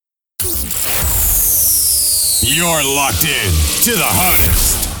You're locked in to the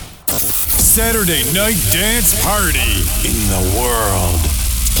hottest Saturday night dance party in the world.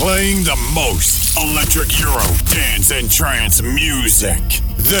 Playing the most electric Euro dance and trance music.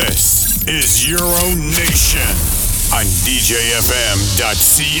 This is Euro Nation on DJFM.ca.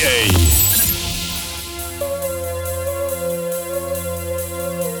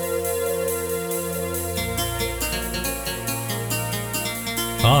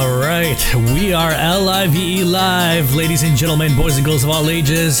 All right, we are LIVE Live, ladies and gentlemen, boys and girls of all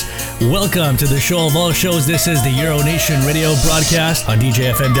ages. Welcome to the show of all shows. This is the Euro Nation radio broadcast on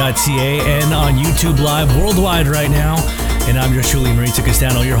DJFM.ca and on YouTube Live worldwide right now. And I'm yours truly, Marito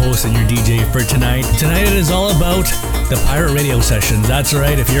Castano, your host and your DJ for tonight. Tonight it is all about the pirate radio sessions. That's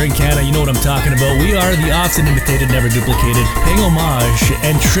right, if you're in Canada, you know what I'm talking about. We are the often imitated, never duplicated, paying homage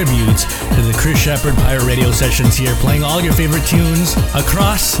and tributes to the Chris Shepard pirate radio sessions here, playing all your favorite tunes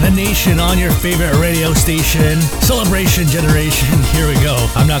across the nation on your favorite radio station. Celebration Generation, here we go.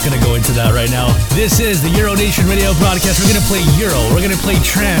 I'm not going to go into that right now. This is the Euro Nation radio broadcast. We're going to play Euro, we're going to play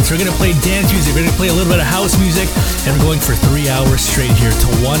trance, we're going to play dance music, we're going to play a little bit of house music, and we're going for 3 hours straight here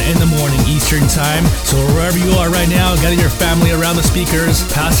till 1 in the morning Eastern time. So wherever you are right now, gather your family around the speakers,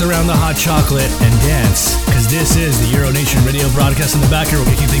 pass around the hot chocolate, and dance. Because this is the Euro Nation radio broadcast. In the back here, we're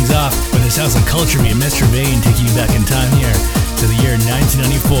kicking things off with the sounds of Culture Me and Mr. Vane, taking you back in time here to the year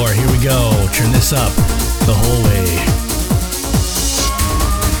 1994. Here we go. Turn this up the whole way.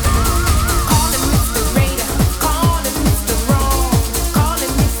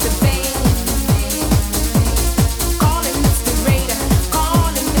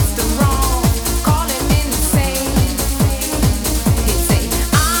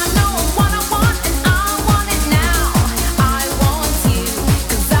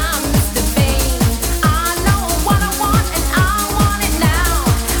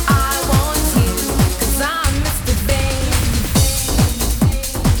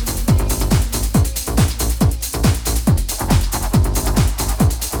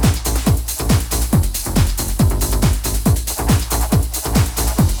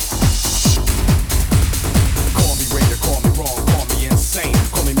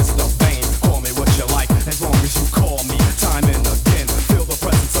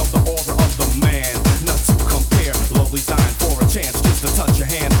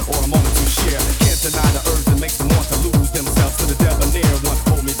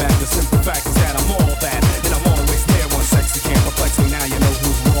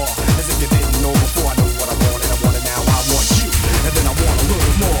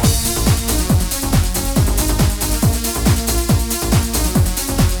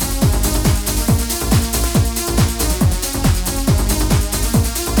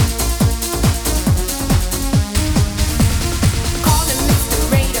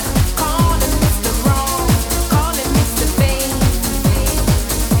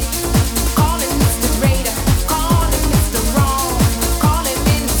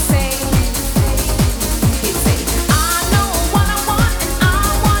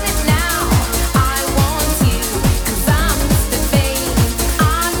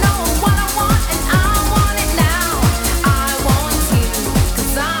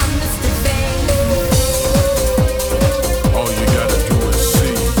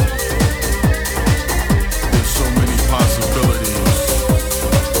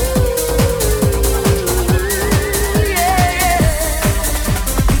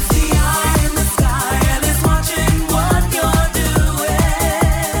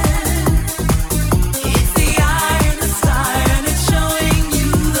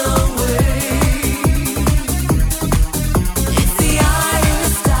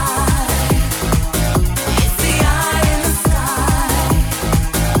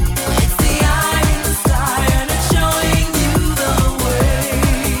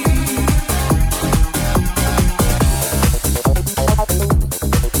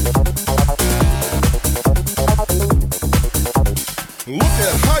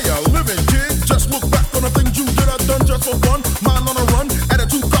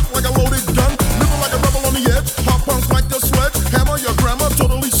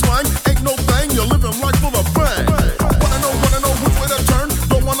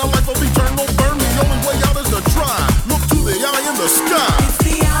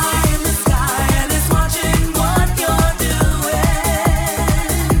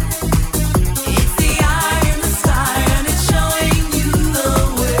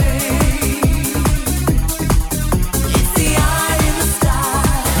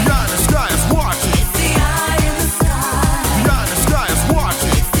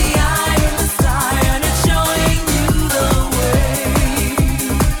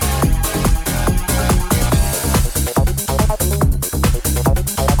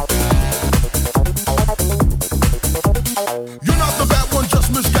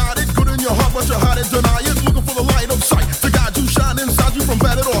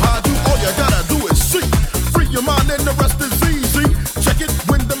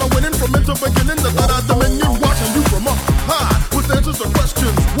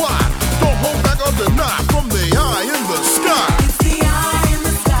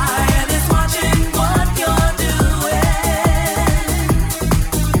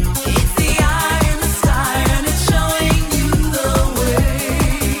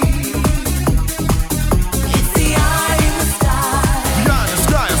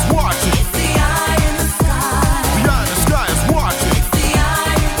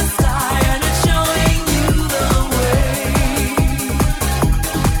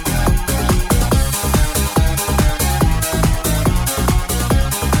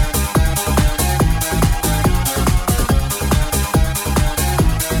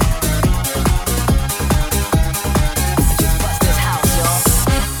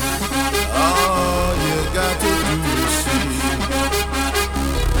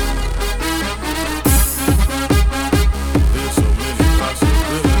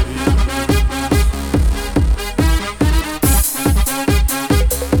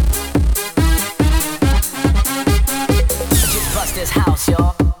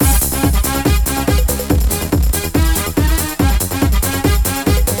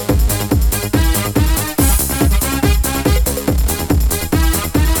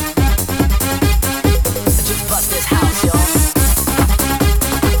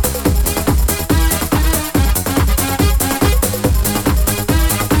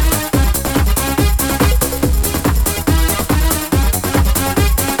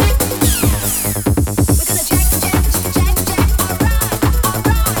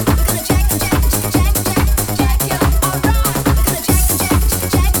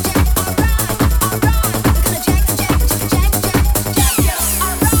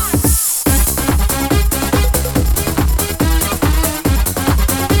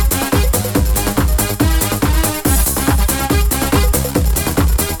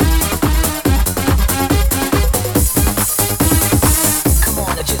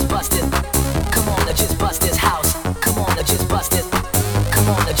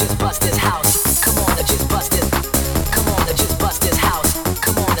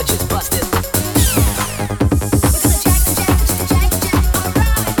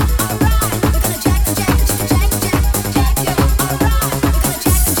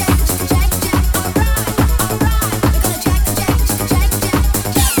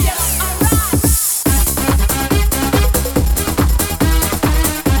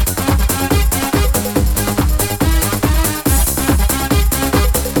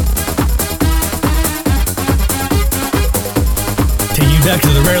 Back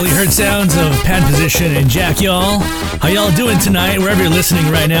to the rarely heard sounds of Pan Position and Jack Y'all. How y'all doing tonight? Wherever you're listening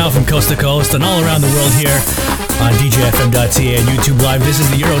right now from coast to coast and all around the world here on DJFM.ca and YouTube Live. This is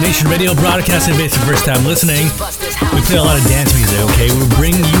the Euro Nation Radio broadcasting. If it's your first time listening, we play a lot of dance music, okay? We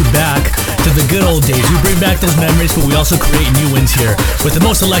bring you back to the good old days. We bring back those memories, but we also create new ones here with the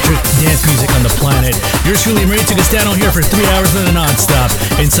most electric dance music on the planet. Yours truly, Marito Castano, here for 3 hours of the non-stop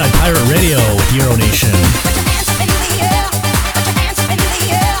inside Pirate Radio with Euro Nation.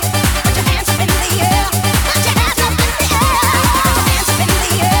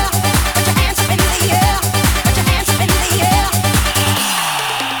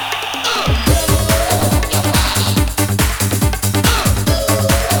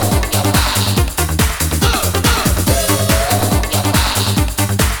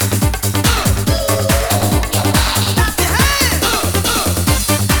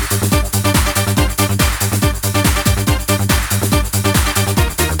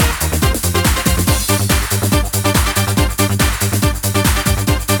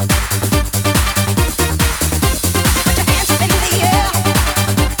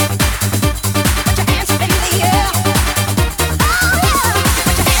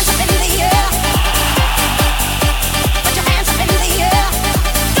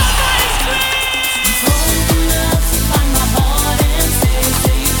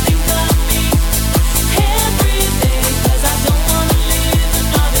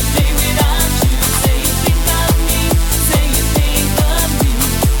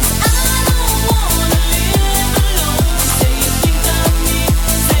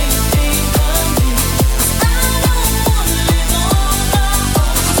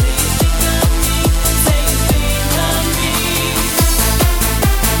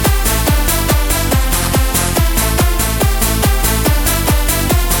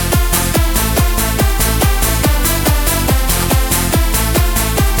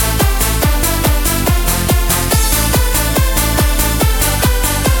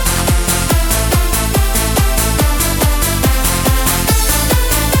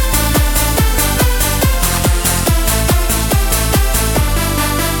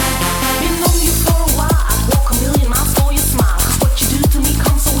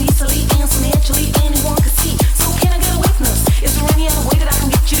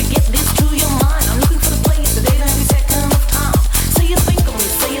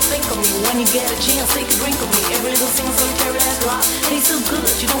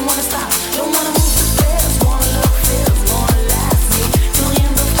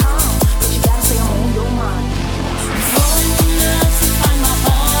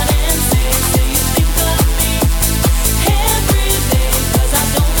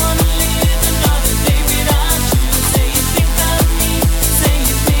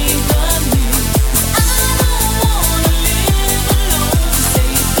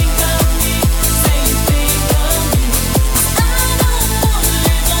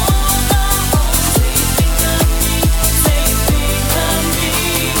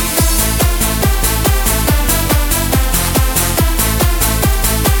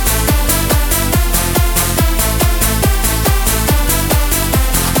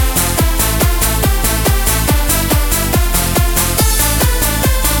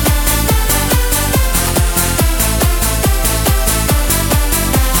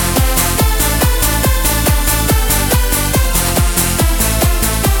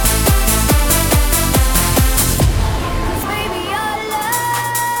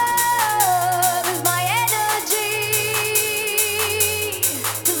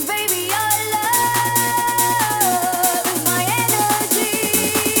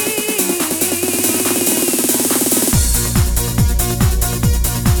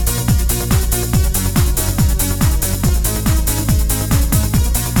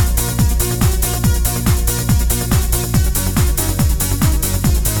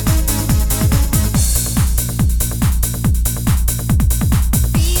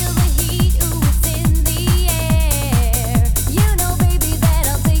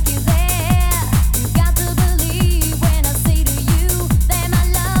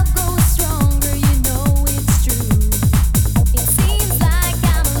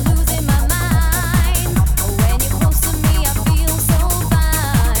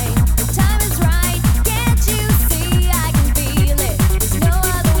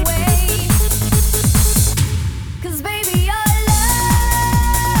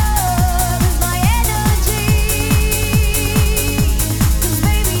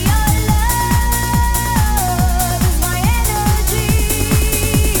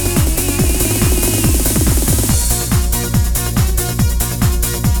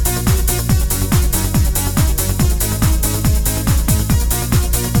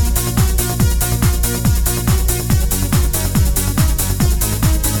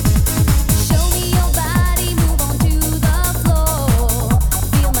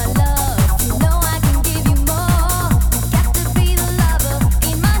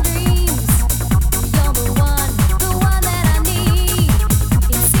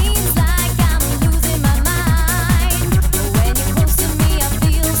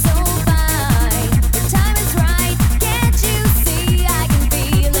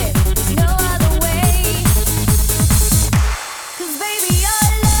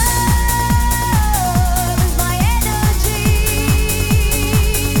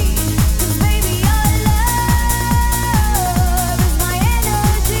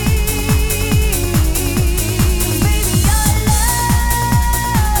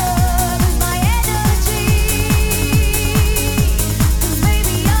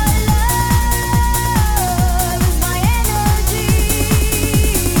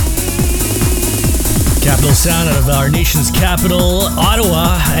 sound out of our nation's capital,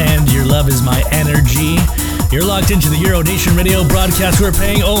 Ottawa, and Your Love Is My Energy. You're locked into the Euro Nation radio broadcast. We're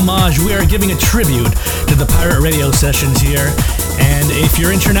paying homage. We are giving a tribute to the Pirate Radio sessions here. And if you're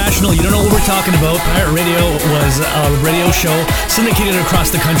international, you don't know what we're talking about. Pirate Radio was a radio show syndicated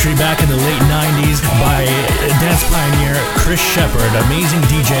across the country back in the late 90s by dance pioneer Chris Shepherd. Amazing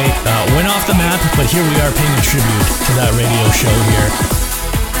DJ. Went off the map, but here we are paying a tribute to that radio show here.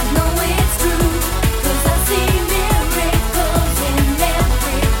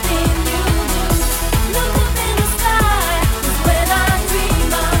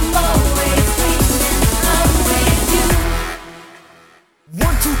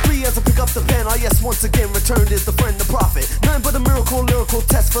 Once again, returned is the friend, the prophet. None but a miracle, lyrical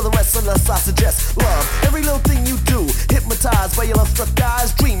test for the rest, unless I suggest love. Every little thing you do, hypnotized by your love-struck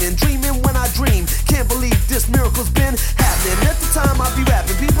eyes, dreaming when I dream. Can't believe this miracle's been happening. At the time I be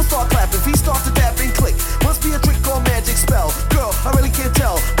rapping, people start clapping, feet start to tap and click. Must be a trick or magic spell. Girl, I really can't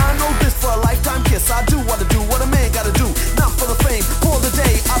tell. I know this for a lifetime kiss. I do what a man gotta do. Not for the fame, for the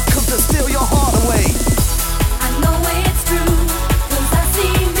day I've come to steal your heart away. I know it's true, 'cause I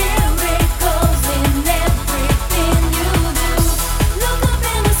see miracles in everything you do. Look up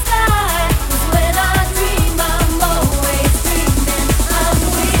in the sky, 'cause when I dream I'm always dreaming I'm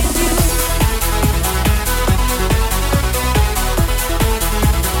with you.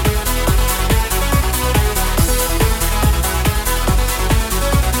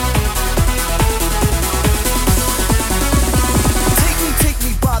 Take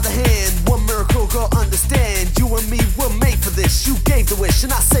me by the hand. One miracle, girl, understand. You and me were made for this. You gave the wish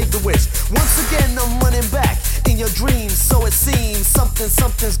and I saved the wish. Once again, I'm running back in your dreams. So it seems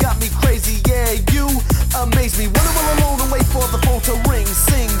something's got me crazy. Yeah, you amaze me. When I'm all alone and wait for the phone to ring.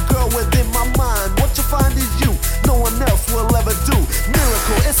 Sing, girl, within my mind. What you find is you. No one else will ever do.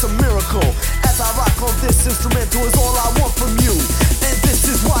 Miracle, it's a miracle. As I rock on this instrumental is all I want from you. And this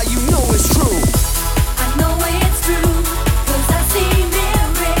is why you know it's true. I know it's true, 'cause I see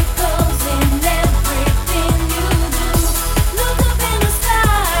miracles in everything you do. Look up in the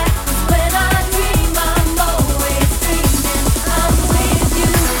sky, 'cause when I dream I'm always dreaming I'm with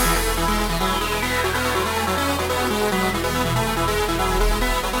you.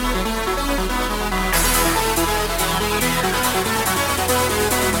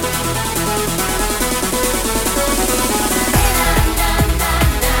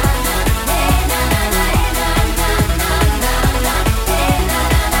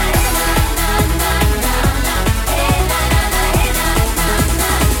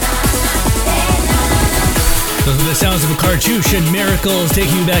 Those are the sounds of a cartouche and Miracles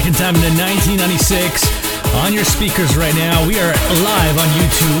taking you back in time into 1996. On your speakers right now, we are live on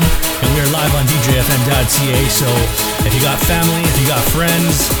YouTube and we are live on DJFM.ca. So if you got family, if you got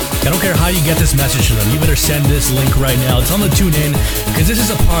friends, I don't care how you get this message to them, you better send this link right now. Tell them to tune in because this is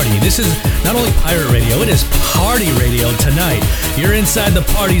a party. This is not only pirate radio, it is party radio tonight. You're inside the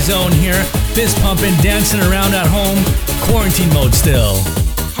party zone here, fist pumping, dancing around at home, quarantine mode still.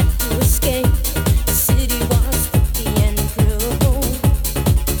 Had to escape. The city was empty and cruel.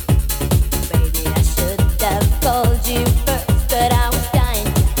 Baby, I should have called you first, but I was dying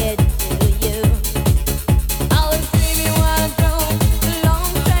to get to you. I was dreaming while I drove the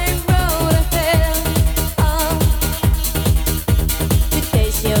long train road ahead. Oh, to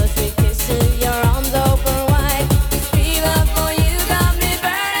taste your sweet kisses, your arms open wide. This fever for you got me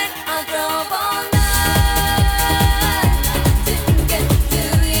burning. I drove all night to get to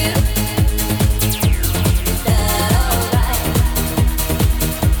you.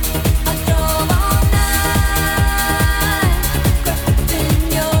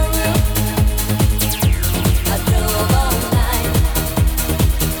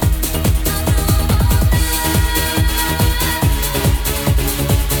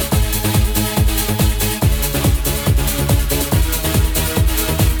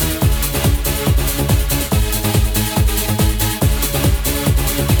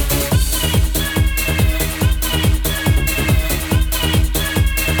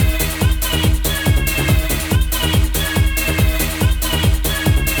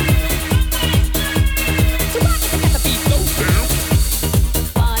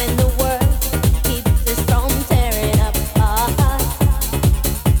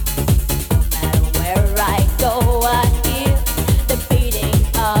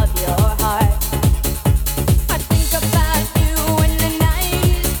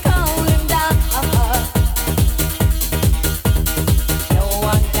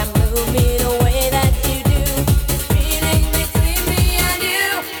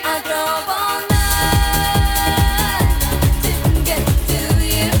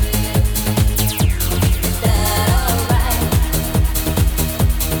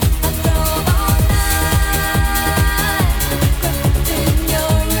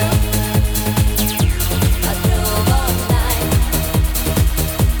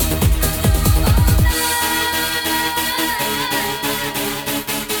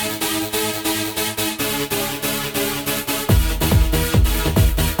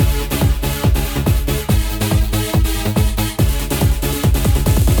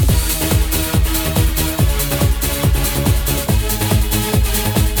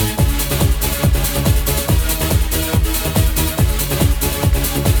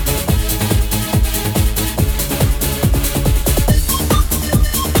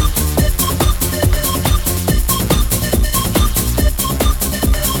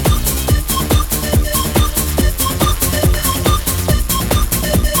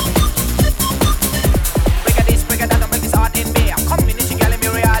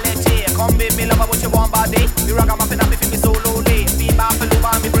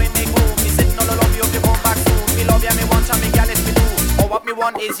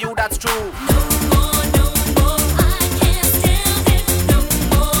 want is you, that's true.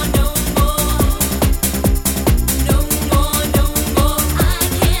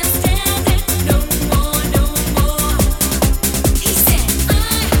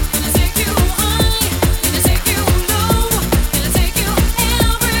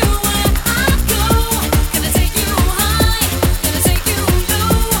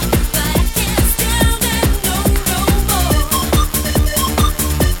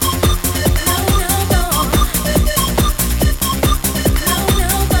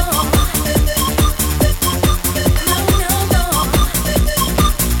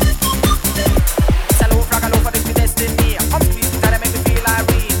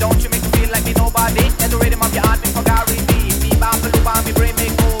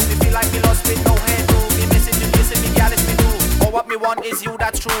 Is you,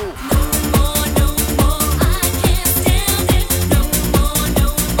 that's true.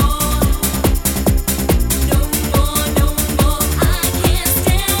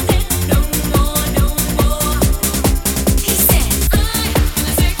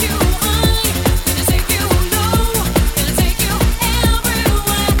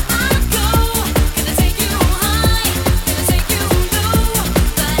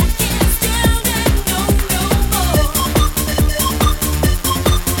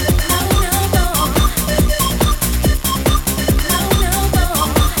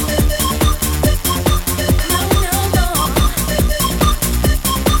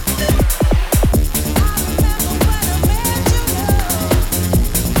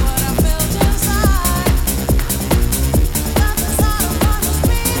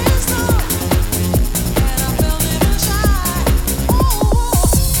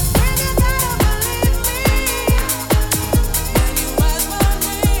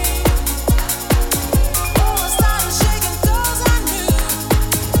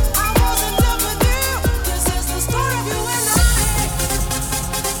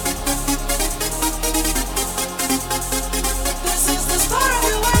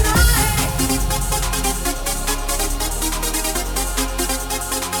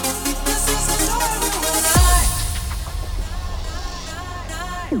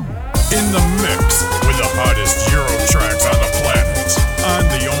 In the mix with the hottest Euro tracks on the planet. On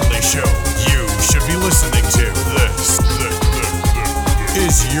the only show you should be listening to. This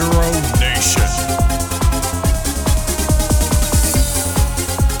is Euro Nation.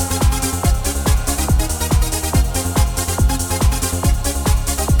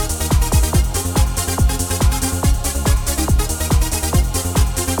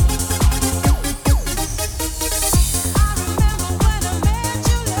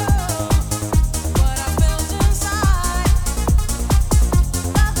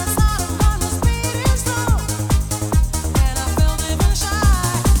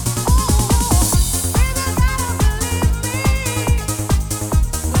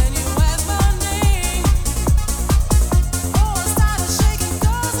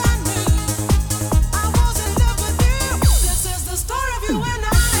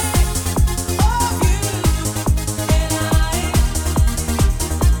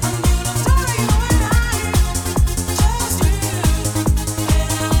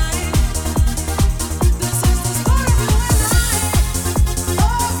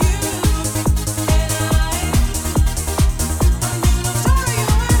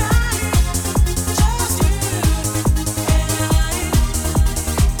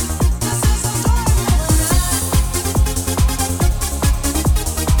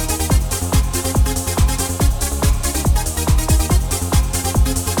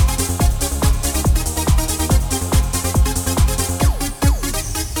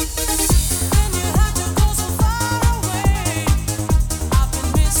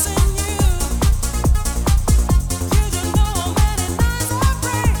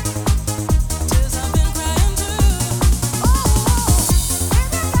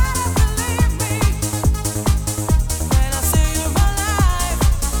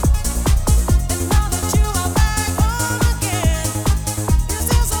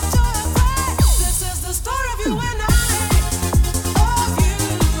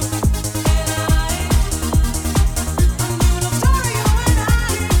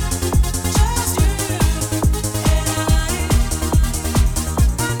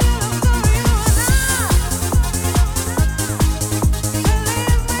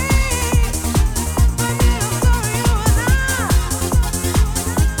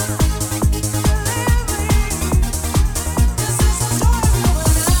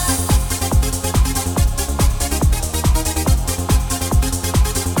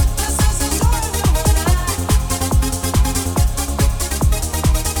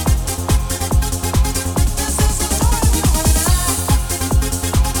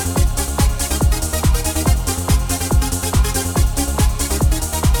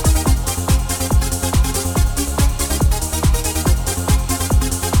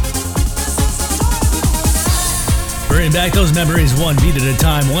 Bringing back those memories one beat at a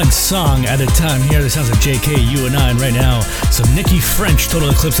time, one song at a time. Here, the sounds of JK, you and I, and right now, some Nikki French,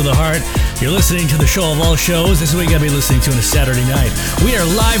 Total Eclipse of the Heart. You're listening to the show of all shows. This is what you gotta be listening to on a Saturday night. We are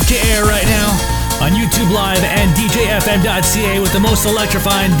live to air right now on YouTube Live and DJFM.ca with the most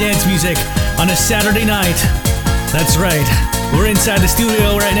electrifying dance music on a Saturday night. That's right. We're inside the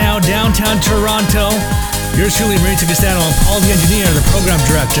studio right now, downtown Toronto. Yours truly, Marita Castano, and Paul the engineer, the program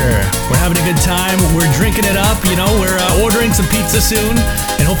director. We're having a good time. We're drinking it up. You know, we're ordering some pizza soon.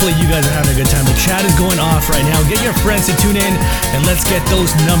 And hopefully you guys are having a good time. The chat is going off right now. Get your friends to tune in and let's get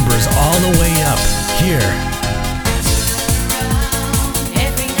those numbers all the way up here.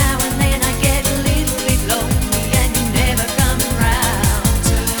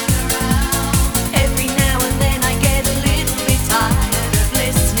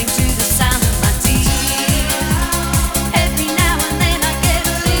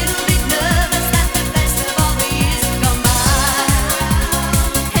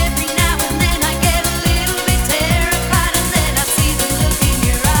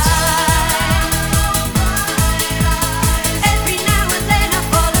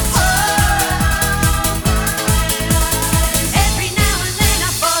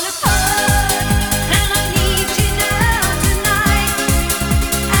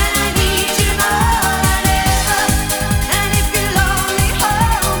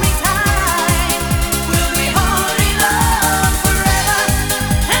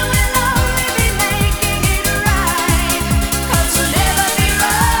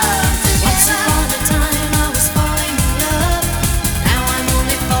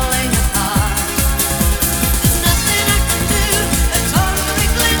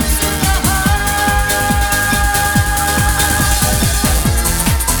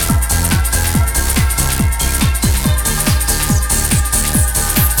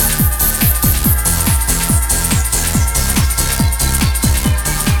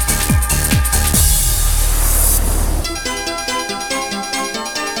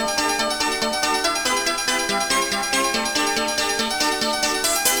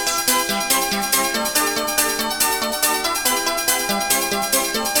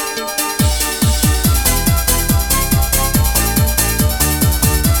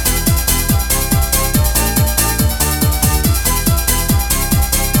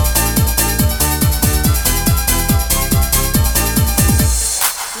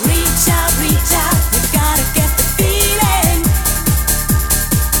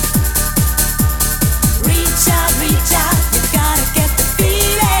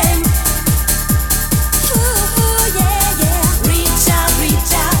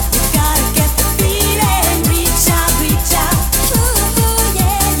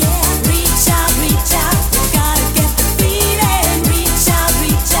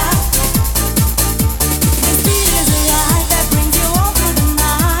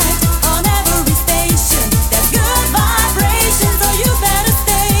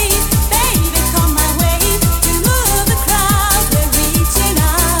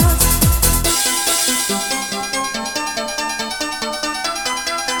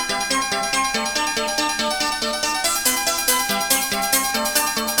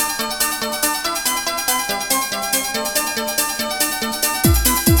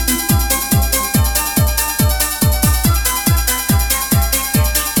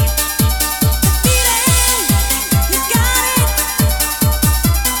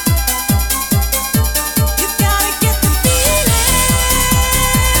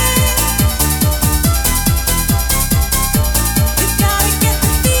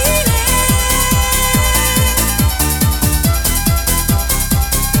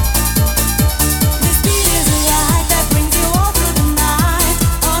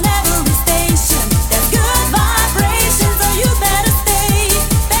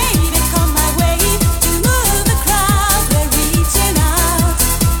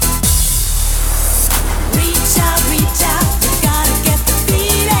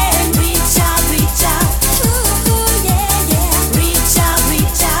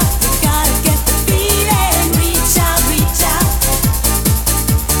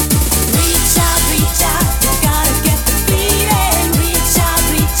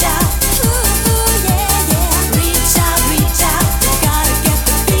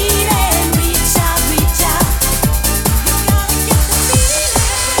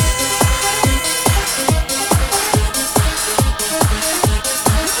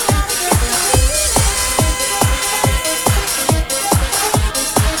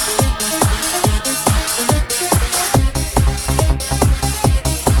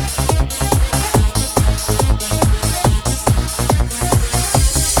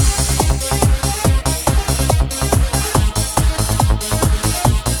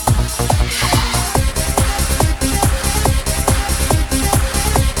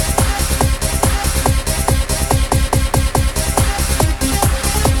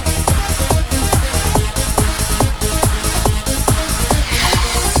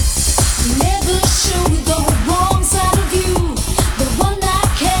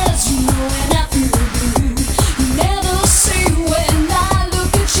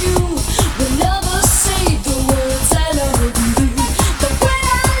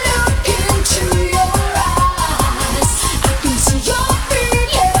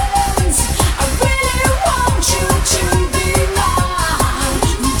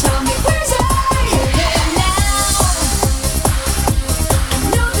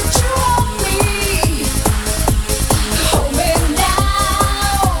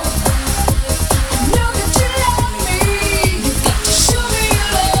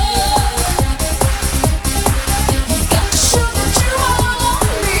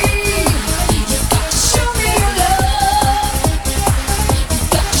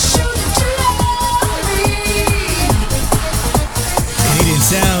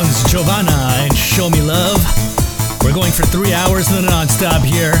 Giovanna and Show Me Love. We're going for 3 hours non-stop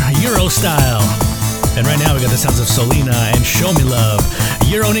here, Euro style. And right now we got the sounds of Solina and Show Me Love.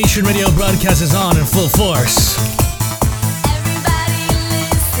 Euro Nation Radio broadcast is on in full force.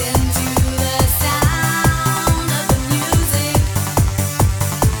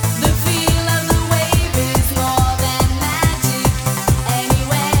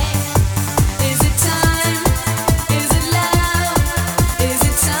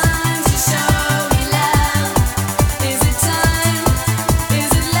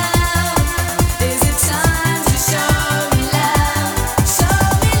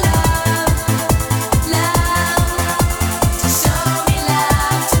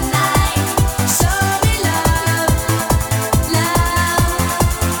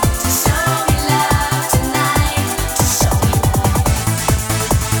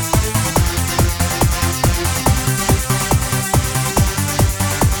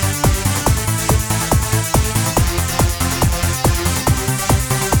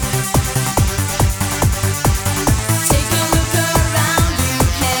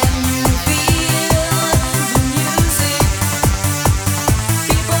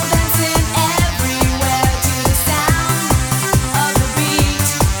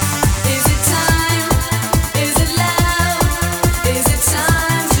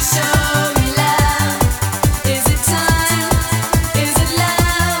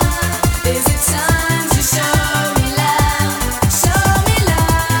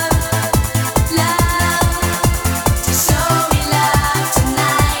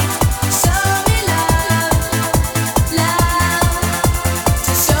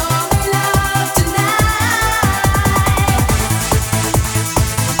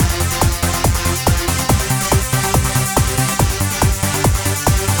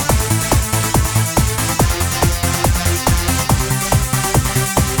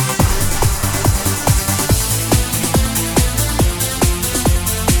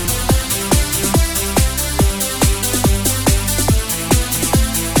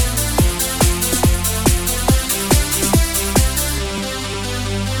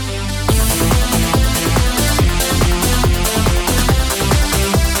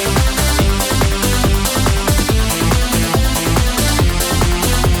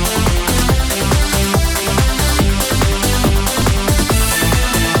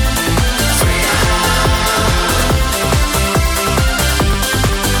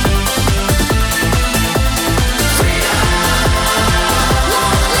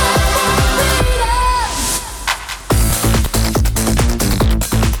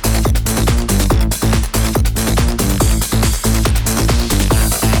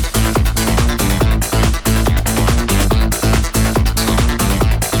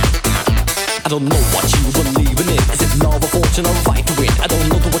 don't know what you believe in it. Is it love or fortune or fight to win? I don't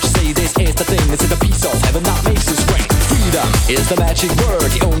know what you say, this is the thing. Is it a piece of heaven that makes us great? Freedom is the magic word,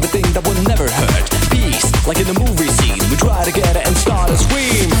 the only thing that will never hurt. Peace, like in a movie scene, we try to get it and start a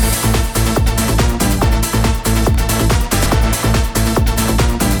scream.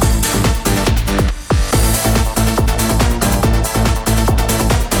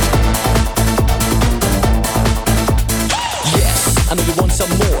 I know you want some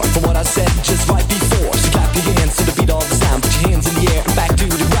more from what I said just right before. So clap your hands to the beat of the sound. Put your hands in the air and back to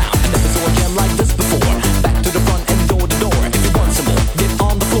the ground. I never saw a jam like this before. Back to the front and door to door. If you want some more, get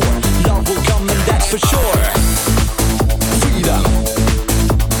on the floor. Love will come and that's for sure. Freedom.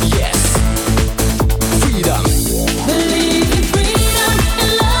 Yes. Freedom. Believe in freedom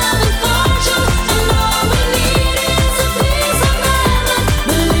and love and fortune, and all we need is a piece of heaven.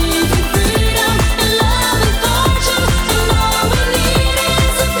 Believe in freedom and love and fortune, and all we need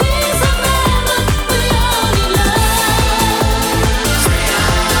is a piece of heaven. We all need love.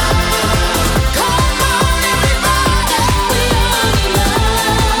 Come on, everybody, we all need love.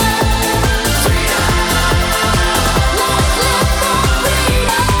 Let's live for freedom. We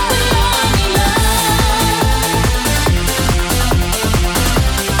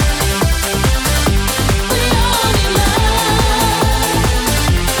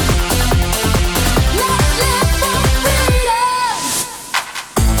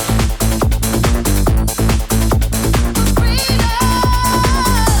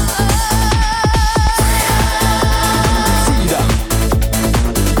Freedom.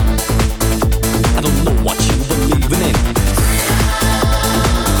 I don't know what you believe in.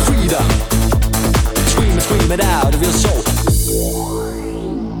 Freedom. Scream it out of your soul.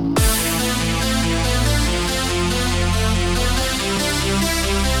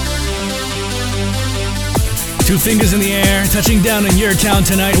 Two fingers in the air, touching down in your town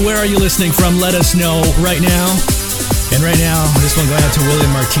tonight. Where are you listening from? Let us know right now. And right now, this one going out to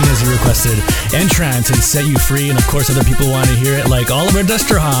William Martinez. He requested Entrance and Set You Free. And of course, other people want to hear it, like Oliver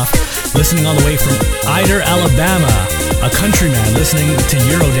Dusterhoff, listening all the way from Ider, Alabama. A countryman listening to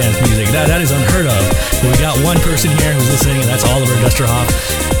Eurodance music. That is unheard of. But we got one person here who's listening, and that's Oliver Dusterhoff,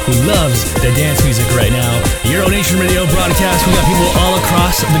 who loves the dance music right now. Euro Nation Radio broadcast. We got people all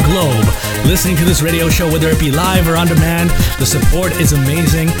across the globe listening to this radio show, whether it be live or on demand. The support is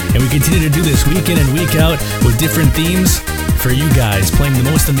amazing, and we continue to do this week in and week out with different themes for you guys, playing the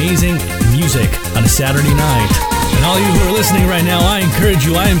most amazing music on a Saturday night. And all you who are listening right now, I encourage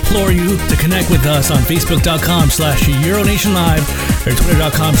you, I implore you to connect with us on Facebook.com/Euronation Live or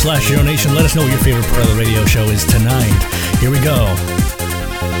Twitter.com/Euronation. Let us know what your favorite part of the radio show is tonight. Here we go.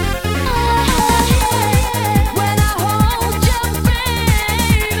 When I hold you,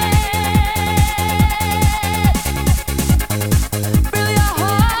 baby, feel your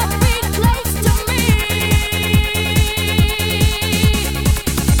heartbeat close to me.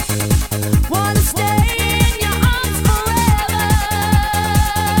 Wanna stay in your arms forever.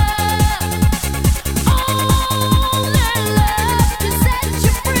 Only love can set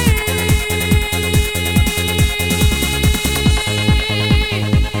you free.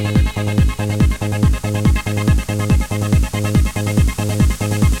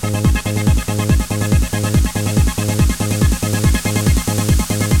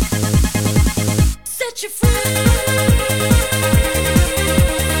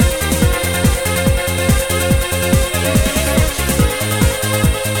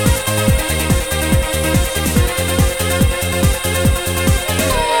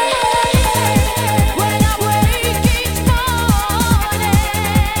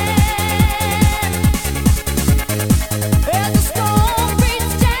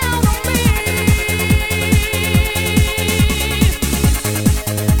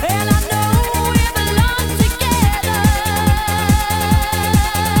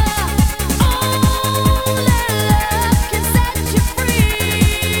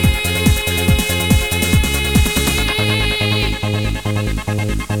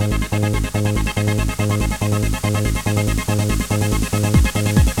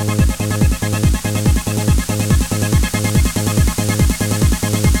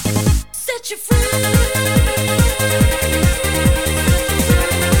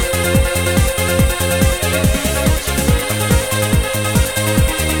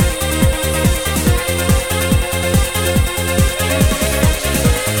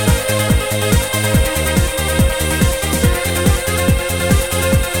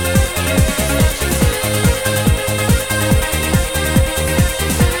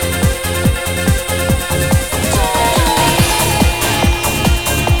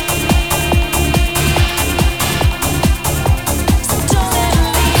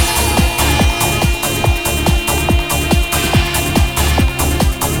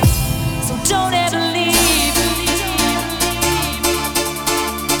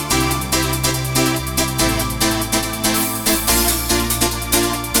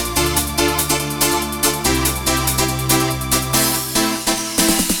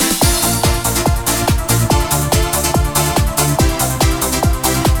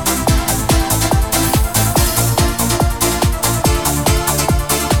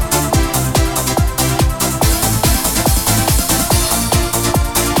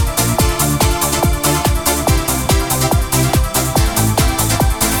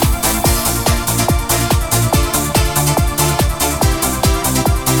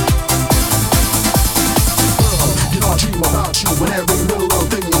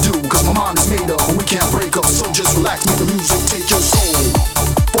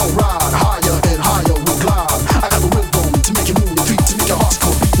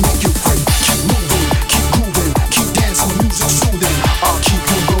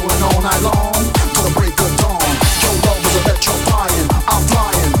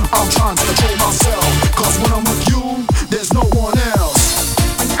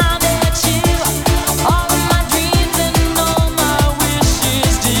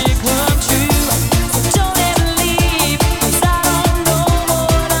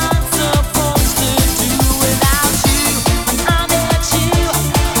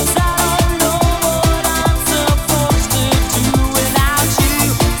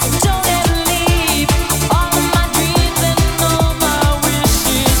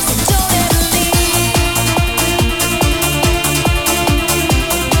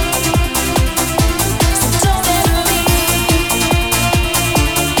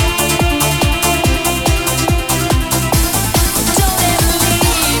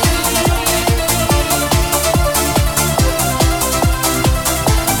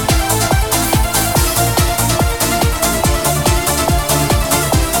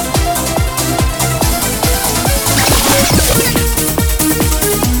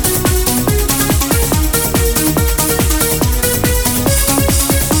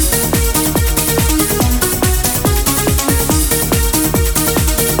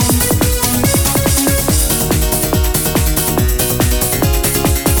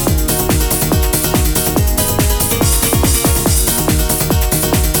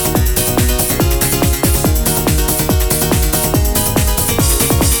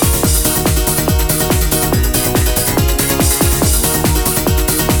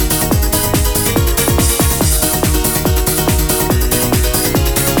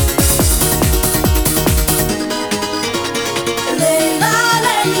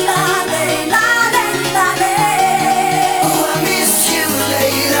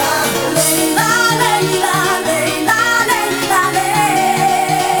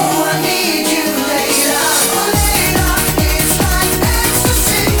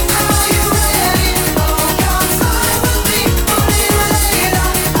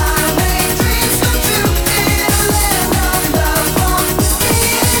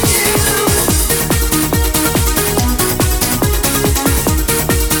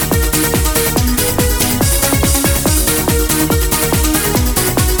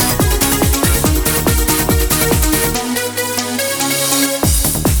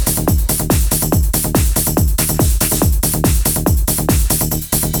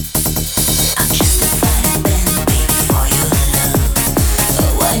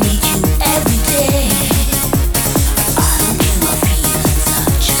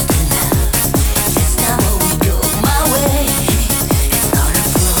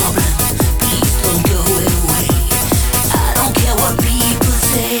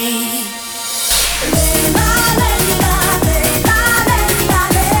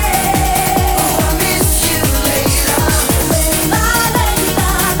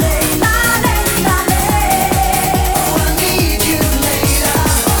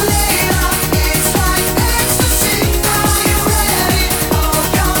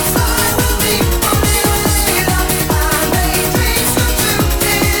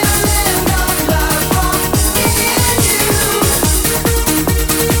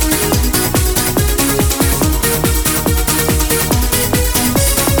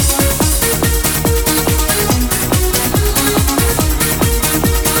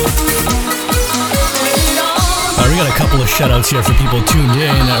 couple of shout-outs here for people tuned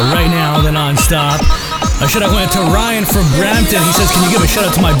in right now, the non-stop. A shout-out went to Ryan from Brampton. He says, can you give a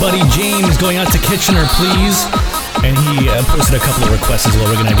shout-out to my buddy James going out to Kitchener, please? And he posted a couple of requests as well.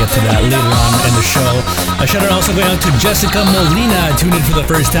 We're going to get to that later on in the show. A shout-out also going out to Jessica Molina, tuned in for the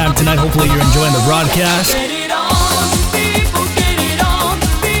first time tonight. Hopefully you're enjoying the broadcast. Get it on, people, get it on,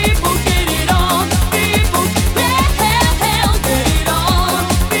 people, get it on, people, yeah, get it on,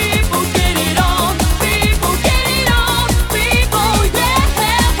 people, get it on, people, get it on, people, yeah,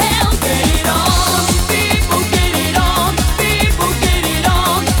 get it on, people, get it on, people, get it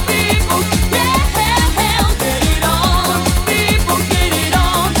on, people, yeah, get it on, people, get it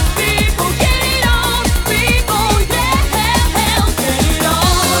on, people, get it on, people, yeah, get it on.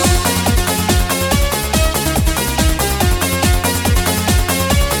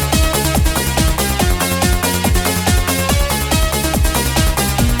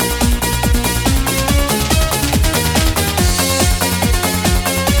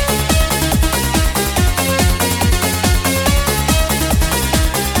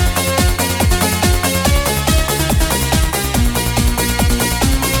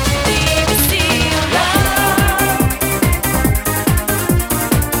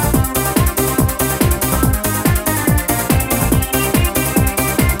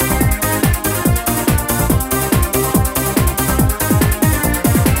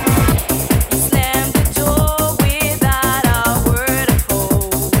 Slam the door without a word of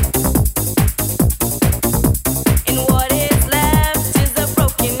hope, and what is left is a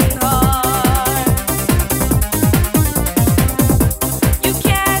broken heart. You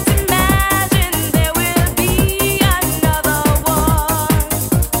can't imagine there will be another one.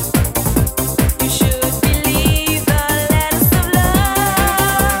 You should believe the letters of love.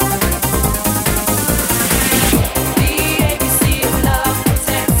 The ABC of love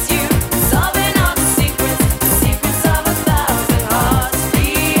protects you, solving all the secrets of 1,000 hearts. The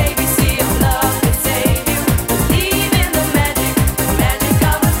ABC of love can save you. Believe in the magic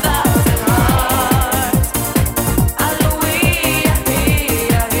of 1,000 hearts. Hallelujah,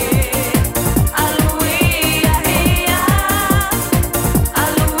 Hallelujah,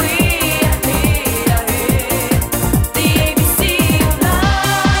 the ABC of love.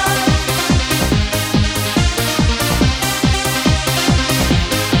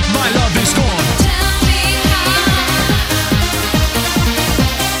 My love is gone. Tell me how.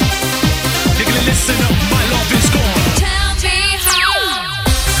 You're gonna listen up. My love is gone. Tell me how.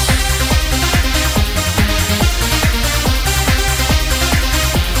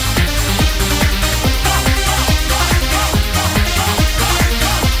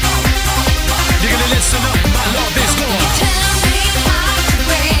 You're gonna listen up. My love is gone. Tell me how to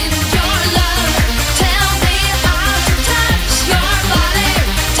win your love. Tell me how to touch your body.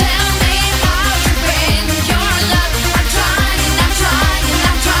 Tell me how to win your love. I'm trying, I'm trying,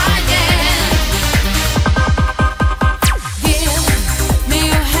 I'm trying. Give me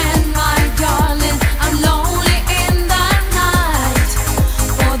your hand, my darling. I'm lonely in the night.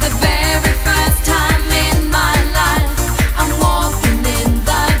 For the very first time in my life, I'm walking in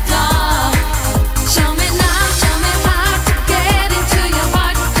the dark. Show me now, show me how to get into your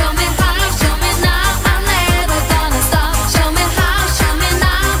heart. Show me now, I'm never gonna stop. Show me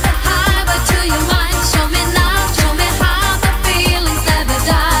now, the highway to your mind. Show me how the feelings never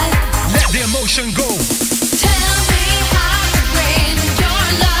die. Let the emotion go. Tell me how to win your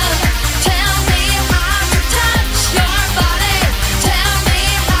love. Tell me how to touch your body. Tell me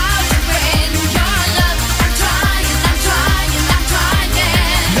how to win your love. I'm trying, I'm trying, I'm trying.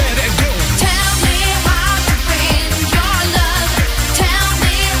 Let it go. Tell me how to win your love. Tell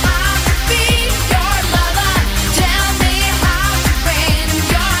me how to be your lover. Tell me how to win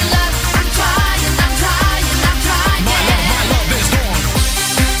your love. I'm trying, I'm trying, I'm trying. My love is gone.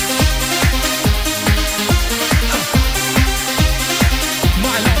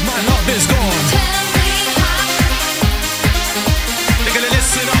 My love is gone. Tell me how. You're gonna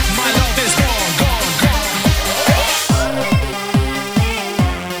listen up. My love is gone, gone, gone.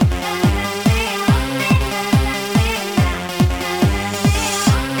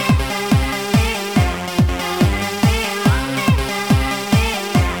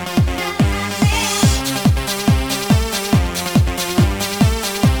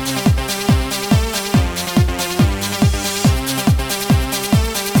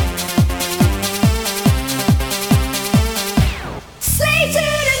 Slay to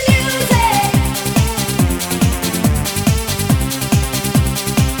the music.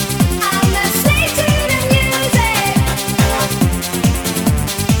 I'm a slave to the music.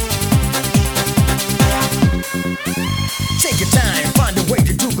 Take your time, find a way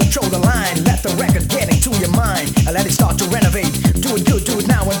to control the line. Let the record get into your mind. mine. I let it start to renovate. Do it good, do it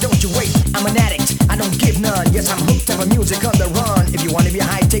now, and don't you wait. I'm an addict, I don't give none. Yes, I'm hooked up on music on the run. If you wanna be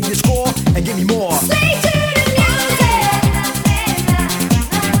high, take the score and give me more. Stay to the music.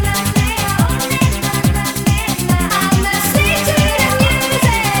 I'ma stay to the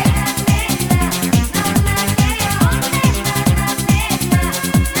music.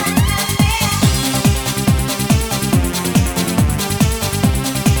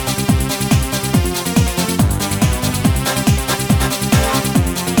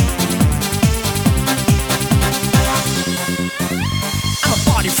 I'm a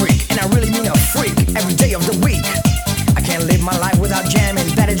party freak, and I really mean a freak. Every day of the week, I can't live my life without jamming.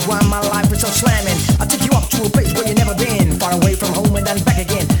 That is why my life is so slamming. I'll take you up to a place where you never been, far away from home and then back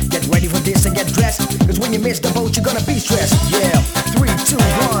again. Get ready for this and get dressed, cause when you miss the boat, you're gonna be stressed. Yeah, 3, 2,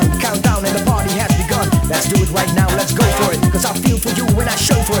 1, countdown and the party has begun. Let's do it right now, let's go for it, cause I feel for you when I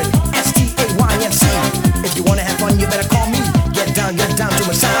show for it. STAYNC. If you wanna have fun, you better call me. Get down to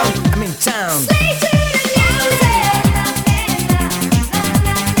my sound. I'm in town. Stay to the music.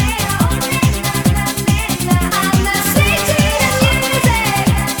 I'ma stay to the music.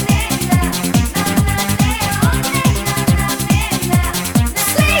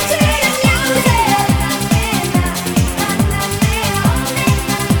 Stay to the music.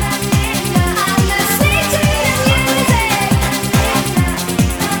 I'ma stay to the music.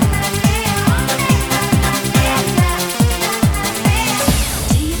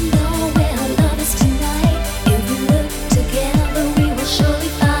 Do you know where our love is tonight? If we look together, we will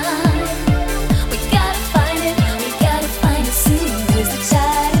surely find. We gotta find it soon, 'cause the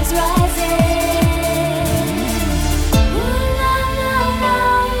tide is rising. Ooh la la la,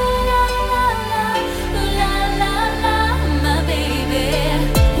 ooh la la la, ooh la la la, my baby.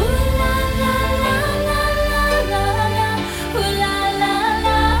 Ooh la la la la la la la, ooh la la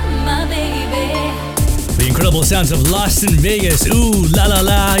la, my baby. The incredible sounds of Lost in Vegas. Ooh, la la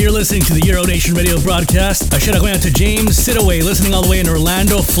la. You're listening to the Euro Nation radio broadcast. A shout out going out to James Sitaway, listening all the way in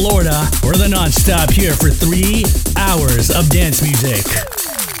Orlando, Florida. We're the non-stop here for 3 hours of dance music.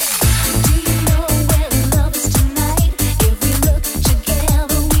 Do you know where love is tonight? If we look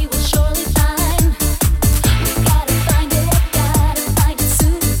together, we will surely find. We gotta find it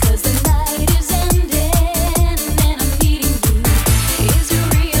soon, 'cause the night is ending and I'm needing you. Is it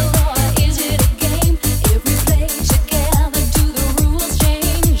real or is it a game? If we play together, do the rules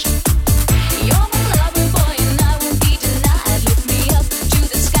change? You're my lover, boy, and I won't be denied. Lift me up to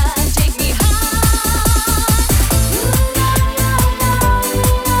the sky, take me high. Ooh la la la.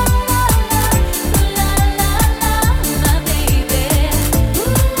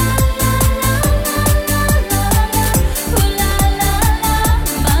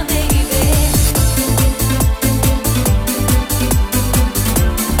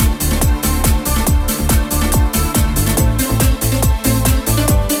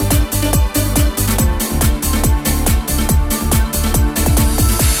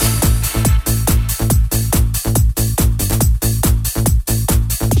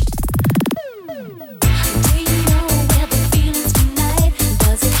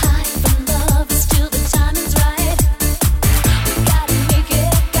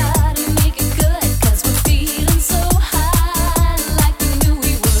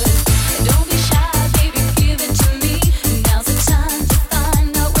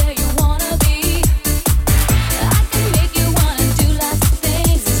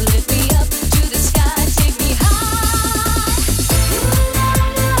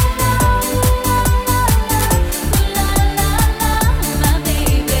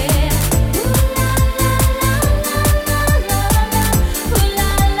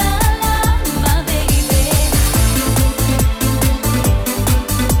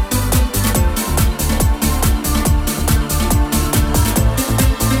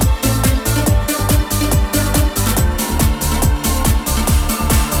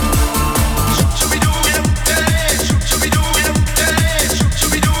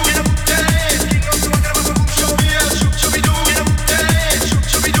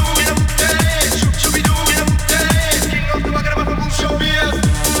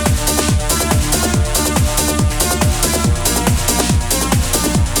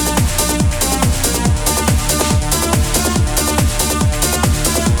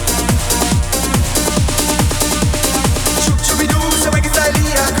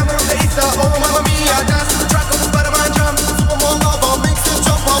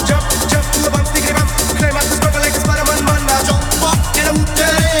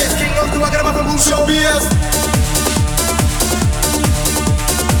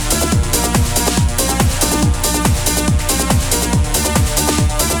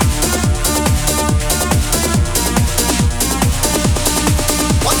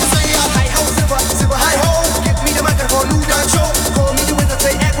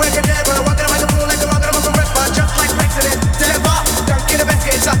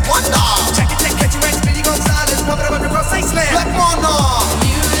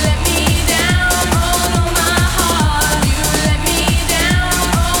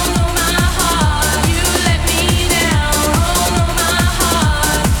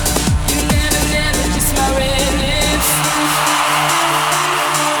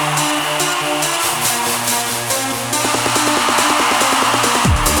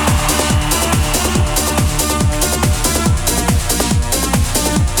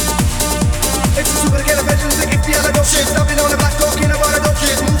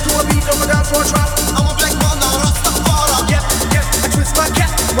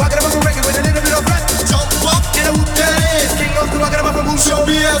 your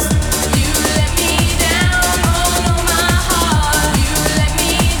bass. You let me down, oh no my heart. You let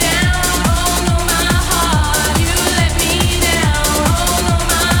me down, oh no my heart. You let me down, oh no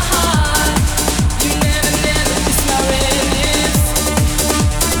my heart. You never kiss my red lips.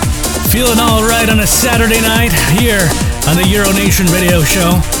 Feeling all right on a Saturday night here on the Euro Nation radio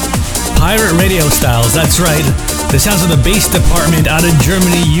show. Pirate radio styles, that's right. The sounds of the bass department out of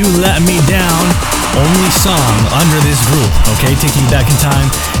Germany, You Let Me Down. Only song under this group, okay? Taking you back in time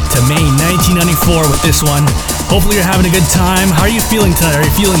to May 1994 with this one. Hopefully you're having a good time. How are you feeling tonight? Are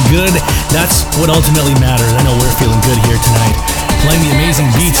you feeling good? That's what ultimately matters. I know we're feeling good here tonight. Playing the amazing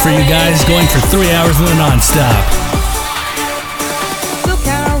beats for you guys, going for 3 hours non-stop. Look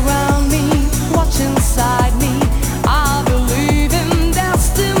around me, watch inside me. I believe in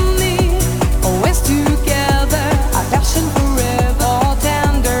destiny. Always together, a passion forever,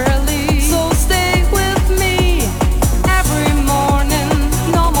 tenderly. So stay with me every morning,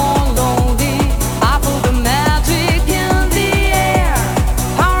 no more lonely. I put the magic in the air,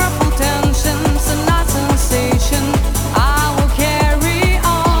 powerful tensions and nice sensation. I will carry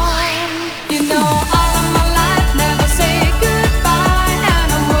on. You know, all of my life, never say goodbye, and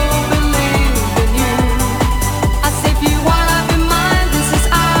I will believe in you. I say if you wanna be mine, this is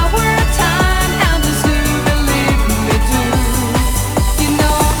our time, and just to believe me too. You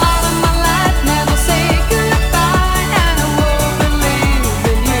know, all of my life, never say goodbye, and I will believe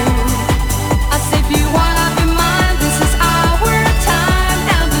in you. I say if you wanna be mine, this is our time,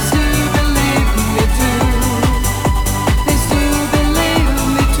 and just to believe me too. Please do believe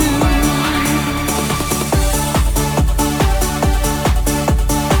me too.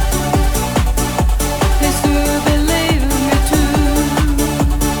 Please do believe me too.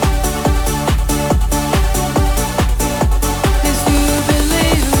 Please do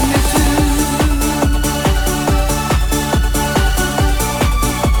believe me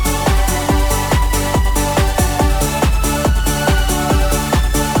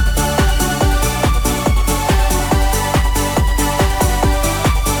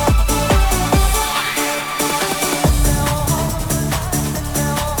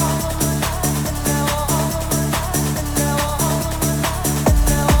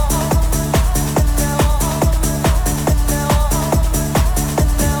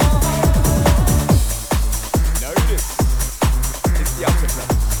Now this is the African.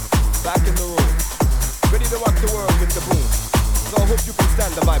 Back in the room. Ready to rock the world with the boom. So I hope you can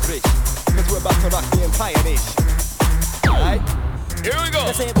stand the vibration. Because we're about to rock the entire nation. Alright? Here we go.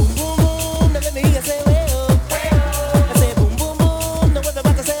 I say boom boom boom, now let me hear you say well. I say boom boom boom, now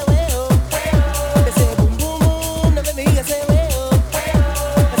everybody say well. I say boom boom boom, now let me hear you say well.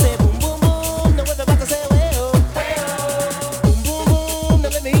 I say boom boom boom, now everybody say well. Boom boom boom, now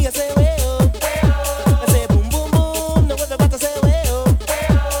let me hear you say well. I say boom boom boom, now everybody say well.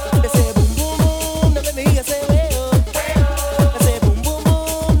 I say boom boom boom, now let me hear you say well. I say boom boom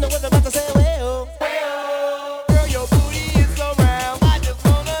boom, now everybody say well. Girl, your booty is so round. I just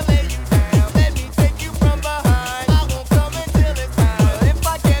wanna lay you down. Let me take you from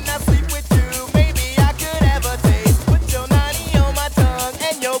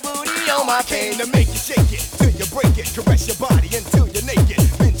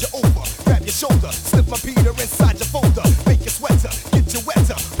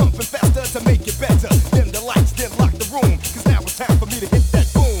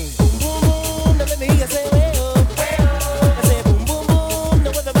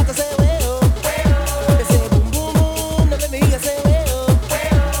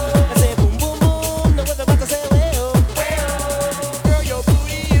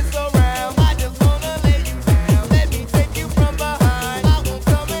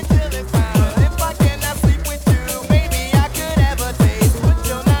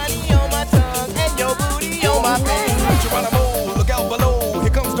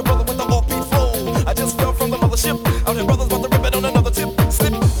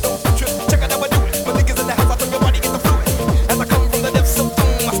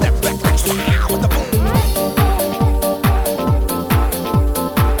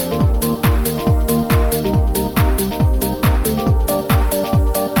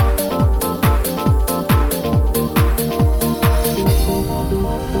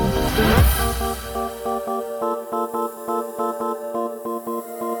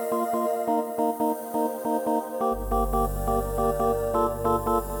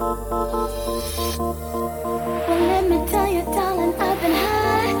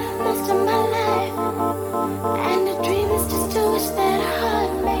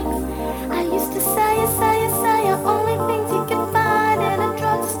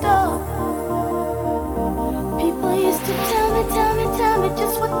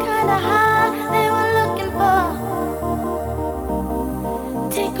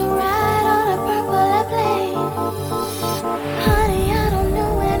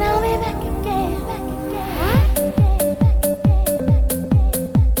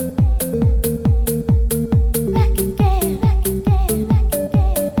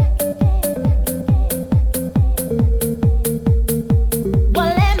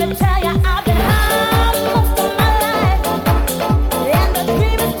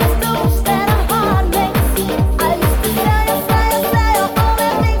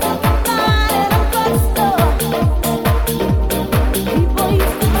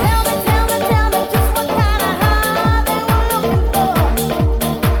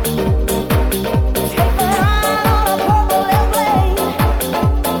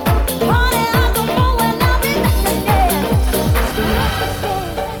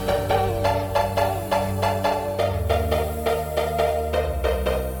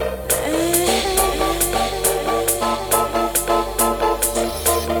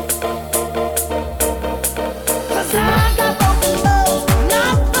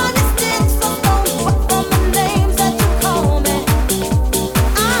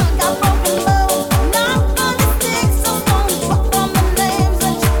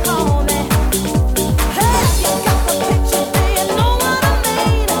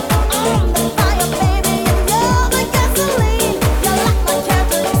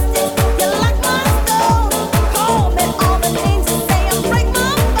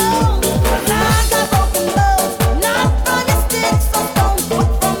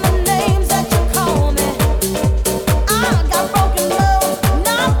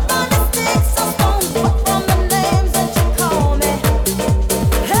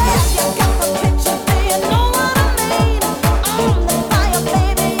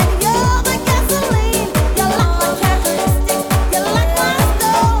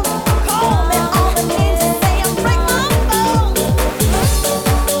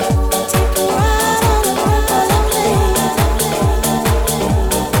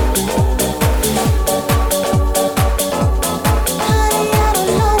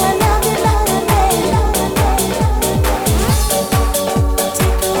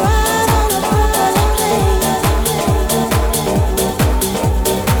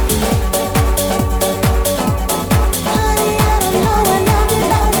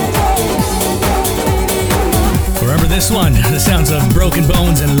last one, the sounds of Broken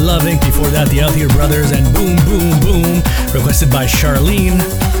Bones and Love Inc. Before that, the Out Here Brothers and Boom Boom Boom, requested by Charlene.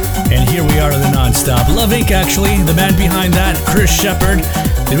 And here we are to the non-stop. Love Inc. actually, the man behind that, Chris Shepard,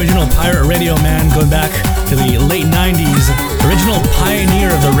 the original pirate radio man going back to the late 90s, original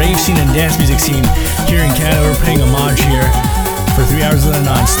pioneer of the rave scene and dance music scene here in Canada. We're paying homage here for 3 hours of the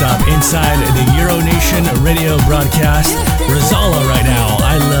non-stop inside the Euro Nation radio broadcast. Rosala right now,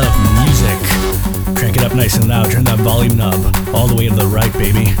 I love music. Crank it up nice and loud, turn that volume knob all the way to the right,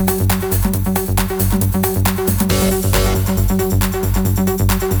 baby.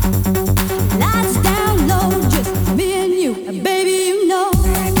 Lights down low, just me and you, and baby, you know.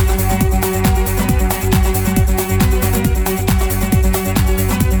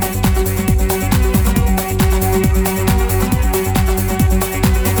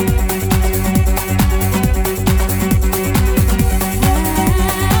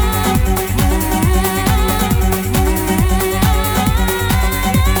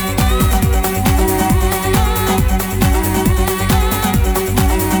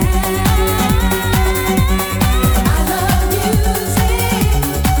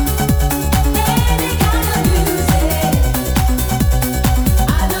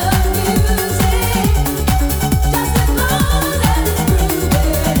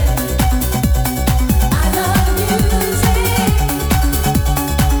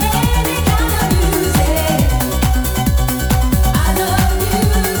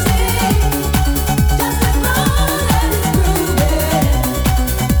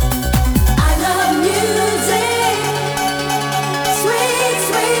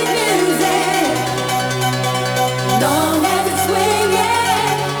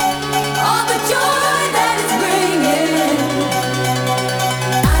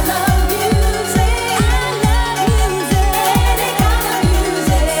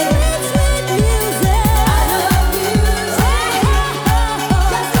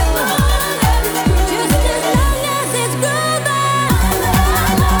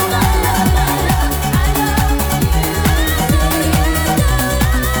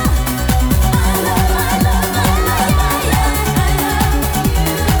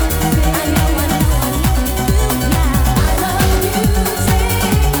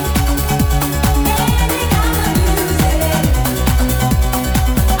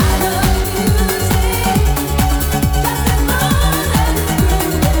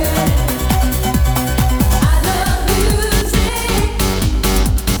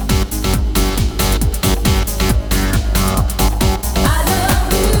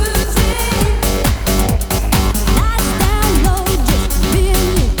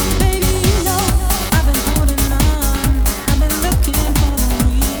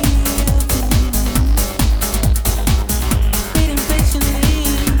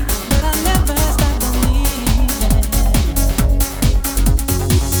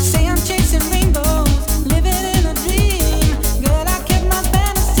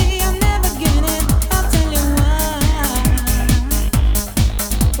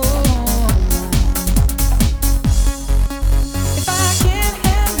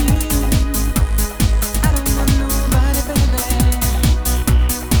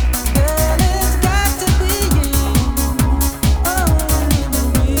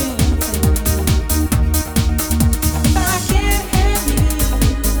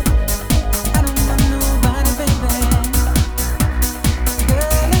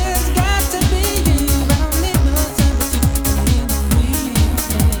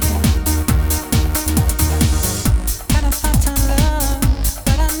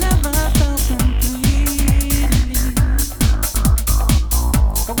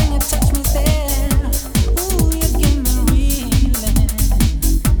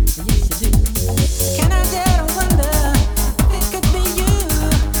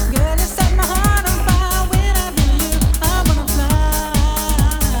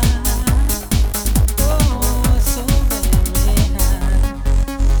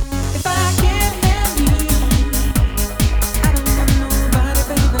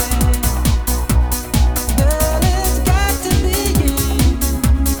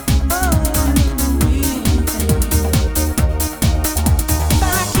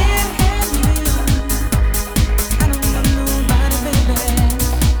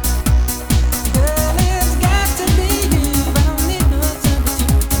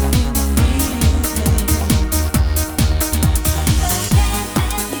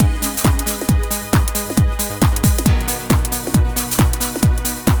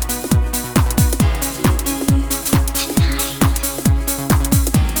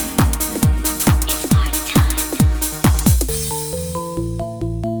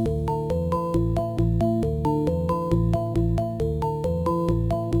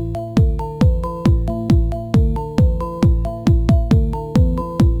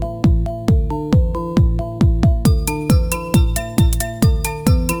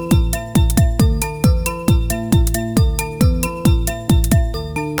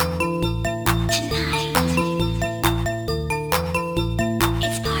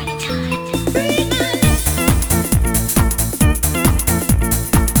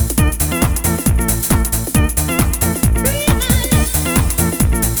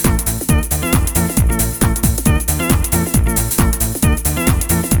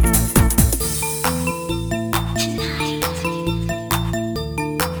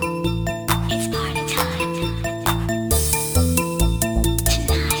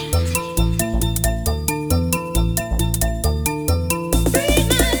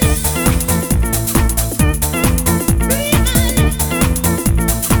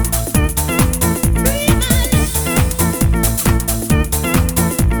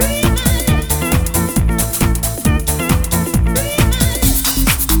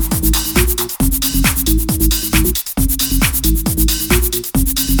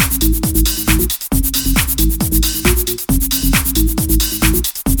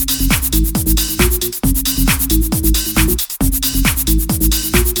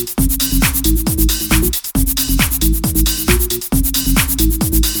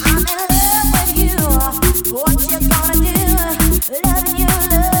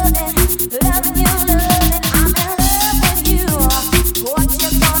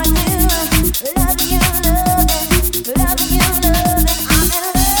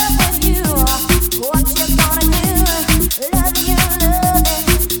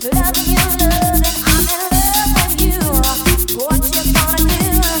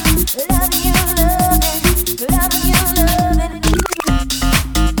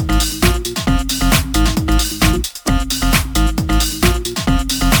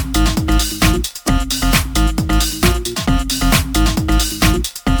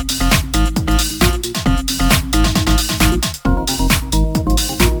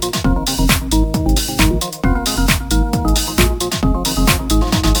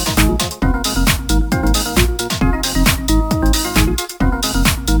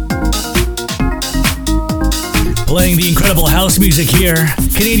 incredible house music here.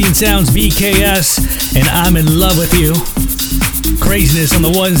 Canadian Sounds VKS, and I'm in love with you. Craziness on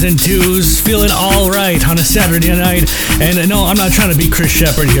the ones and twos, feeling all right on a Saturday night. And no, I'm not trying to be Chris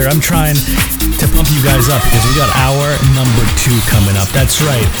Shepard here. I'm trying to pump you guys up because we got hour number 2 coming up. That's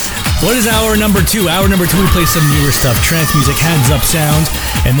right. What is hour number 2? Hour number 2, we play some newer stuff, trance music, hands up sound,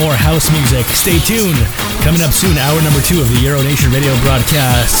 and more house music. Stay tuned. Coming up soon, hour number 2 of the Euro Nation radio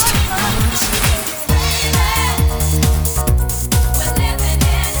broadcast.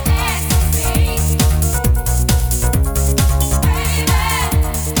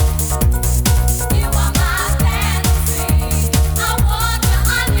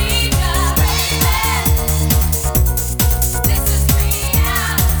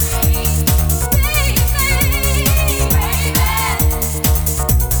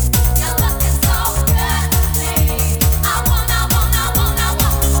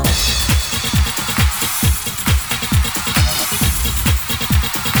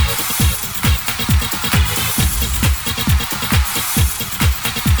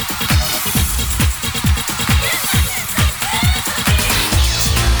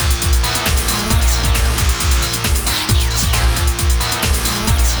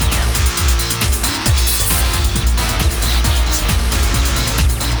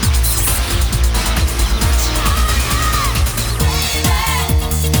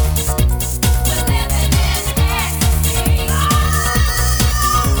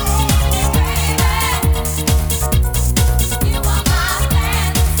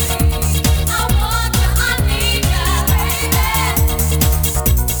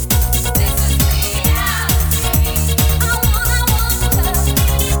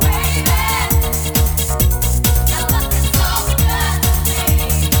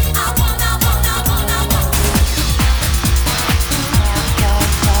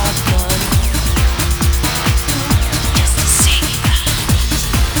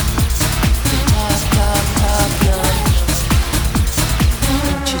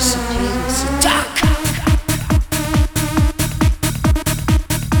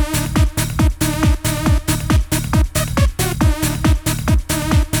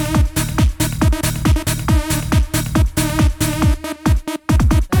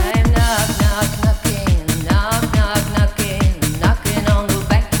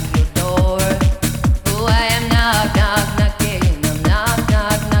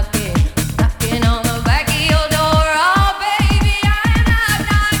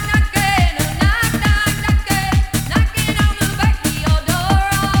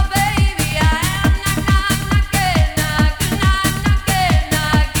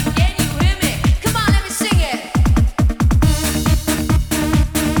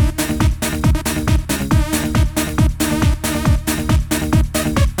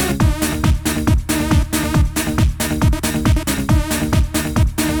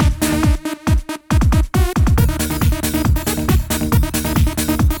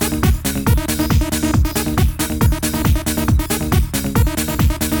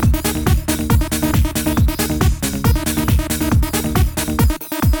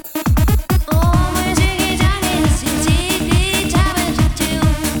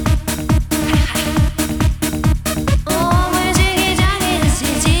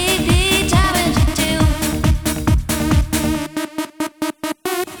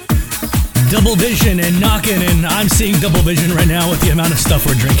 Double vision and knocking, and I'm seeing double vision right now with the amount of stuff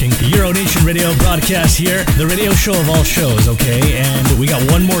we're drinking. Euro Nation radio broadcast here, the radio show of all shows, okay? And we got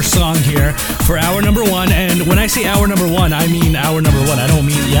one more song here for hour number 1. And when I say hour number 1, I mean hour number 1. I don't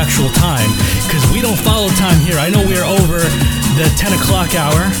mean the actual time, because we don't follow time here. I know we're over the 10 o'clock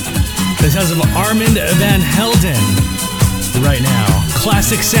hour. This has of Armand Van Helden right now.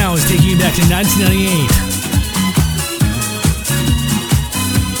 Classic sounds taking you back to 1998.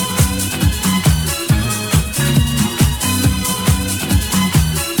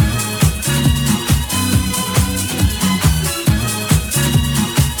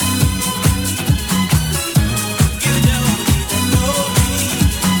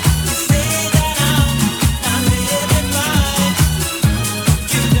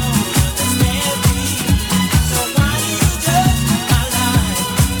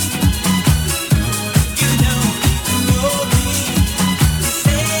 You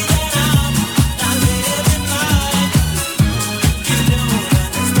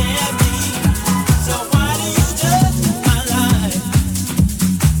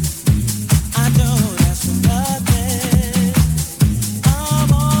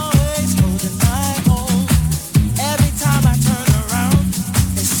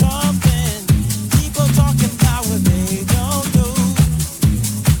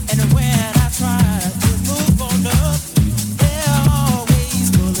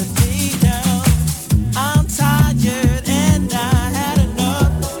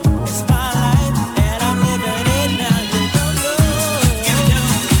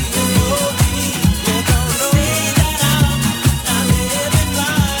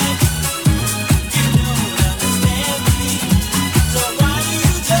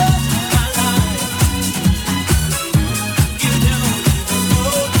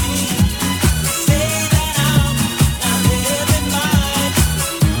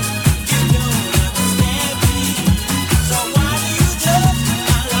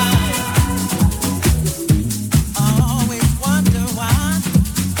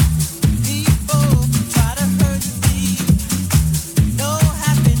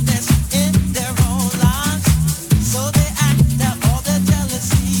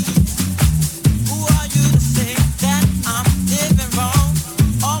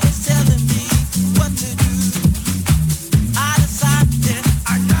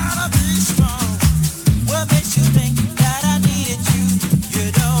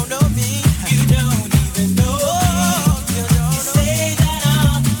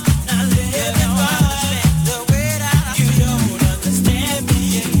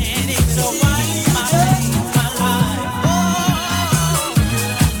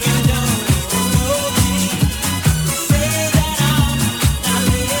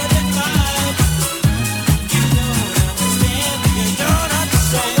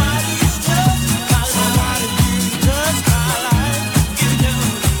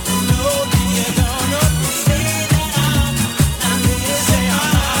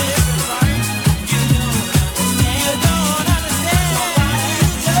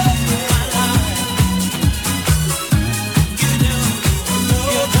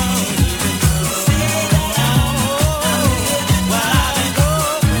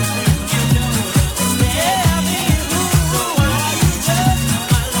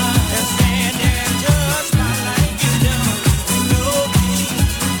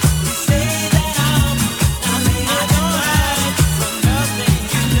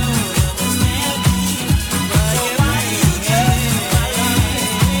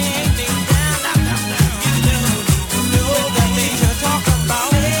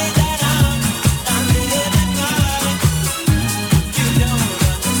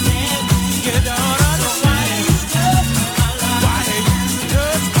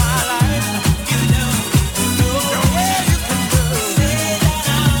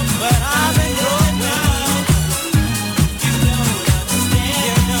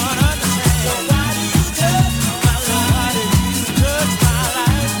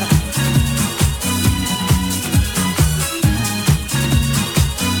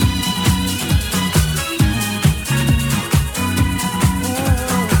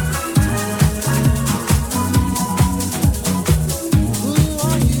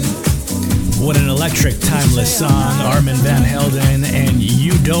What an electric, timeless song. Armin van Helden and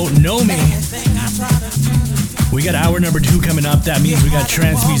You Don't Know Me. We got hour number 2 coming up. That means we got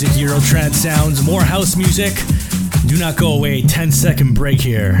trance music, Euro trance sounds, more house music. Do not go away. 10-second break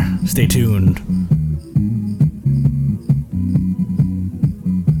here. Stay tuned.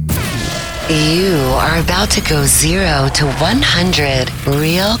 You are about to go 0 to 100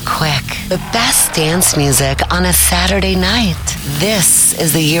 real quick. The best dance music on a Saturday night. This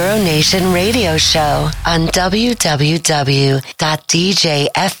is the Euronation Radio Show on www.djfm.ca.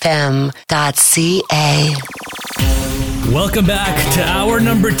 Welcome back to hour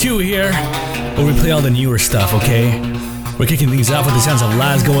number 2 here, where we play all the newer stuff, okay? We're kicking things off with the sounds of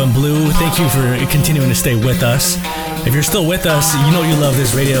Lasgo and Blue. Thank you for continuing to stay with us. If you're still with us, you know you love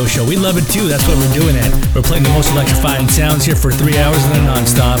this radio show. We love it too, that's why we're doing it. We're playing the most electrifying sounds here for 3 hours and then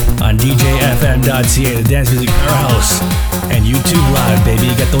non-stop on DJFM.ca, the Dance Music Powerhouse. And YouTube Live, baby.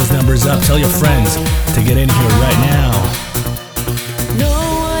 Get those numbers up. Tell your friends to get in here right now. No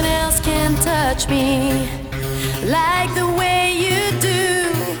one else can touch me like the way you do.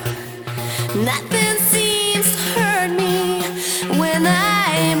 Nothing seems to hurt me when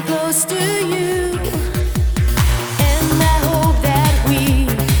I am close to you. And I hope that we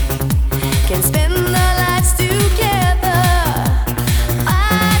can spend our lives together.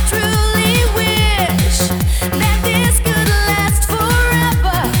 I truly wish that this could last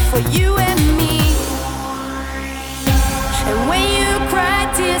forever for you and me. And when you cry,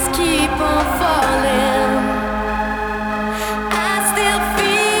 tears keep on falling. I still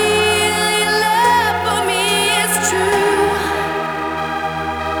feel your love for me is true.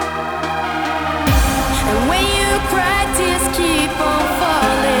 And when you cry, tears keep on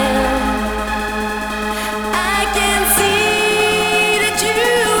falling. I can see that you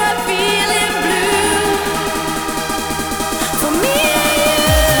are feeling blue. For me and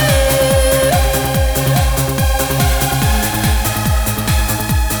you.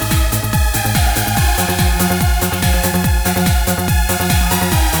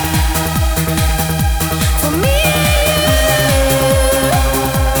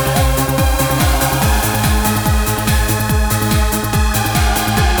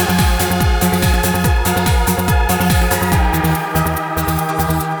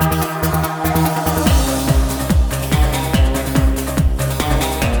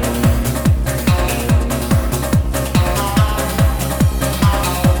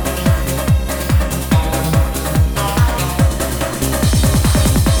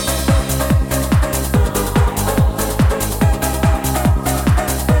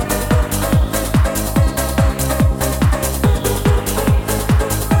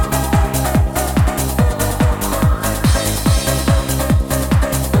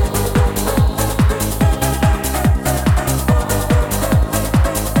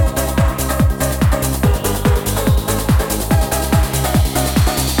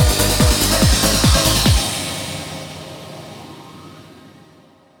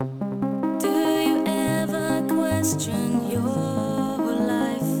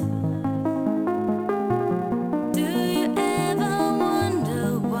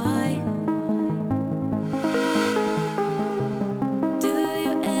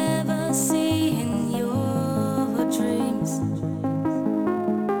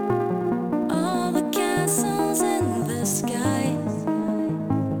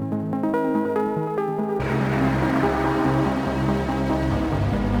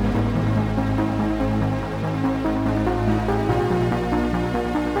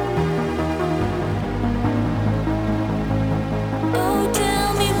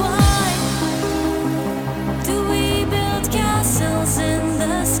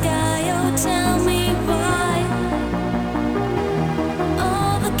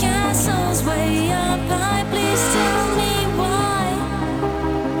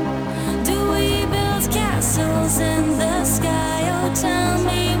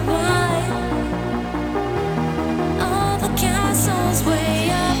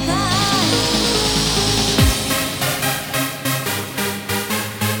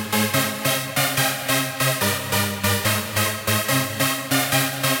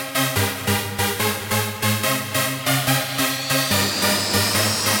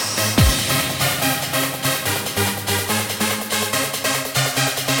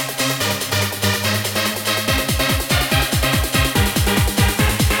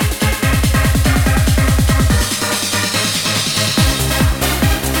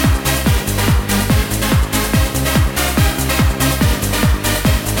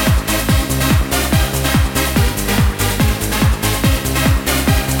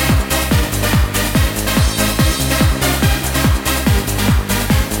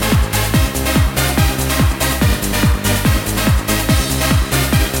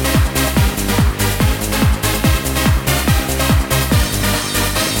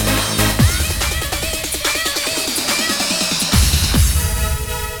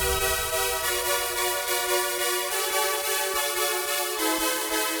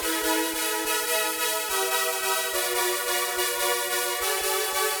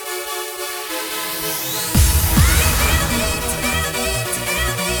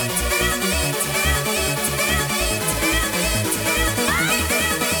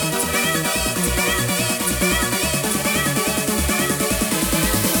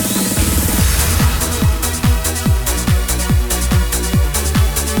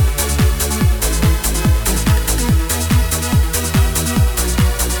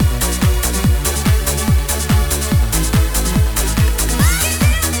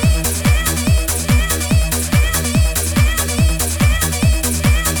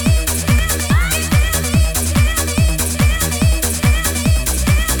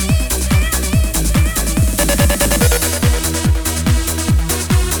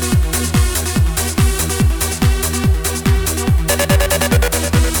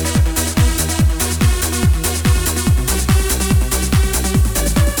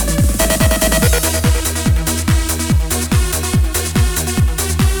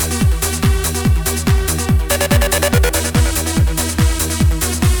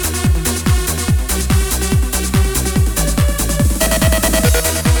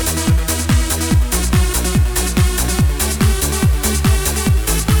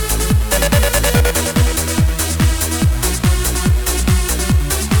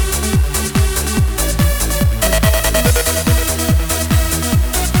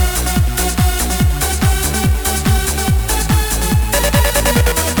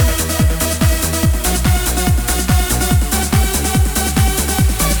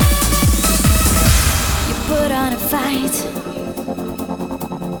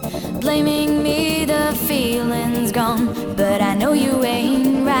 blaming me, the feeling's gone, but I know you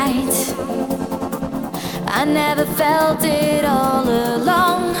ain't right. I never felt it all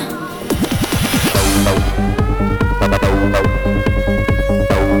along.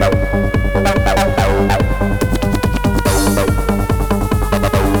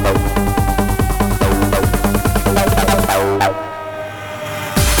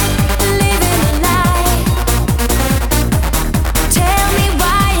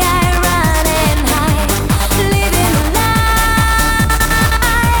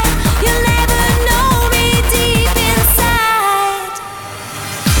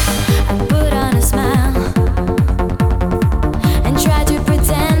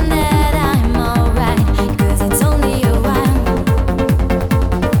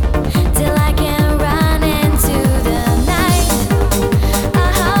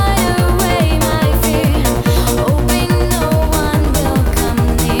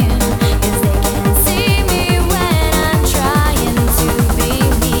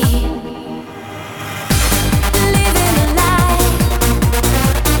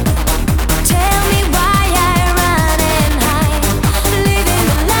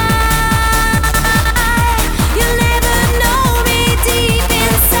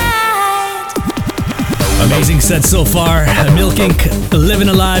 Set so far, Milk Inc., Living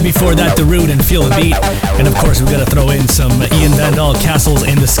Alive, before that The Root and Feel the Beat, and of course we gotta throw in some Ian Vandal, Castles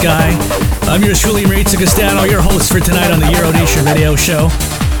in the Sky. I'm yours truly, Maritza Castano, your host for tonight on the Euro Nation Radio Show.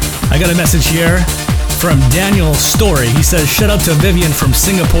 I got a message here from Daniel Story. He says, shout out to Vivian from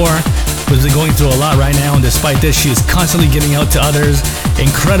Singapore, who's been going through a lot right now, and despite this, she is constantly giving out to others.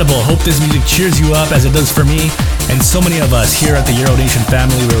 Incredible. Hope this music cheers you up as it does for me and so many of us here at the Euro Nation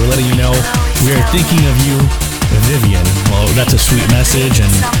family. We're letting you know we are thinking of you, Vivian. Well, that's a sweet message, and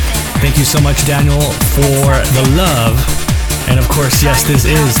thank you so much, Daniel, for the love. And of course, yes, this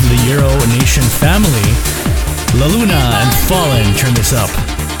is the Euro Nation family. La Luna and Fallen, turn this up.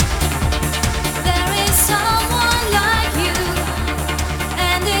 There is someone like you,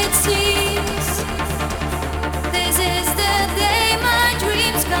 and it seems this is the day my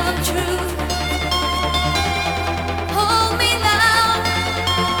dreams come true. Hold me now,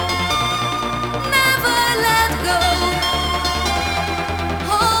 never let go.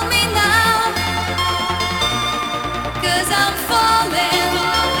 Hold me now, 'cause I'm falling.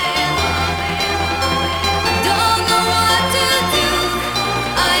 Don't know what to do.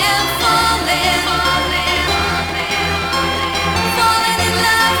 I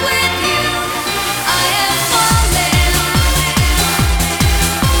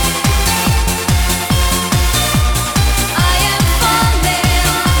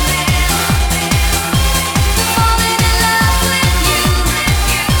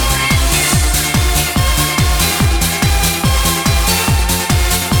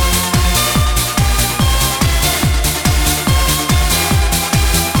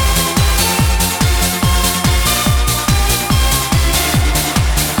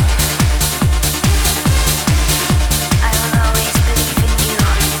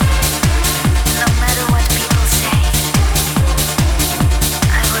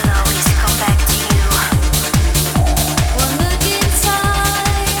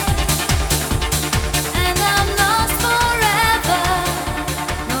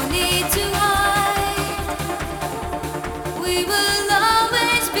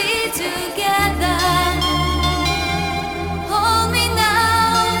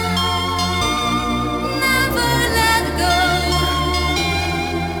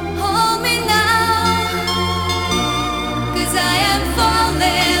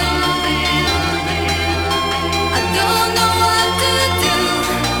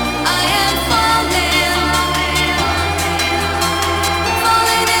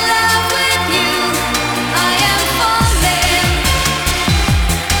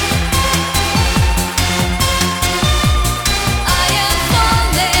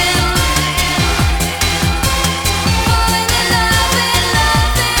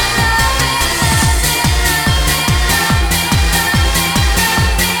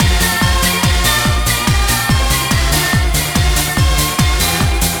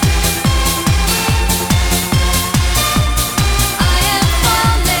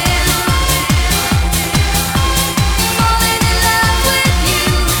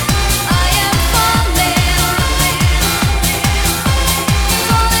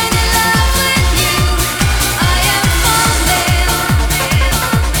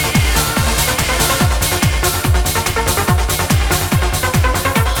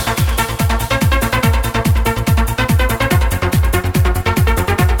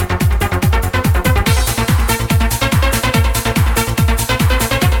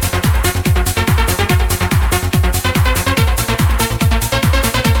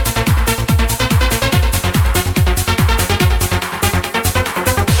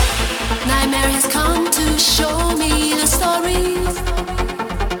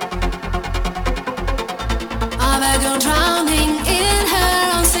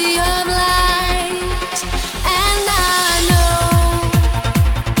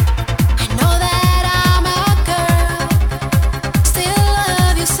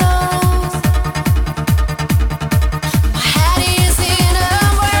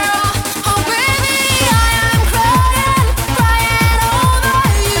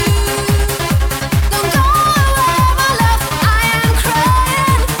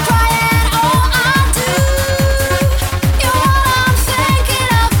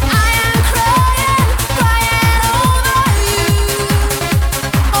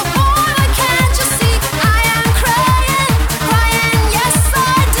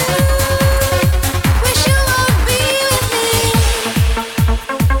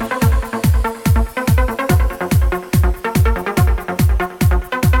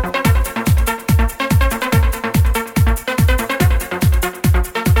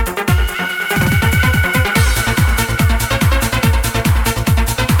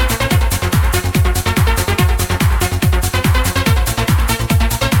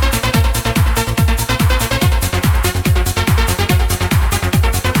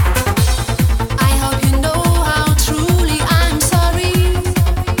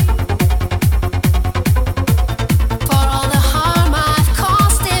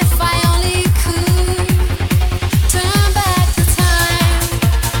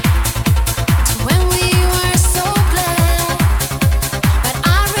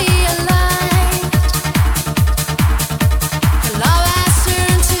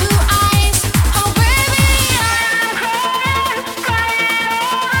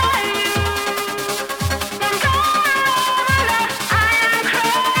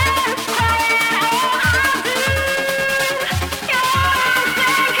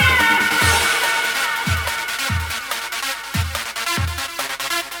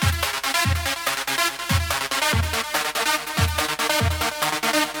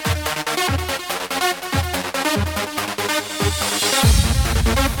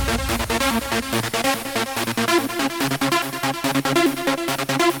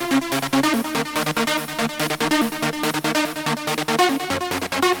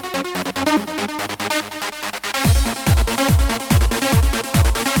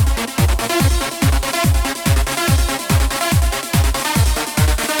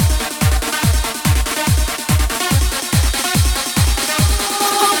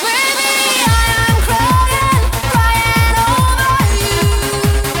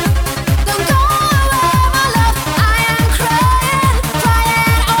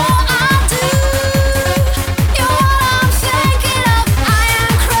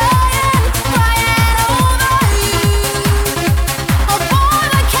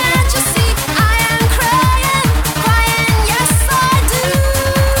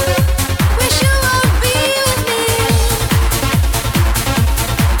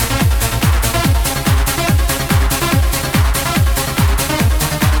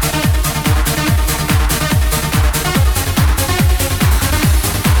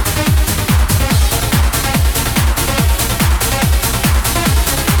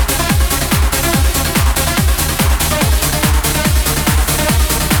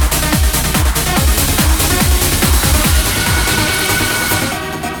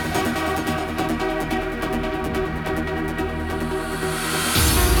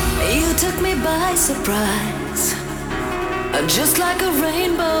surprise. Just like a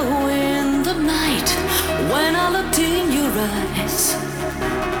rainbow in the night, when I looked in your eyes,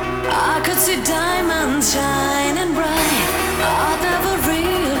 I could see diamonds shining bright. I never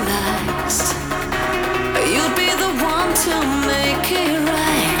realized you'd be the one to make it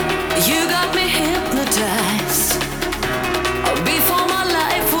right. You got me hypnotized before my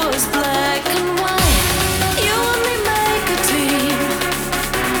life was black and white. You and me make a team.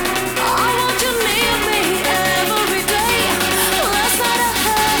 I want you near me every day. Last night I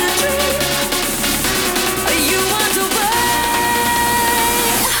had a dream. You went away.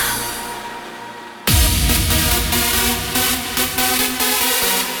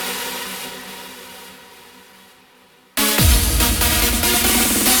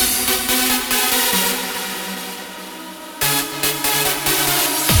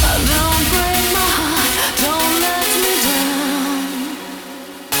 Don't break my heart, don't let me down.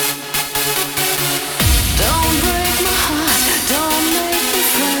 Don't break my heart, don't make me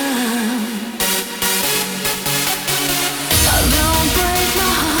frown. Don't break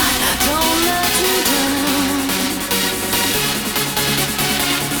my heart, don't let me down.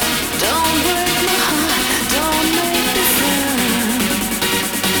 Don't break my heart, don't make me frown. Don't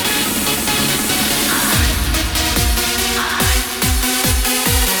break my heart.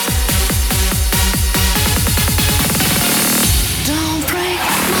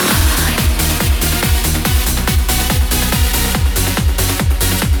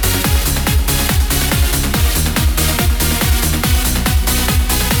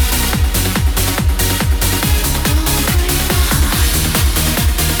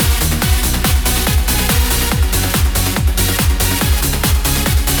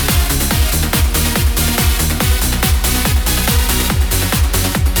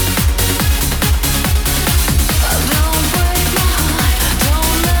 Don't break my heart,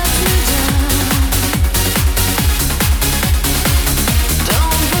 don't let me down. Don't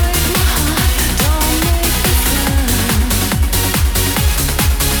break my heart, don't make me frown. Don't break my heart,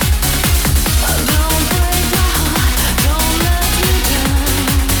 don't let me down.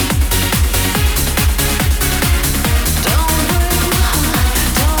 Don't break my heart,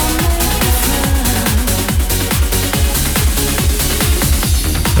 don't make me frown.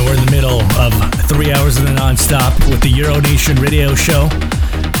 And we're in the middle of 3 hours of the non-stop with the Euro Nation radio show.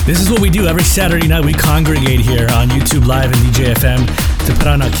 This is what we do every Saturday night. We congregate here on YouTube Live and DJFM to put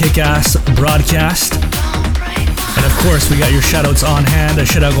on a kick-ass broadcast. And of course, we got your shout-outs on hand. A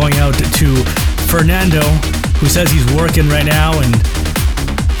shout-out going out to Fernando, who says he's working right now and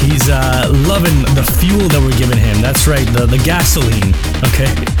he's loving the fuel that we're giving him. That's right, the gasoline, okay,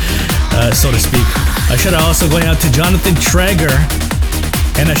 so to speak. A shout-out also going out to Jonathan Traeger.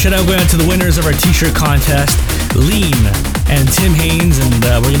 And a shout out going out to the winners of our t-shirt contest, Lean and Tim Haynes, and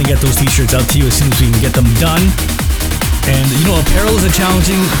we're gonna get those t-shirts out to you as soon as we can get them done. And you know, apparel is a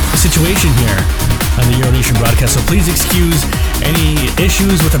challenging situation here on the Euro Nation broadcast, so please excuse any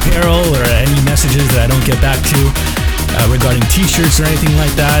issues with apparel or any messages that I don't get back to regarding t-shirts or anything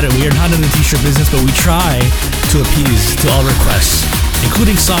like that. We are not in the t-shirt business, but we try to appease to all requests,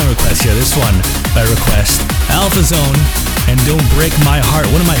 including song requests here. This one by request, Alpha Zone and Don't Break My Heart,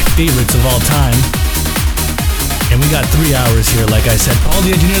 one of my favorites of all time. And we got 3 hours here, like I said. Paul,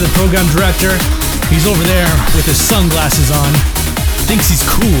 the engineer, the program director, he's over there with his sunglasses on. Thinks he's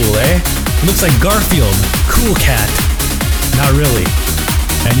cool, eh? Looks like Garfield. Cool cat. Not really.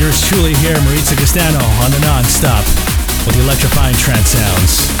 And yours truly here, Maritza Castano, on the non-stop with the electrifying trance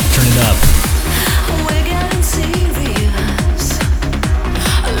sounds. Turn it up. We're getting serious.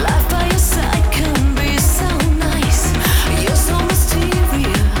 Life by your side can be so nice. You're so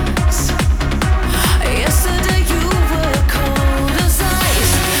mysterious. Yesterday you were cold as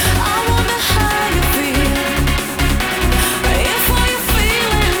ice. I wonder how you feel. If all your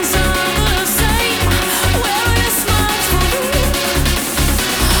feelings are the same. Where are your smiles for real?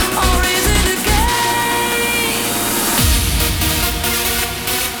 Or is it a game?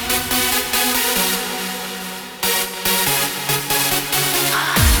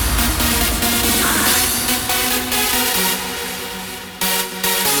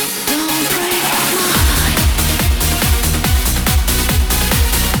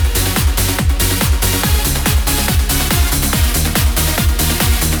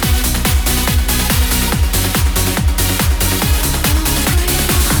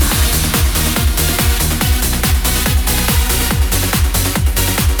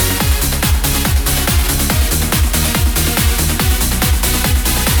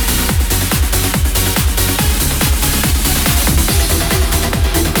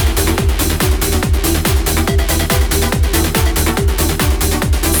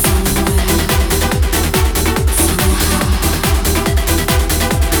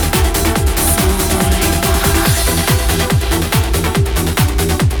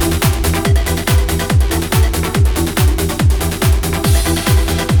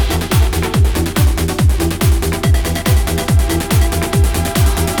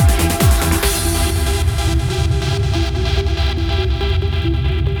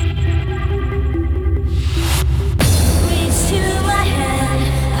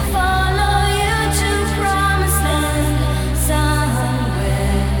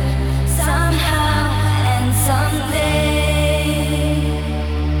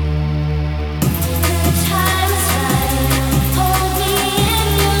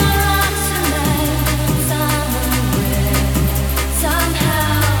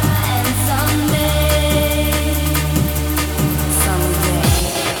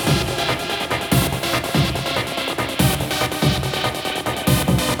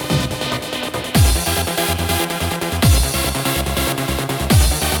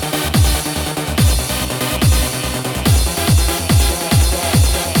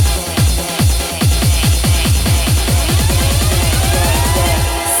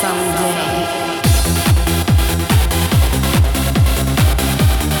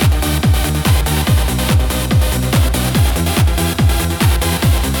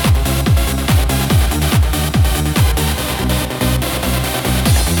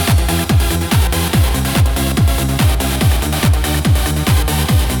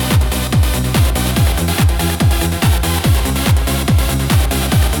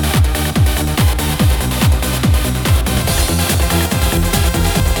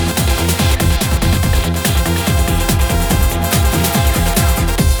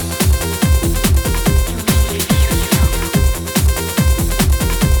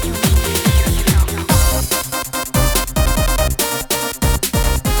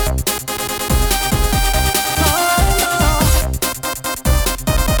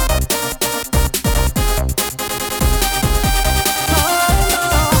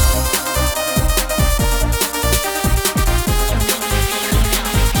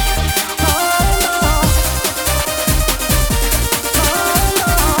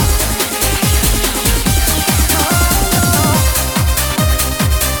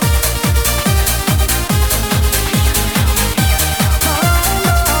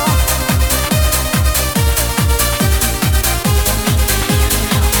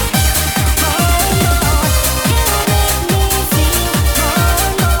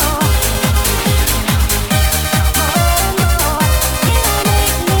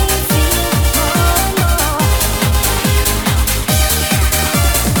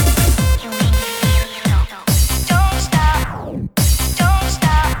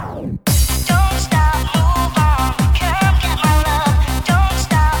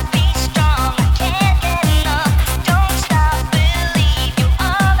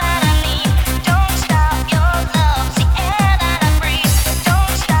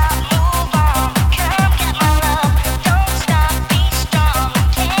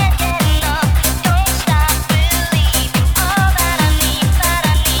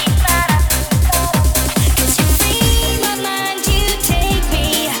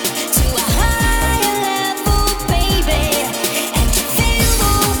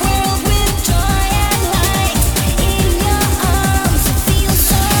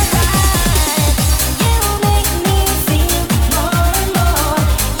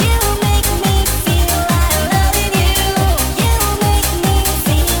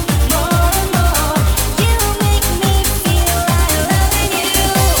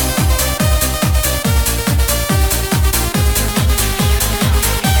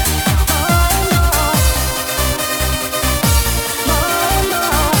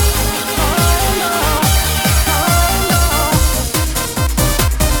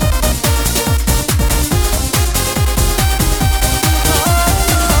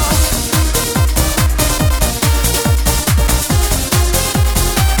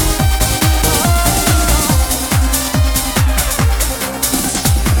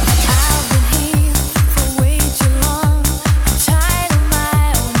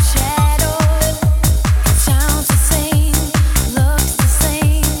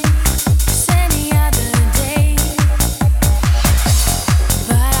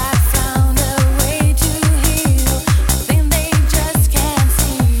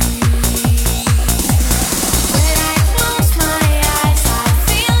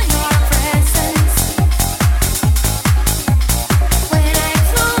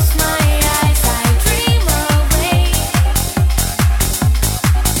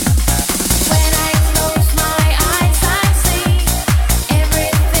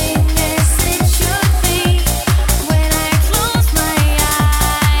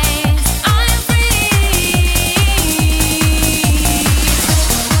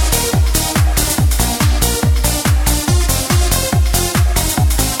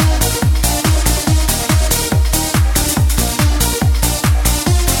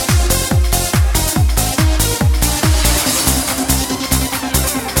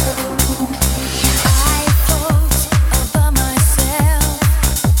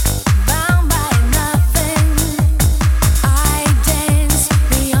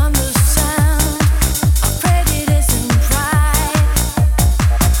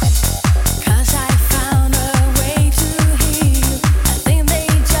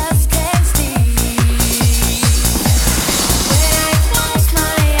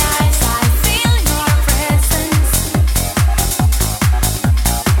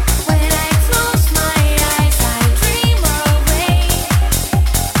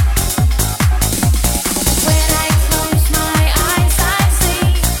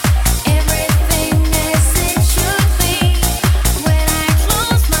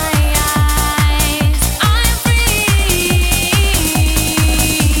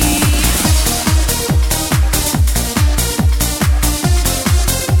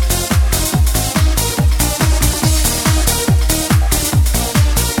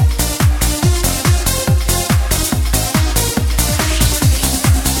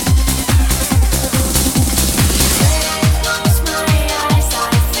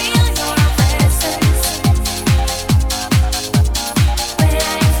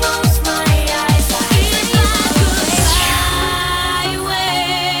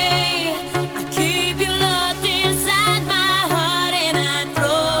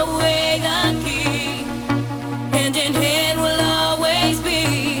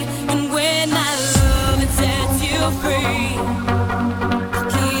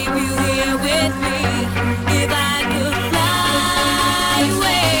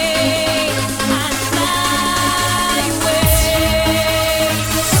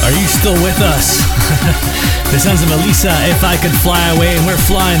 still with us. The sounds of Elisa, If I Could Fly Away, and we're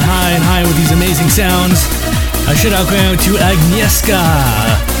flying high and high with these amazing sounds. A shout out going out to Agnieszka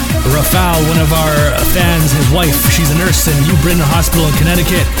Rafał, one of our fans, his wife. She's a nurse in New Britain Hospital in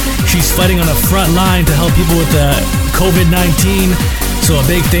Connecticut. She's fighting on the front line to help people with the COVID-19. So a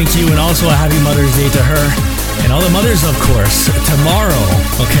big thank you and also a happy Mother's Day to her. And all the mothers, of course, tomorrow,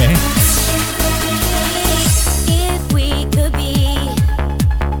 okay? If we could be,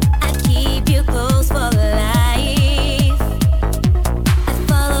 I'd keep you close for life. I'd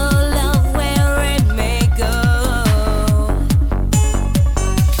follow love where it may go.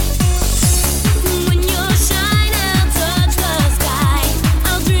 When you're shine, I'll touch the sky.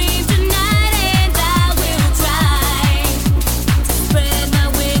 I'll dream tonight and I will try to spread my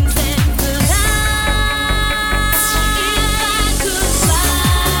wings and fly. If I could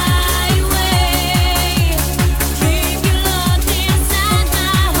fly away, keep you locked inside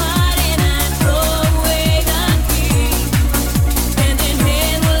my heart and I'd throw away the key. Hand in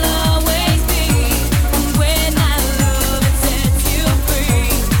hand we'll always be. And when I love it sets you free,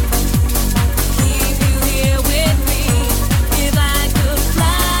 keep you here with me. If I could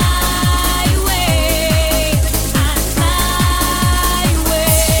fly away, I'd fly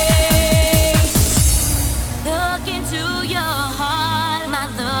away. Look into your heart, my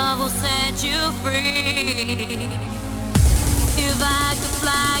love will set you free. If I could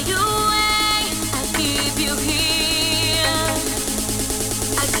fly away, I'd keep you here.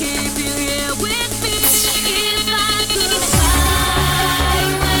 I'd keep you here with me. If I could fly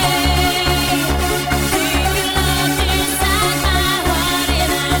away, keep you locked inside my heart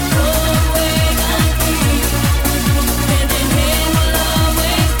and I'd throw away the key. Hand in hand we'll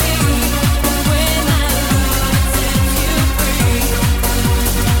always be. When I love sets you free,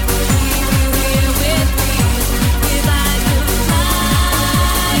 keep you here with me. If I could fly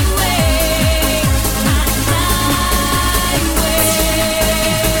away, I'd fly away.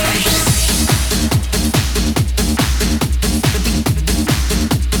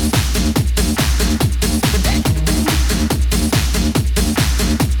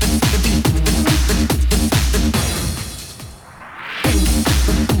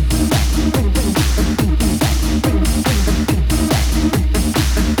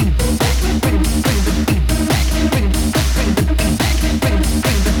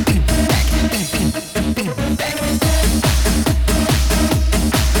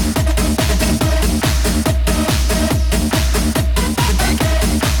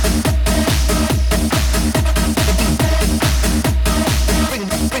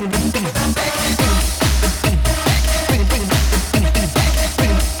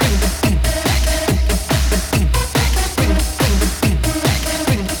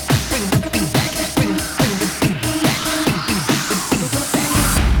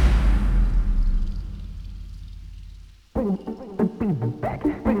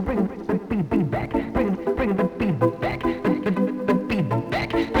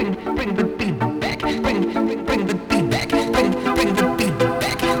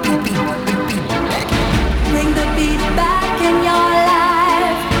 Bring the beat back in your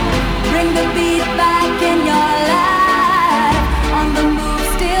life. Bring the beat back in your life. On the move,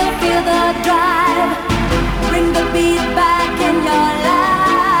 still feel the drive. Bring the beat back in your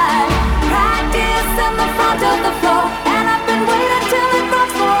life. Practice in the front of the floor, and I've been waiting till it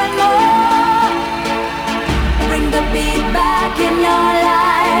drops more and more. Bring the beat back in your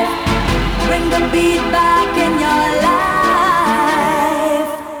life. Bring the beat back in your life.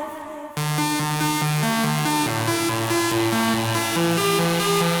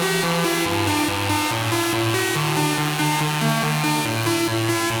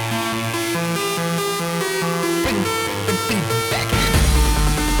 Bring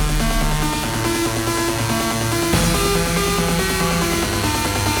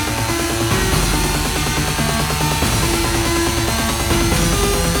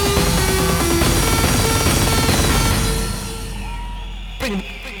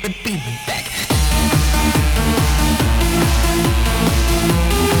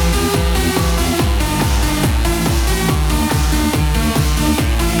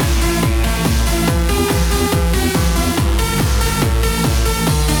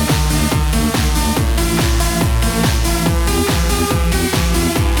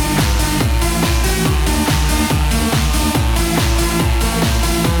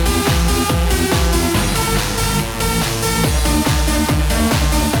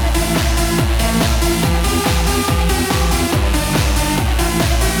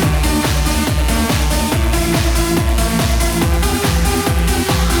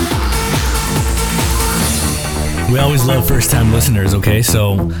We always love first-time listeners, okay?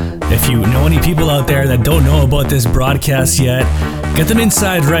 So if you know any people out there that don't know about this broadcast yet, get them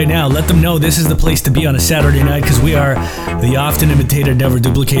inside right now. Let them know this is the place to be on a Saturday night, because we are the often imitated, never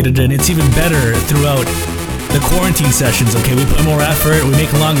duplicated, and it's even better throughout the quarantine sessions, okay? We put more effort, we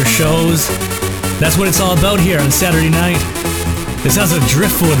make longer shows. That's what it's all about here on Saturday night. This sounds like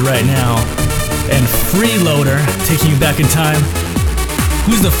Driftwood right now, and Freeloader, taking you back in time.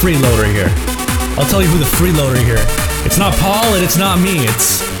 Who's the freeloader here? I'll tell you who the freeloader here. It's not Paul and it's not me,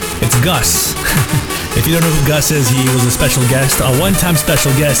 it's Gus. If you don't know who Gus is, he was a special guest, a one-time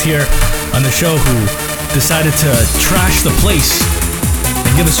special guest here on the show who decided to trash the place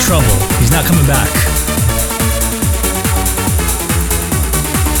and give us trouble. He's not coming back.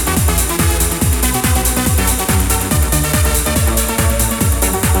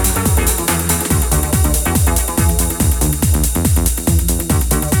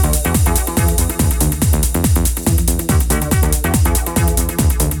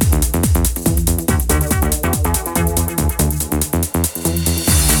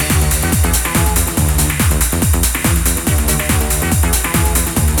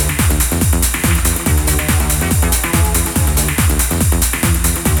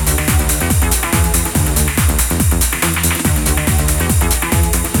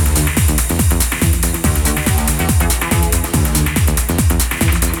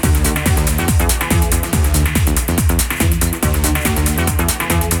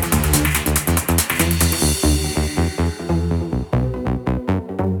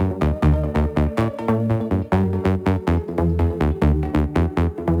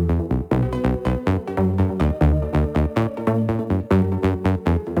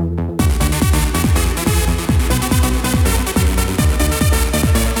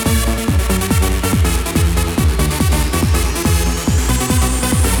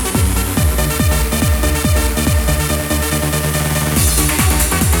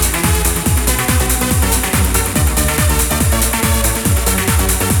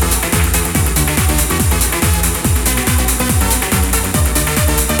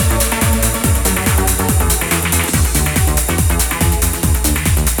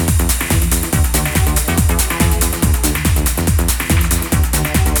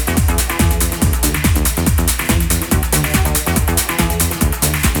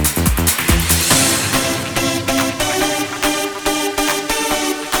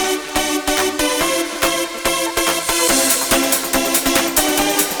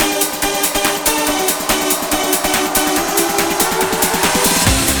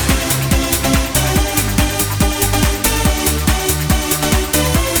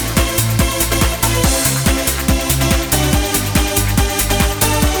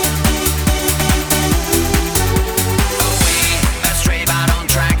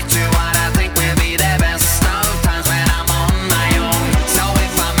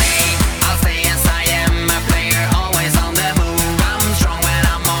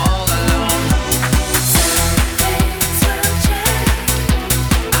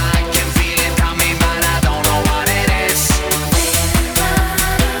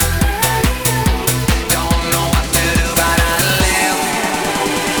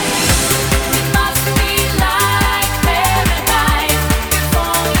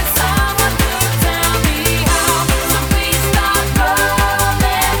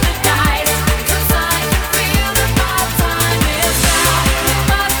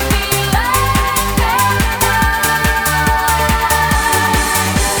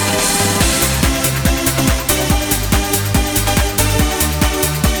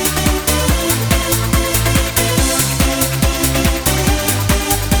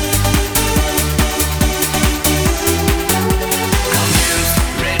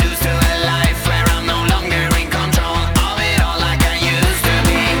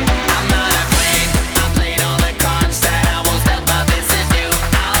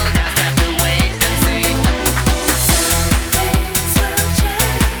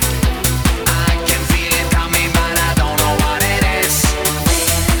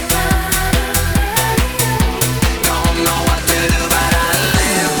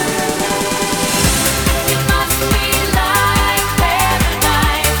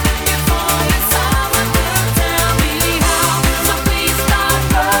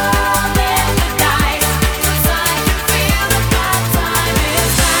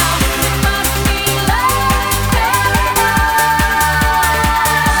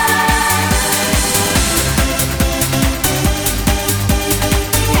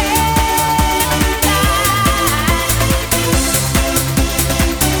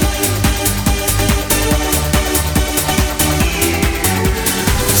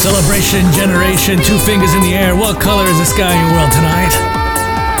 Celebration Generation, two fingers in the air. What color is the sky in your world tonight?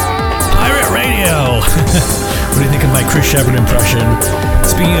 Pirate Radio. What do you think of my Chris Shepherd impression?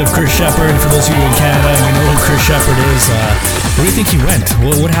 Speaking of Chris Shepherd, for those of you in Canada, you know who Chris Shepherd is. Where do you think he went?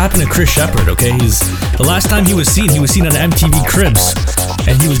 What happened to Chris Shepherd? Okay, the last time he was seen on MTV Cribs,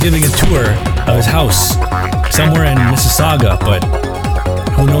 and he was giving a tour of his house somewhere in Mississauga, but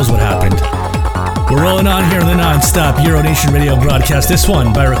who knows what happened. We're rolling on here on the non-stop Euro Nation radio broadcast. This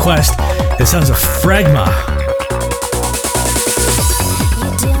one, by request, the sounds of Fragma.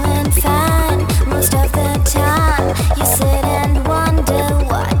 You're doing fine most of the time. You sit and wonder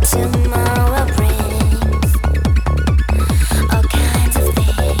what tomorrow brings. All kinds of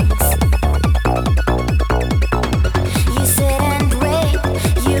things. You sit and wait,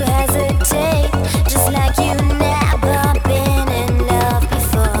 you hesitate, just like you never been in love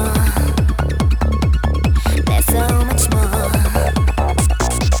before. There's so much more.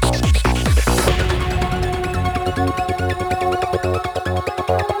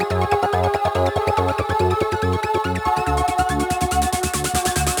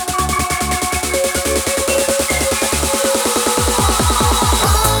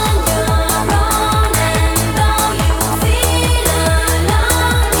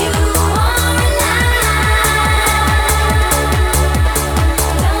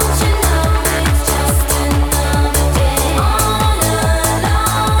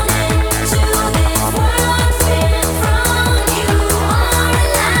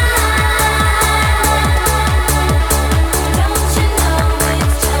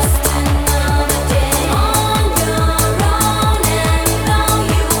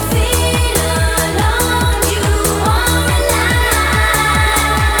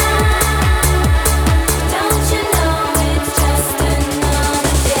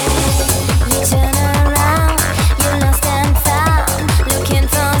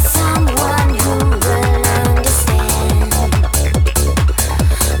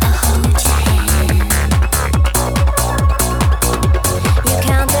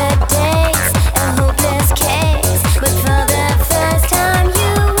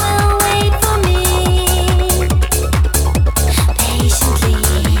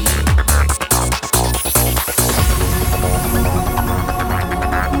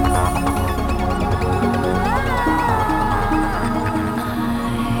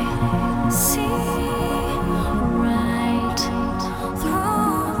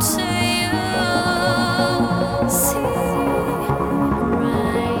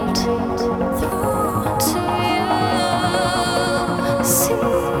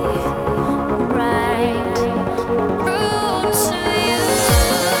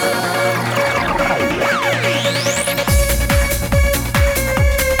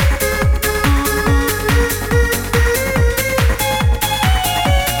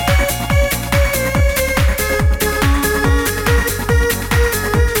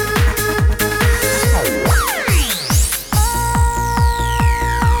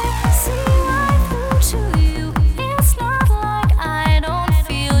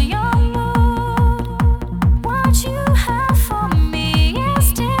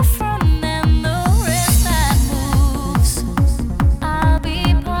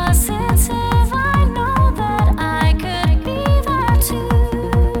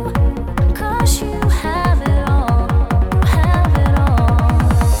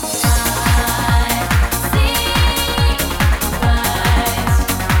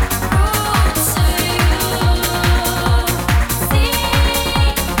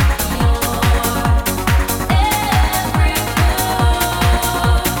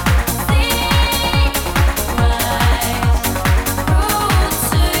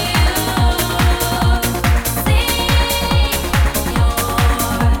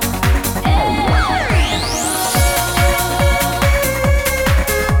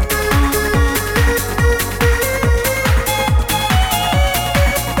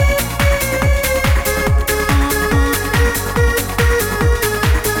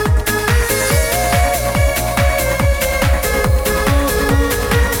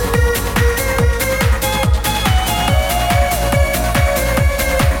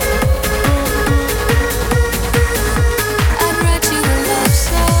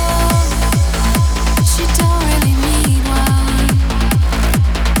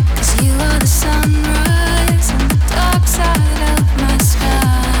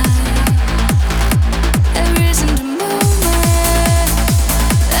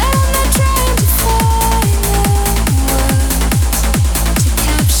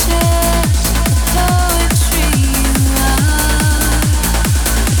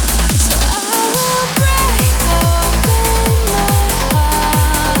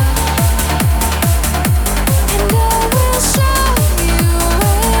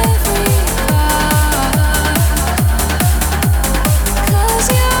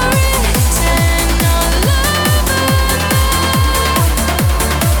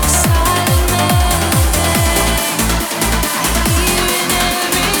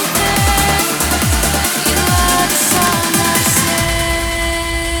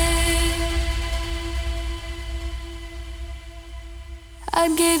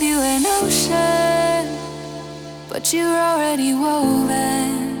 give you an ocean, but you're already woven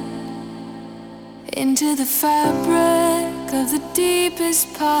into the fabric of the deepest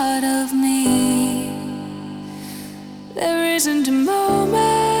part of me. There isn't a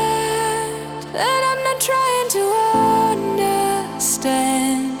moment that I'm not trying to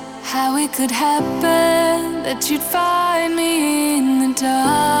understand how it could happen that you'd find me in the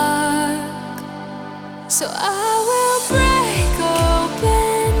dark. So I will break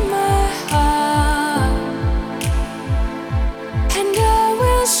open my heart, and I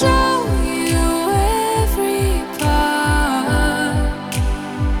will show you every part,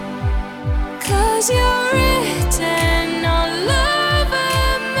 'cause you're written all over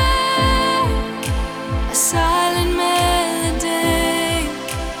me, a silent melody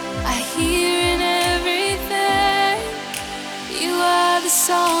I hear in everything. You are the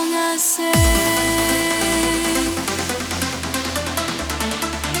song I sing.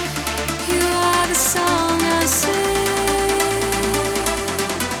 You are the song I sing.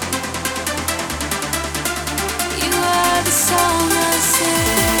 You are the song I sing.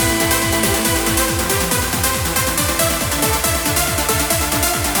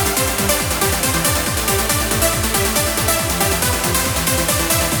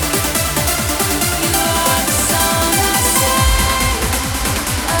 You are the song I sing,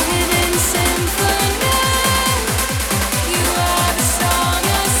 a hidden symphony. You are the song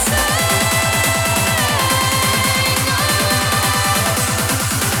I sing.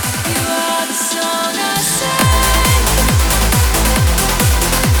 You are the song I sing.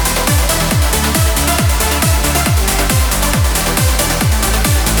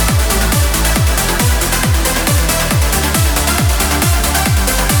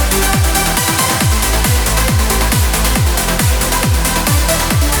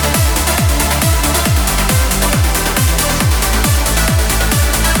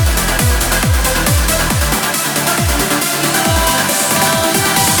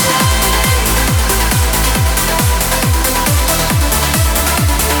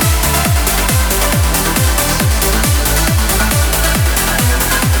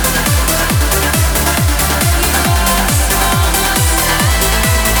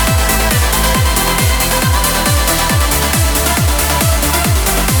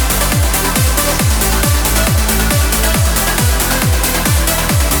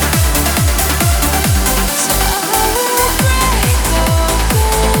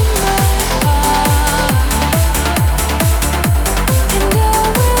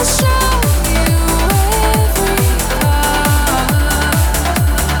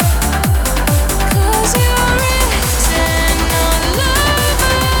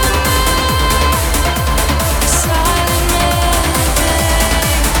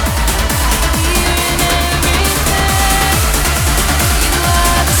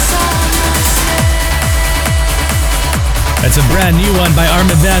 That's a brand new one by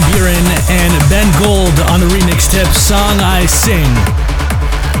Armin van Buuren and Ben Gold on the remix tip, Song I Sing.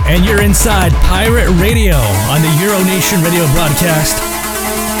 And you're inside Pirate Radio on the Euro Nation radio broadcast.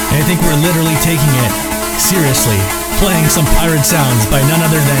 And I think we're literally taking it seriously, playing some pirate sounds by none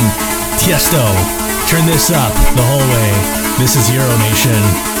other than Tiesto. Turn this up the whole way. This is Euro Nation.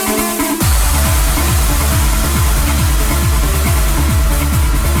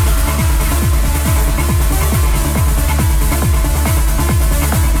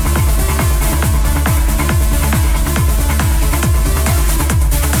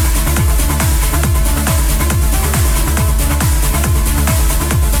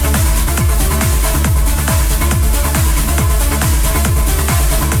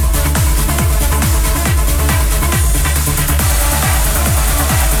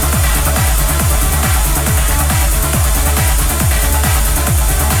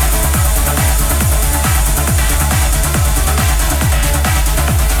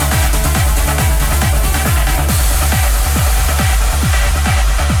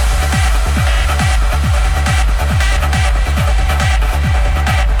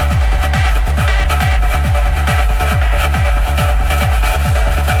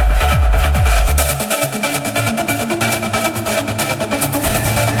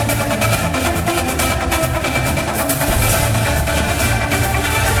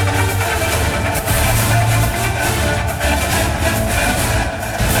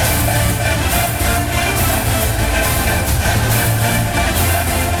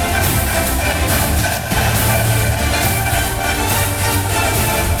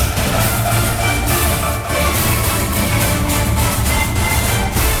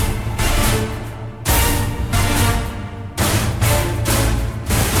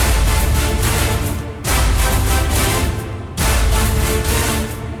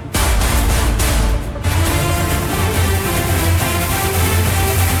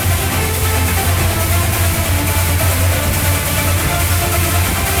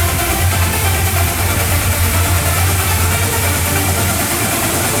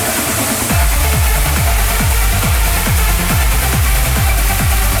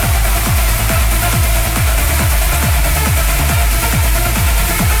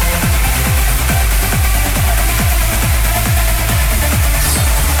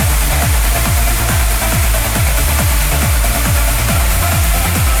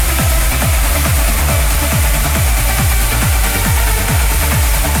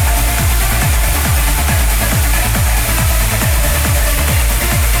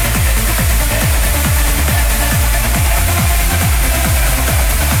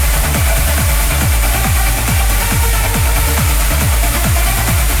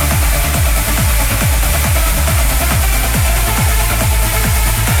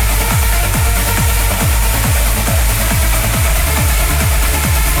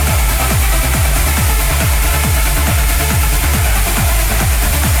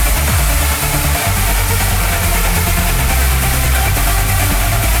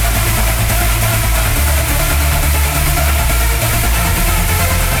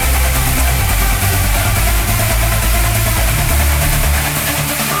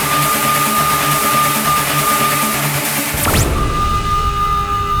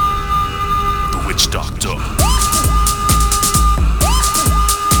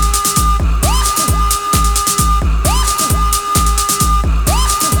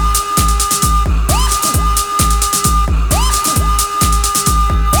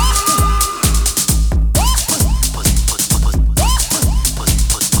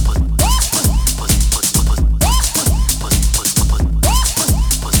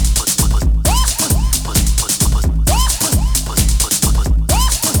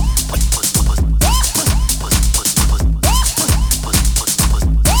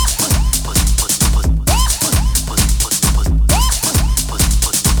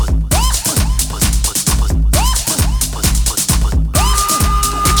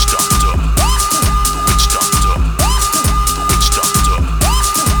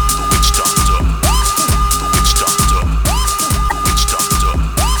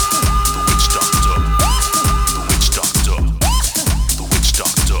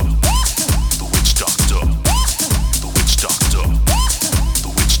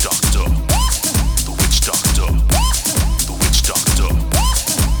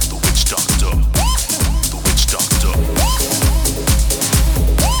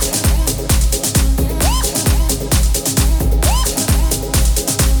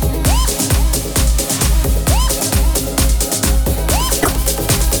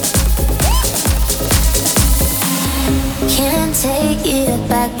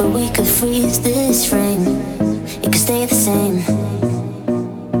 back, but we could freeze this frame. It could stay the same.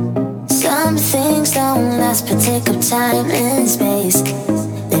 Some things don't last, but take up time and space.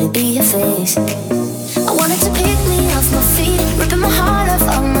 Let it be your face. I wanted to pick me off my feet, ripping my heart off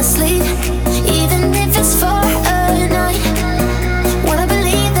of my sleeve, even if it's for a night. Wanna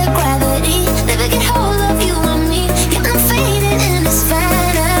believe that gravity never get hold of you and me. Yeah, I'm fading in this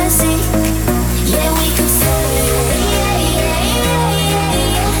fantasy. Yeah, we can say,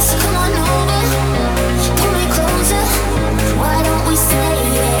 so come on over, pull me closer. Why don't we say,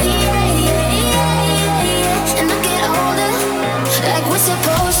 and not get older like we're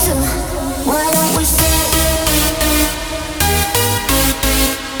supposed to? Why don't we say?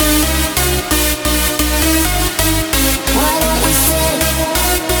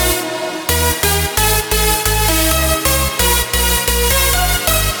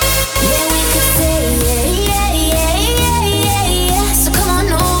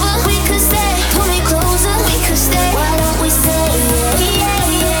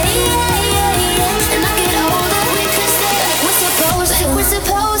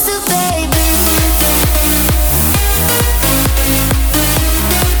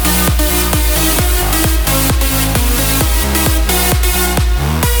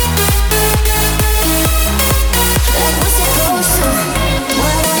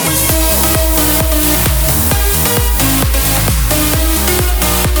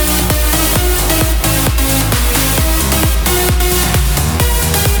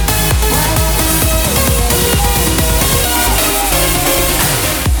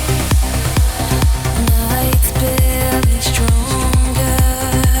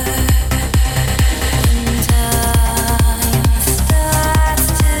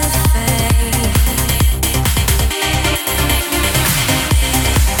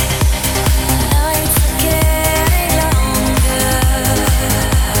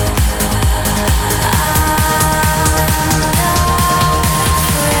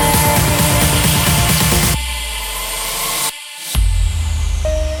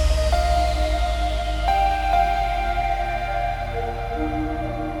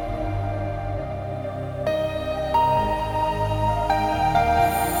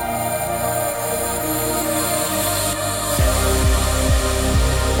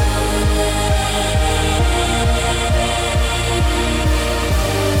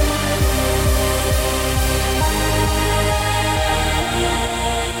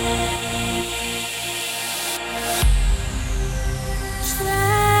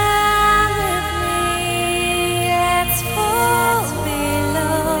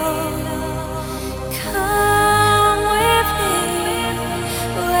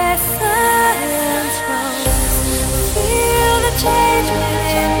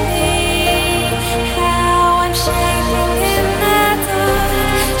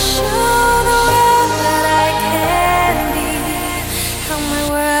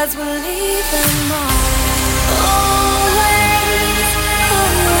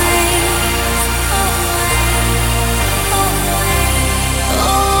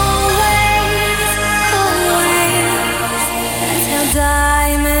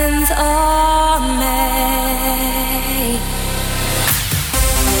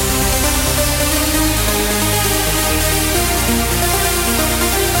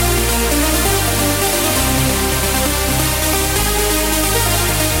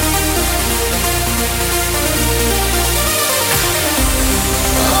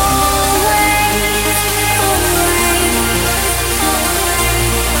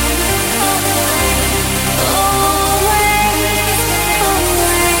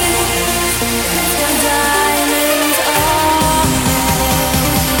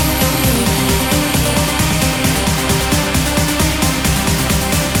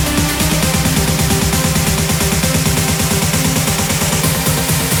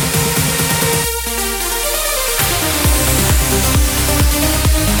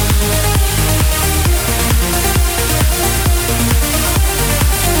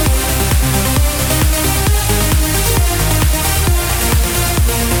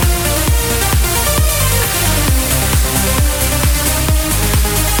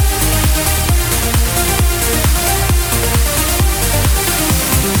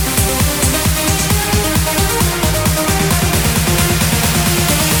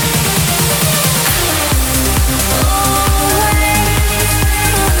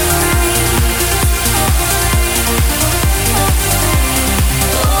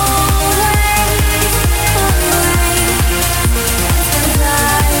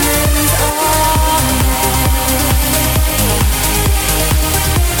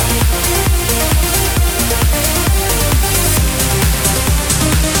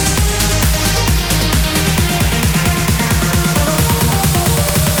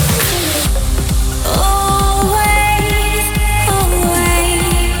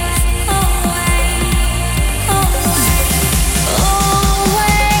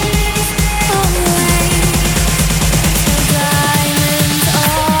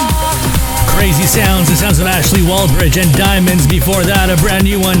 sounds of Ashley Waldridge and Diamonds. Before that, a brand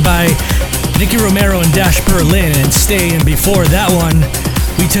new one by Nicky Romero and Dash Berlin and Stay. And before that one,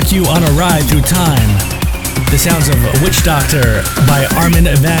 we took you on a ride through time. The sounds of Witch Doctor by Armin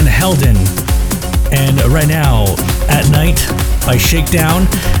van Helden. And right now, At Night by Shakedown.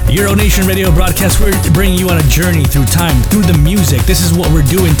 Euro Nation Radio broadcast, we're bringing you on a journey through time, through the music. This is what we're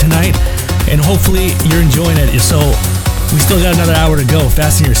doing tonight, and hopefully you're enjoying it. So we still got another hour to go.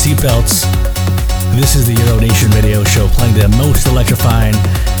 Fasten your seatbelts. This is the Euro Nation Radio Show, playing the most electrifying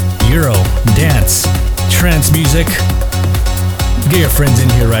Euro, dance, trance music. Get your friends in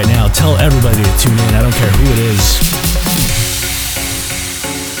here right now. Tell everybody to tune in. I don't care who it is.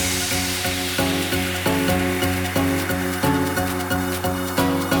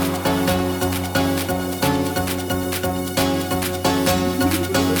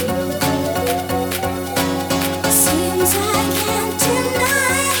 Seems I can't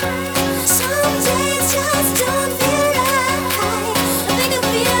deny. Some days just don't feel right. I think I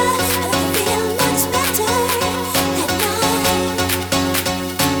feel much better at night.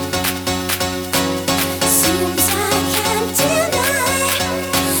 Seems I can't deny.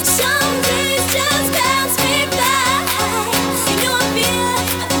 Some days just pass me by. You know I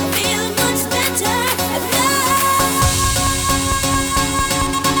feel much better at night.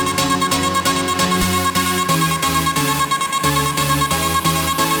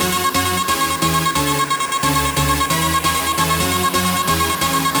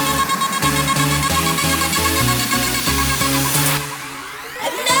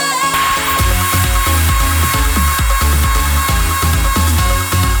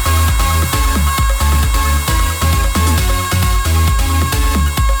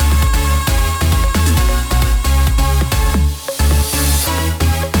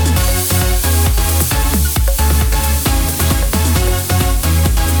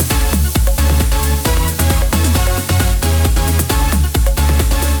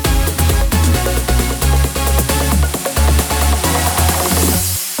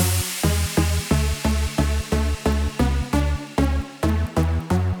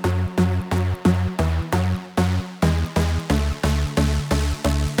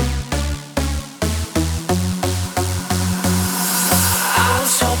 I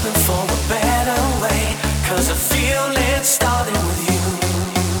was hoping for a better way, 'cause I feel it starting with you.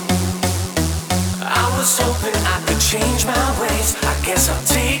 I was hoping I could change my ways. I guess I'll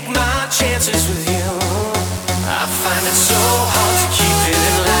take my chances with you. I find it so hard to keep it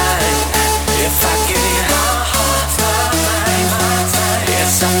in line. If I give you my heart, my mind,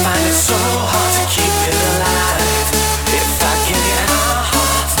 yes, I find it so hard to keep it alive. If I give you my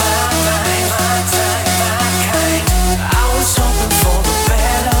heart, my mind, my kind. I was hoping for a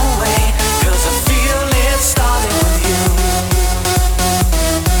better way, 'cause I feel it starting with you.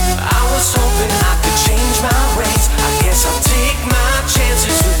 I was hoping I could change my ways. I guess I'll take my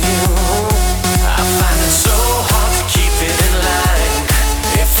chances with you. I find it so hard to keep it in line.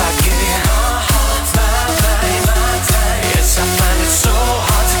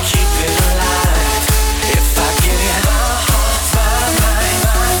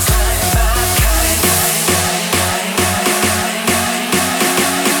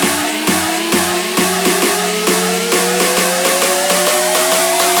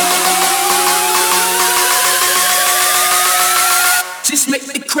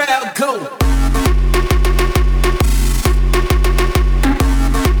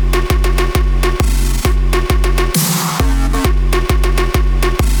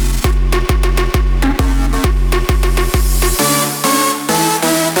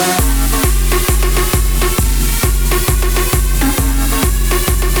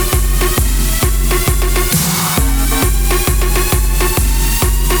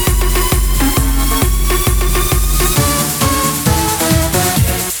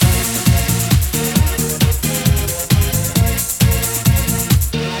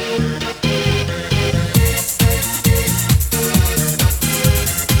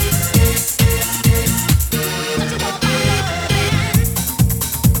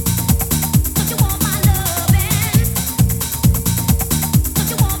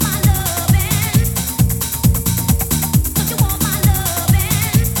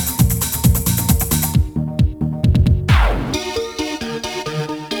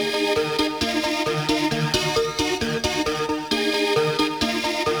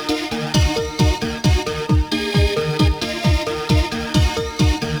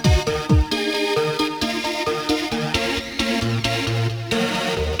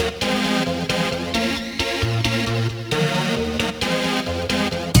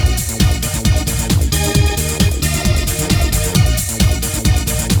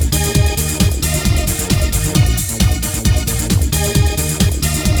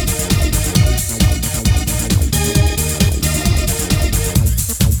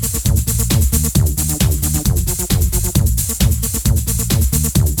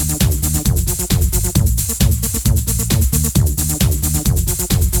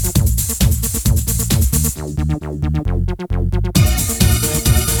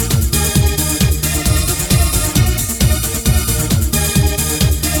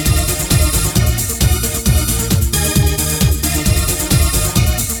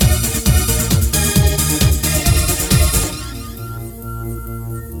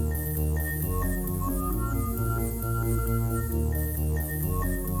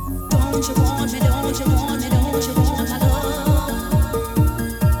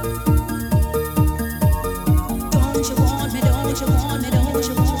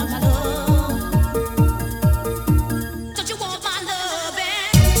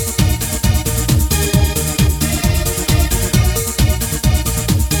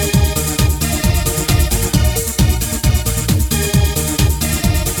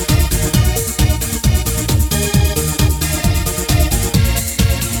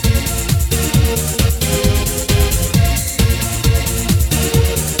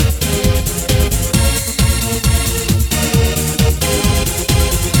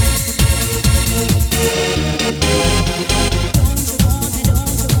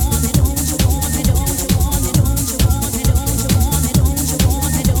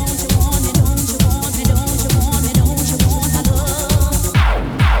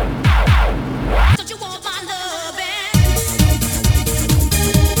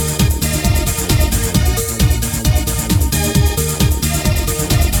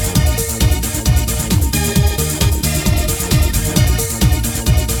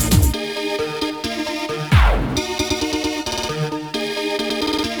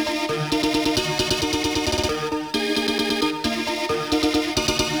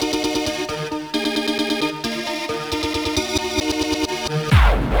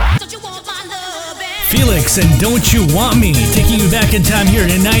 Felix and Don't You Want Me, taking you back in time here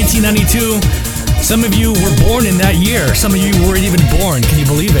in 1992. Some of you were born in that year. Some of you weren't even born. Can you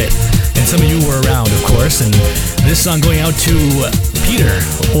believe it? And some of you were around, of course. And this song going out to Peter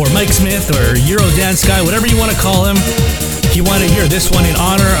or Mike Smith or Eurodance guy, whatever you want to call him. He wanted to hear this one in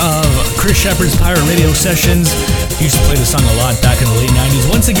honor of Chris Shepard's Pirate Radio sessions. He used to play the song a lot back in the late 90s.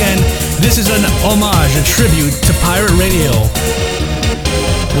 Once again, this is an homage, a tribute to Pirate Radio,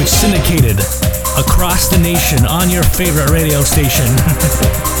 which syndicated across the nation on your favorite radio station.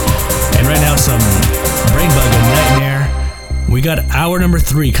 And right now, some Brain Bug and Nightmare. We got hour number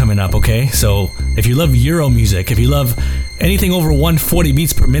 3 coming up, okay? So if you love Euro music, if you love anything over 140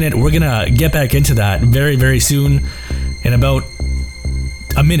 beats per minute, we're gonna get back into that very, very soon in about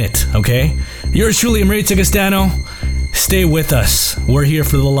a minute, okay? Yours truly, I'm Ray Ticastano. Stay with us. We're here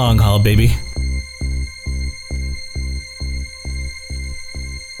for the long haul, baby.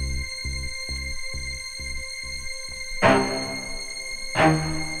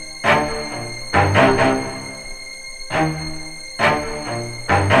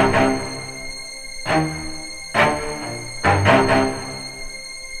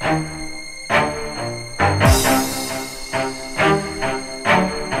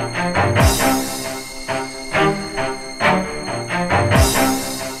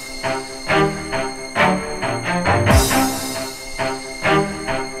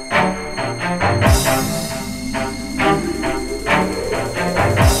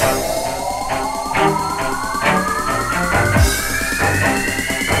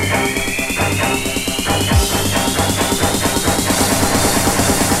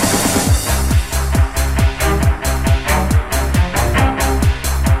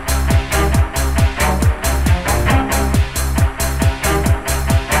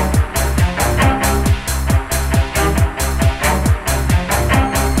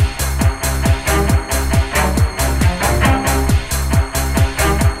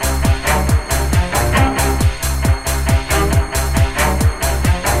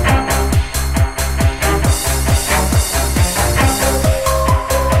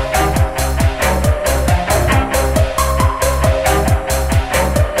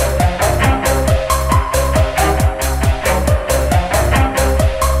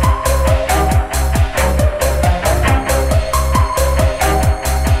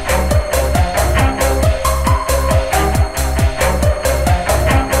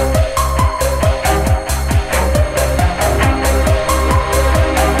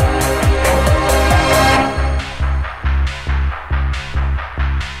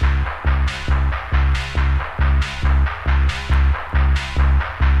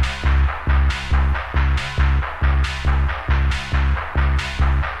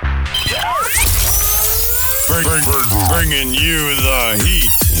 Bringing you the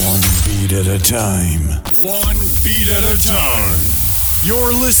heat. One beat at a time. One beat at a time.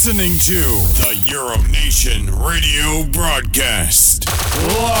 You're listening to the Euro Nation radio broadcast.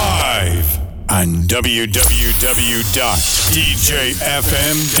 Live on www.djfm.ca.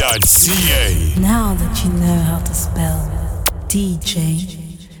 Now that you know how to spell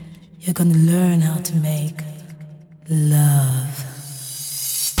DJ, you're gonna learn how to make love.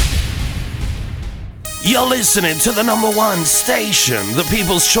 You're listening to the number one station, the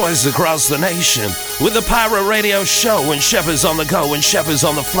people's choice across the nation, with the Pirate Radio Show and Shepherds on the go and Shepherds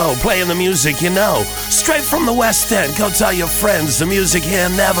on the flow, playing the music you know. Straight from the West End, go tell your friends the music here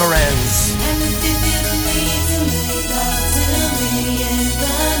never ends.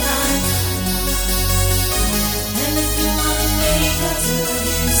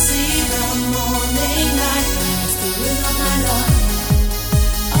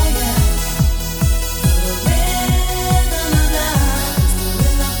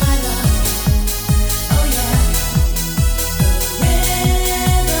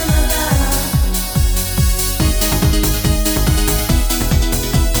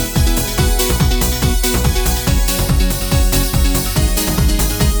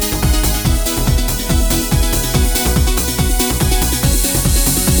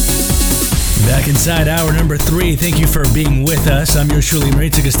 Inside hour number 3. Thank you for being with us. I'm yours truly,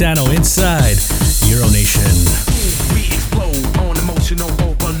 Maritza Castano, inside Euro Nation. We explode on emotional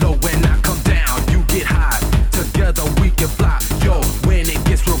overload. When I come down, you get high. Together we can fly. Yo, when it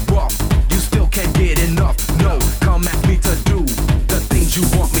gets real rough, you still can't get enough. No, come at me to do the things you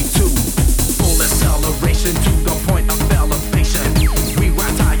want me to. Full acceleration to the point of elevation. We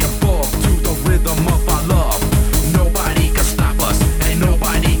rise high above to the rhythm of our love. Nobody can stop us, and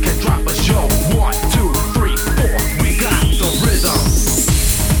nobody can drop us. Yo, 1, 2, 3, 4, we got the rhythm.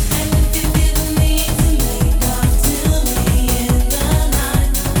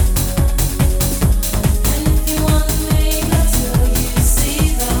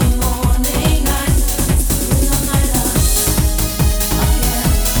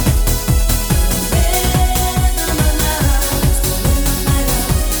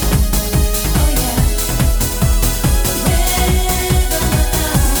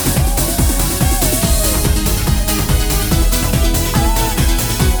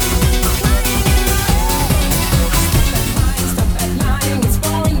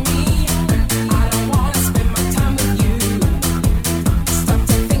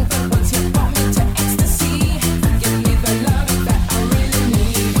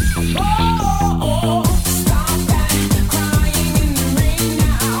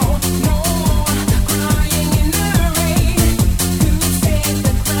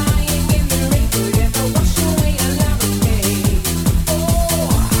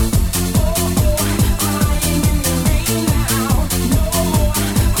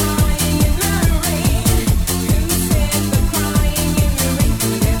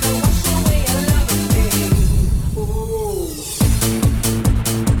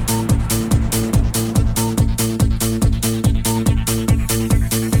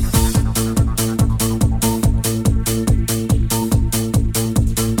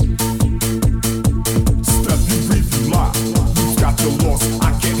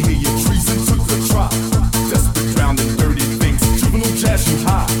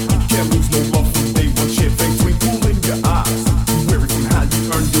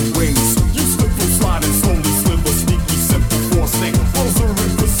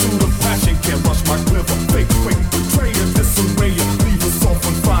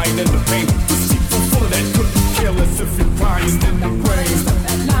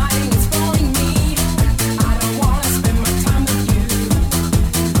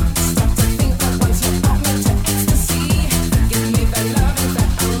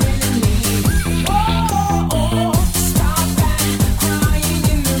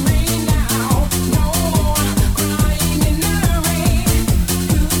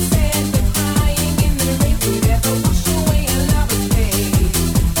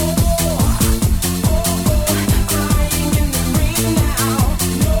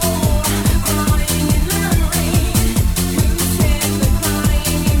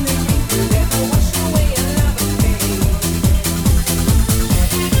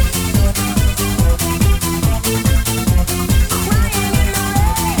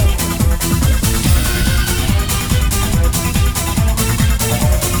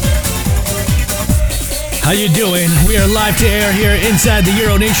 How you doing? We are live to air here inside the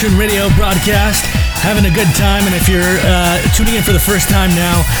Euro Nation radio broadcast. Having a good time, and if you're tuning in for the first time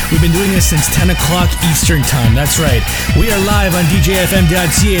now, we've been doing this since 10 o'clock Eastern Time. That's right. We are live on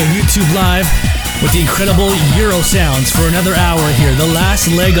DJFM.ca and YouTube Live with the incredible Euro sounds for another hour here, the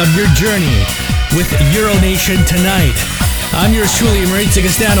last leg of your journey with Euro Nation tonight. I'm yours truly, Maritza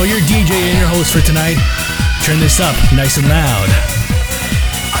Castano, your DJ and your host for tonight. Turn this up nice and loud.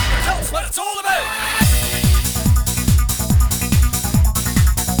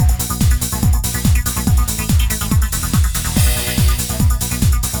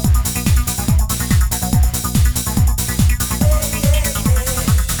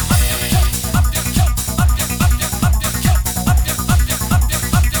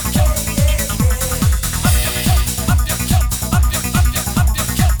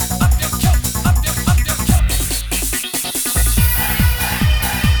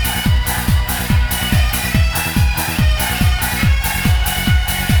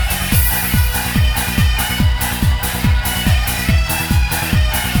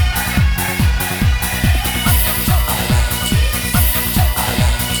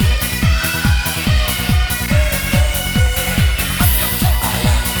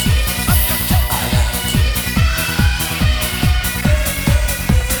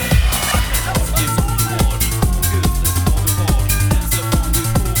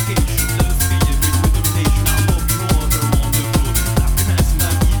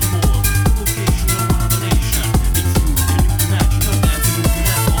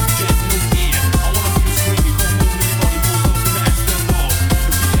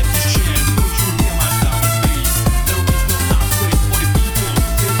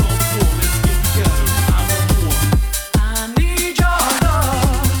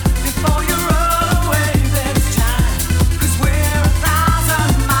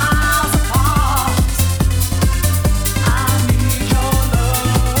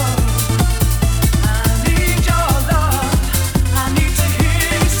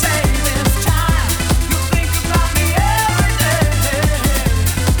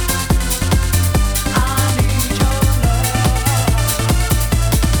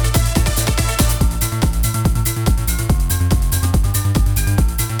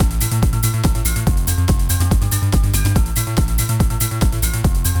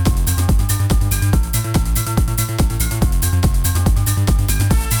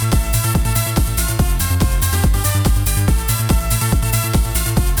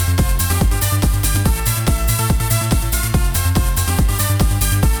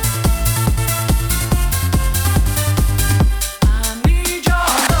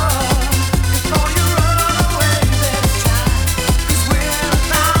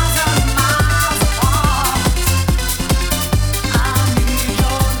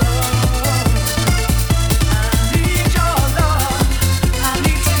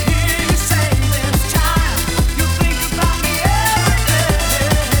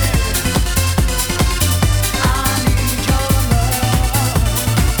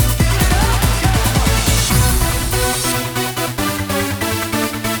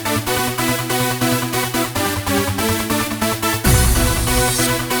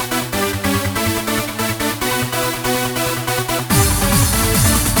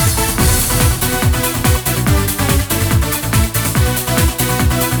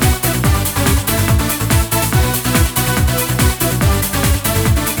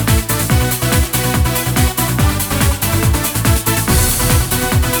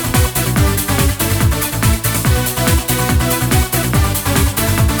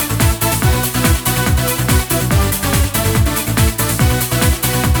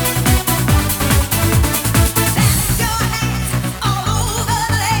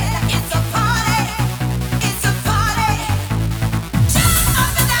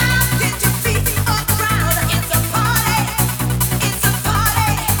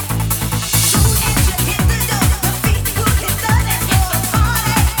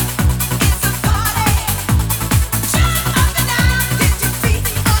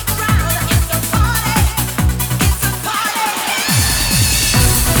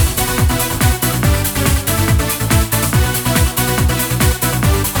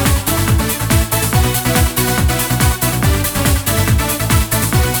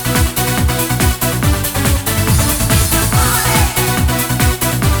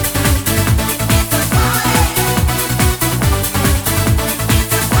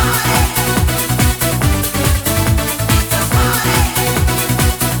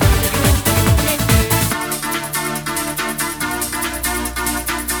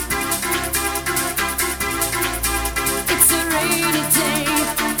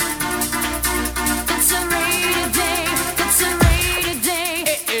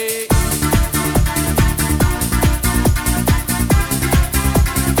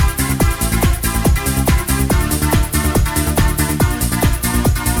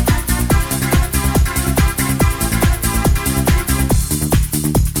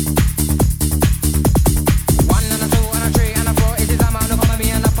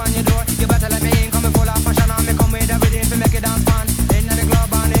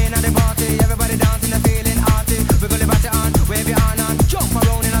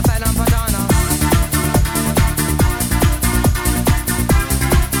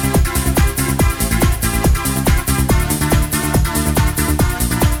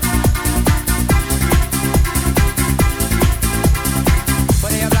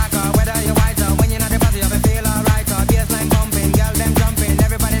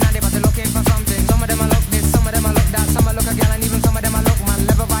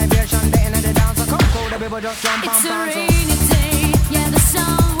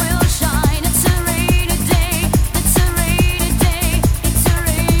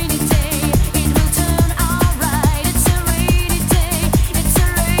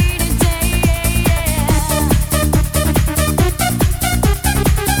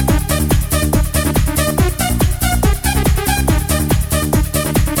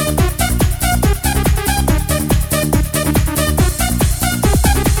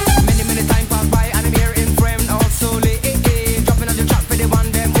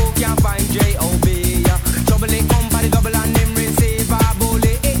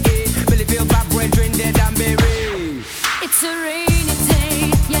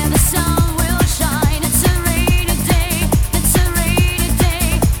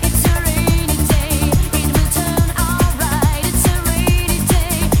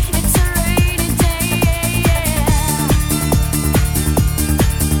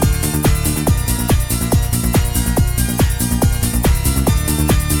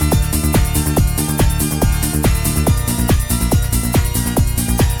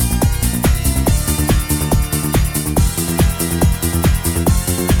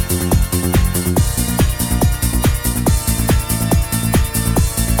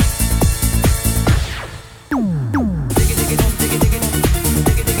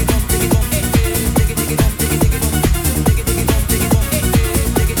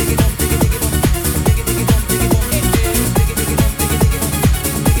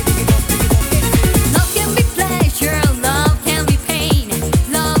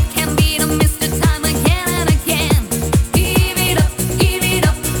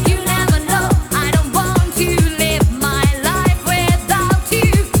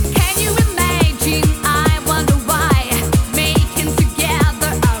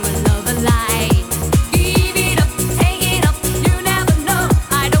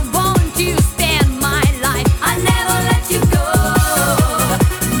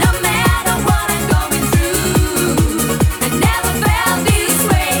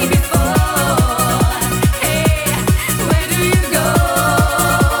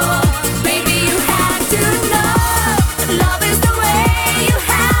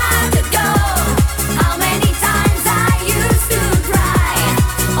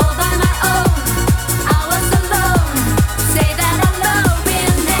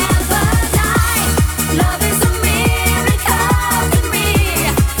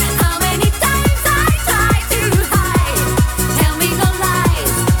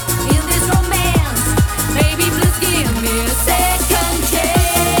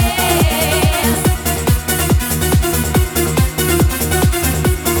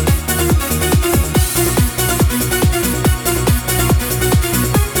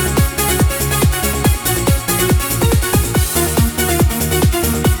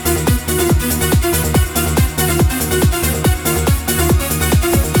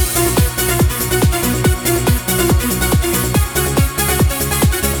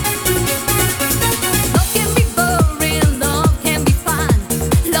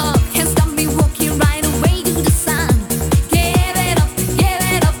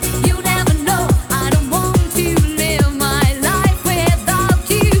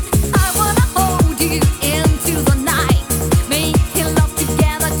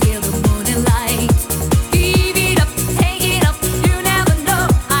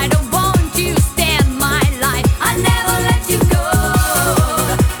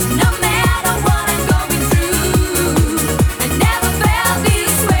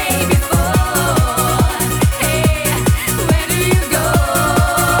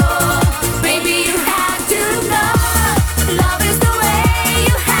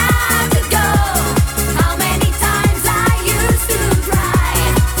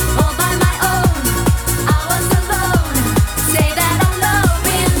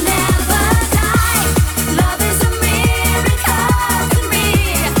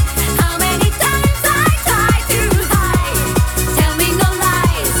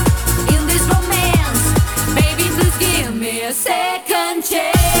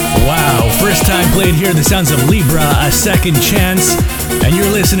 Wow, first time played here, the sounds of Libra, A Second Chance. And you're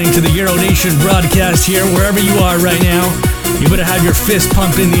listening to the Euro Nation broadcast here, wherever you are right now. You better have your fist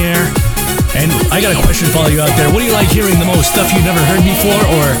pumped in the air. And I got a question for all you out there. What do you like hearing the most? Stuff you've never heard before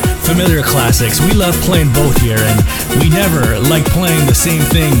or familiar classics? We love playing both here, and we never like playing the same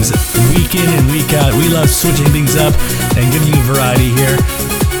things week in and week out. We love switching things up and giving you variety here.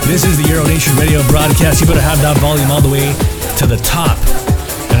 This is the Euro Nation radio broadcast. You better have that volume all the way to the top.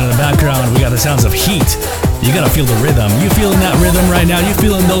 And in the background, we got the sounds of Heat. You gotta feel the rhythm. You feeling that rhythm right now? You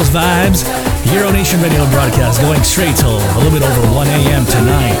feeling those vibes? Euro Nation radio broadcast going straight till a little bit over 1 a.m.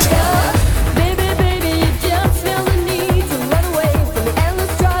 tonight.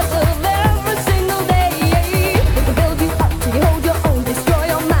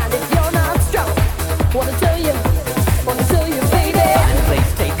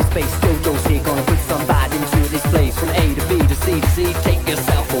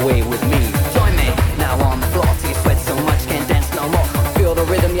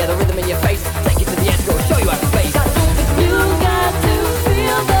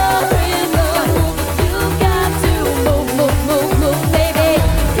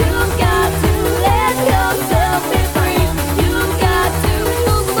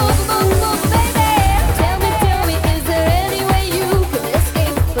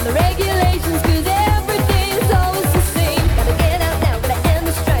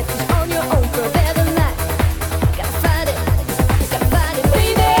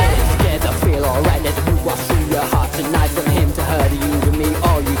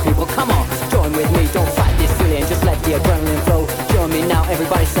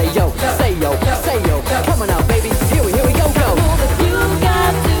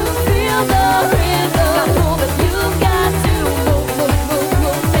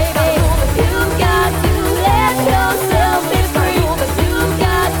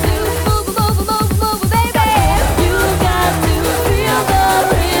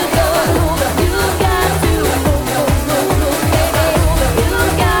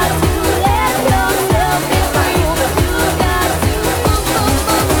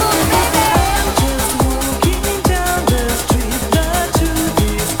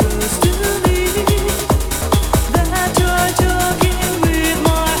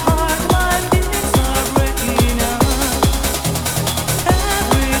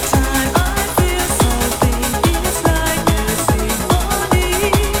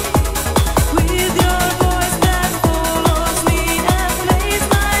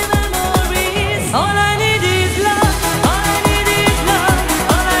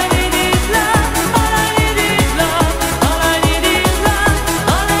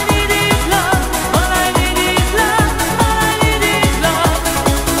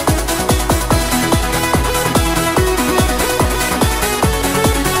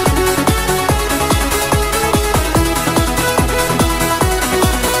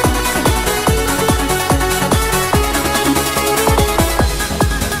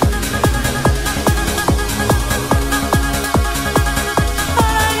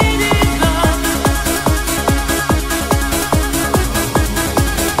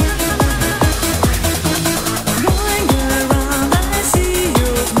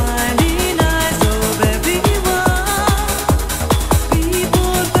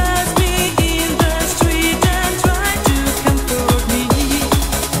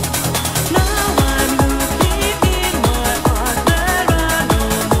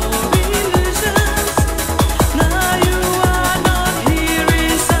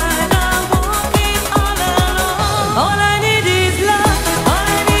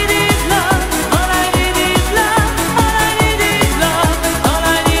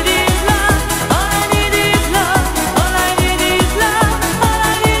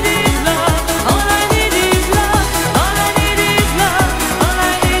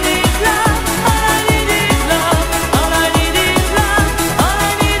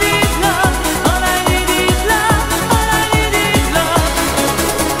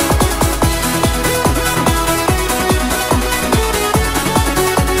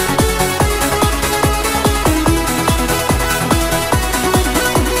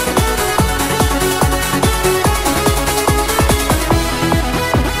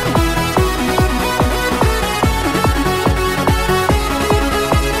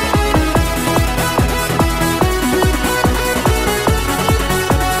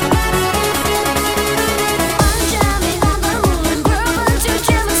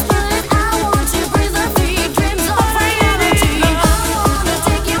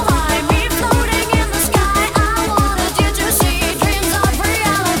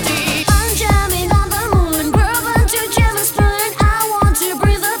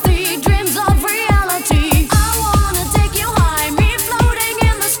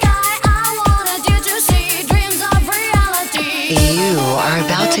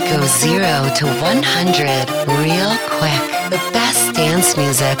 to 100 real quick. The best dance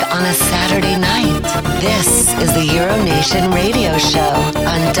music on a Saturday night. This is the Euronation Radio Show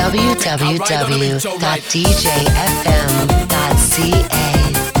on www.djfm.ca.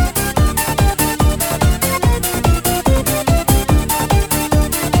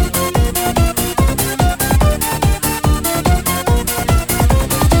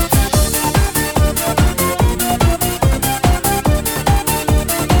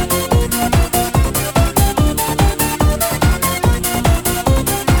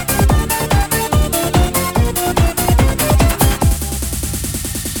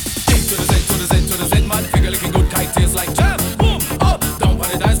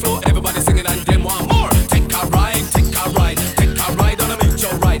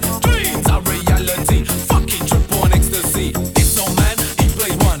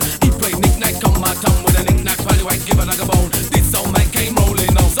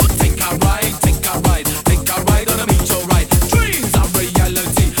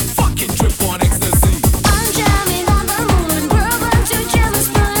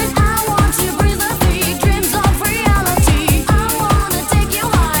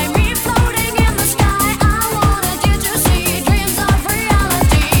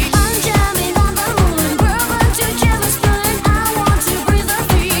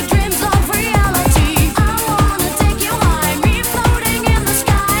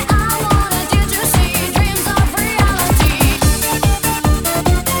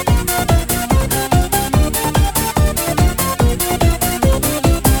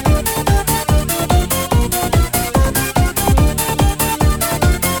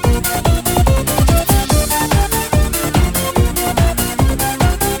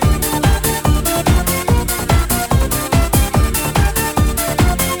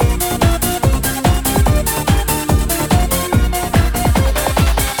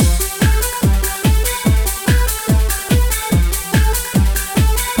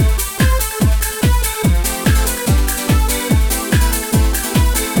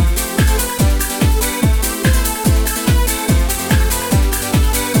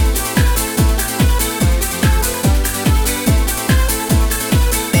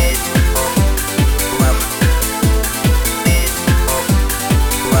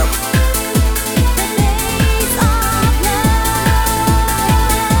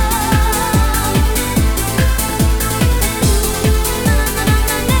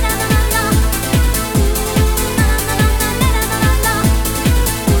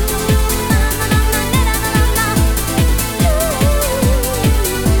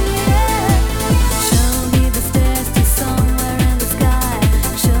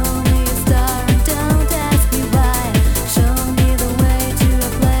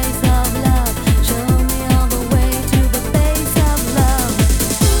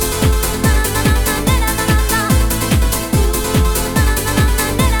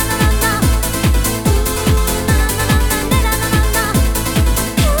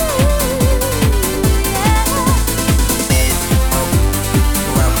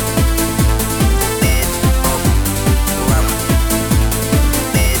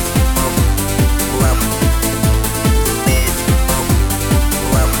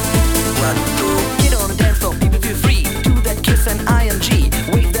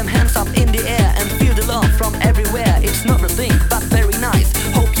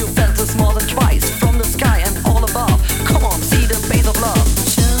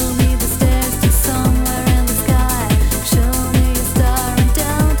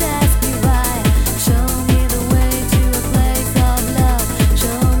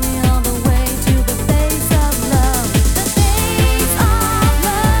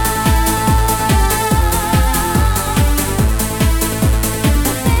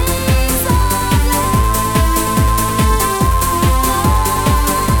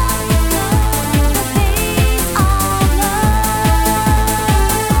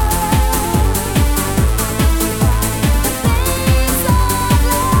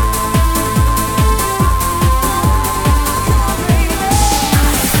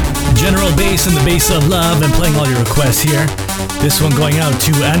 Bass and the Bass of Love and playing all your requests here. This one going out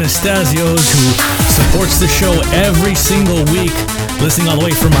to Anastasios, who supports the show every single week, listening all the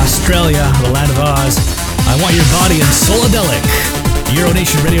way from Australia, the land of Oz. I Want Your Body and Soladelic.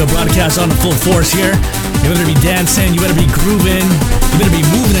 Euronation Radio broadcast on full force here. You better be dancing, you better be grooving, you better be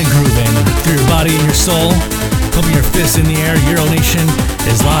moving and grooving through your body and your soul. Pumping your fists in the air. Euronation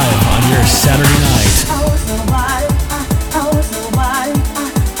is live on your Saturday night.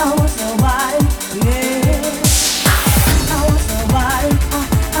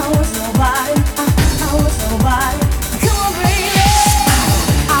 Come on, baby.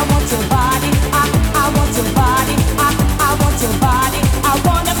 I want your body.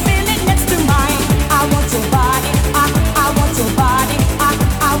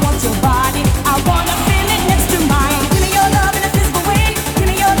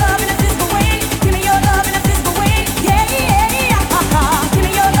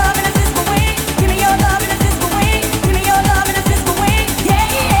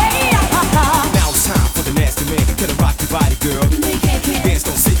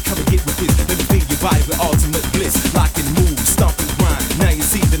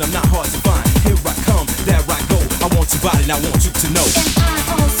 and I want you to know. And I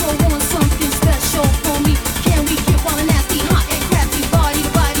also want something special for me. Can we get wild and nasty, hot and crafty, body to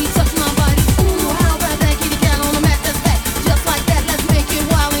body, touch my body? Ooh, how about that kitty cat on the mat that's fat? Just like that, let's make it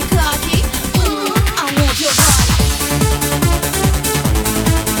wild and cocky. Ooh, I want your body.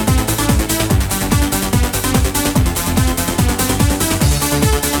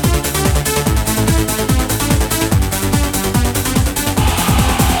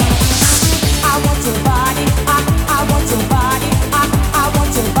 I want your body. I want your body. I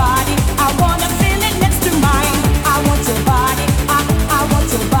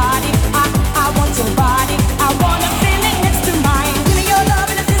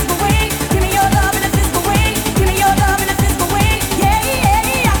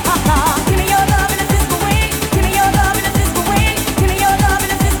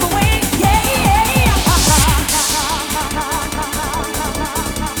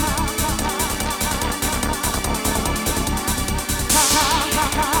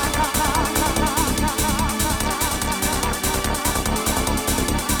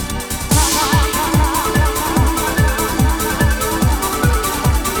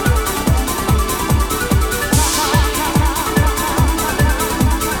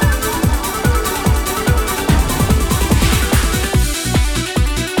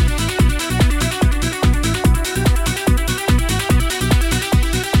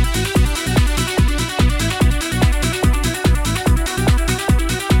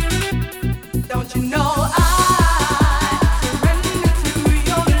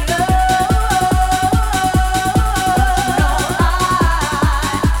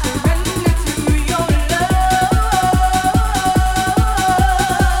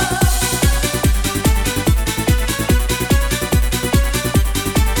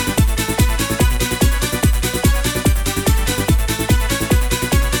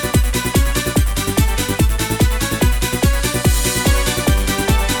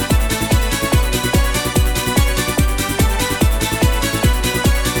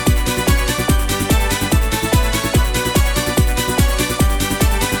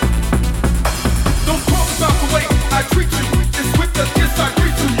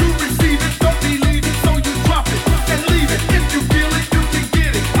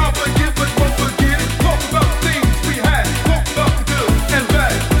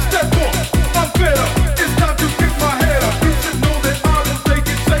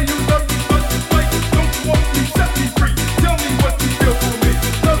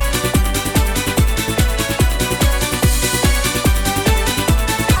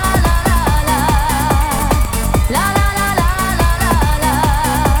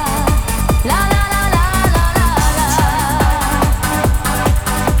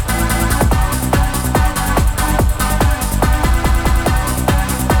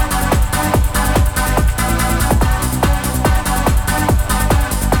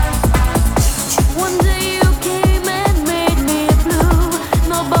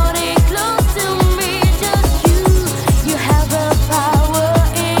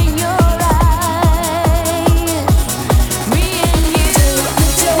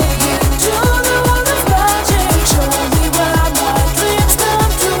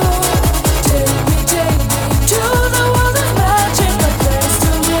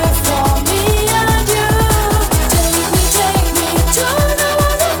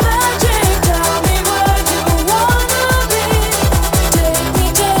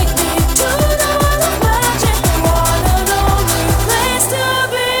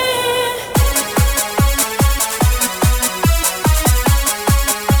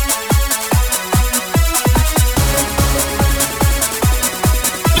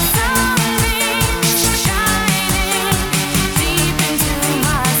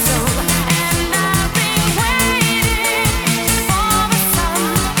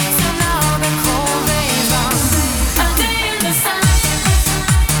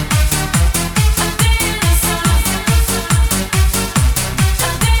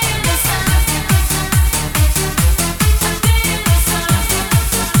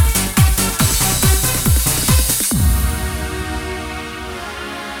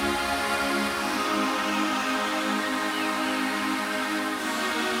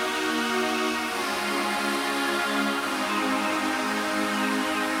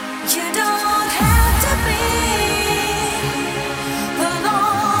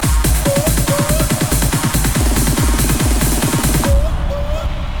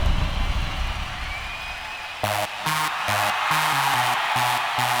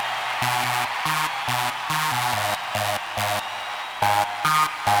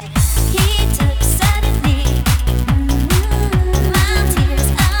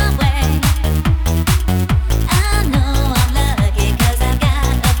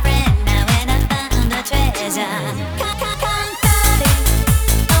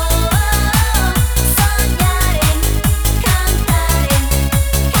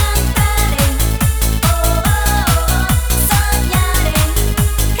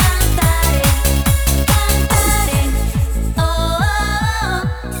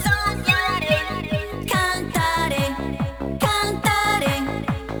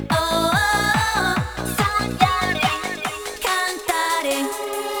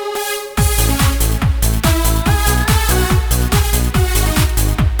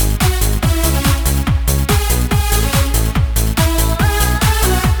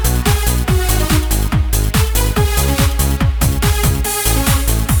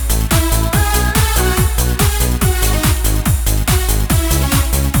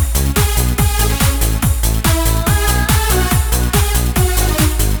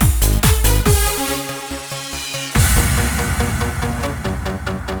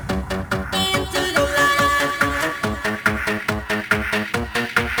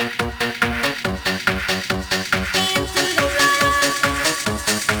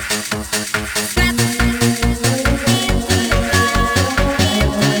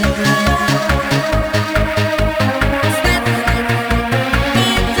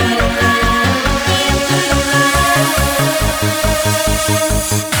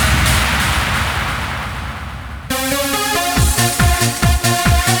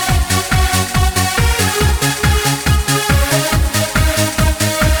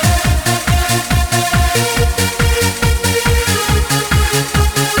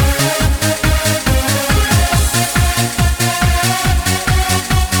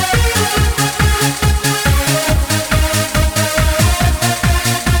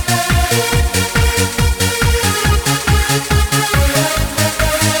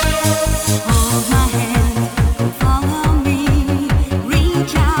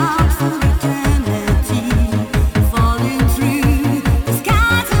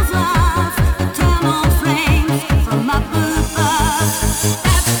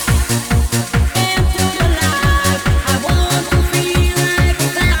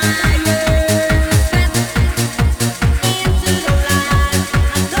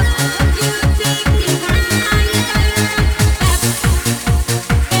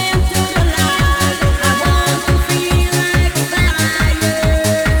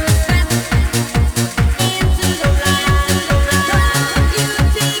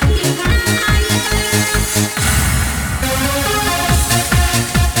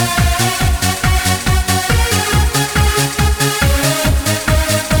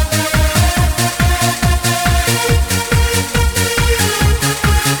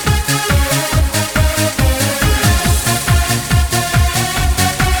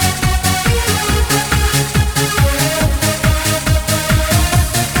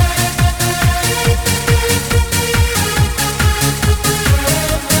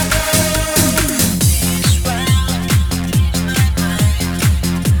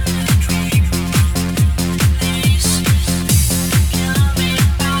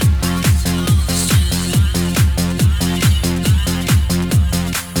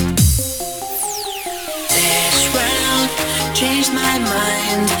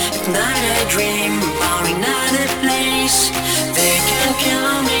mind, ignite a dream about another place. They can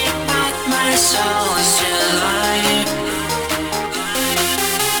kill me, but my soul is still alive.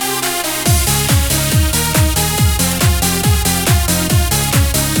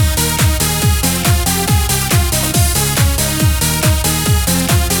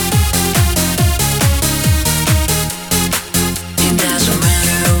 It doesn't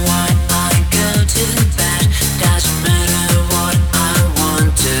matter what I go to bed, doesn't matter what I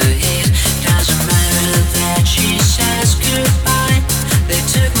want to eat, doesn't matter that she says goodbye. They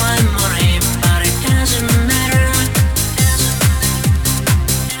took my money, but it doesn't matter.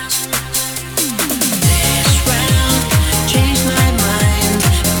 This round changed my mind,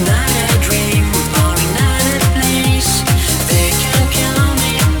 ignite a dream about another place. They can kill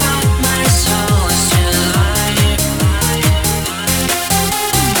me, but my soul is still alive.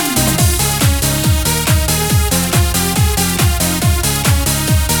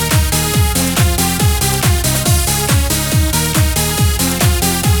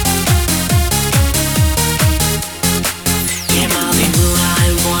 In Malibu,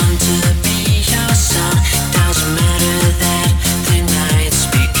 I want to be your son. Doesn't matter that the night's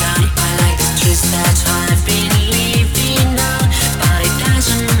begun. I like the streets that I've been living on, but it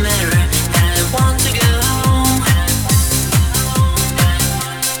doesn't matter that I want to go home.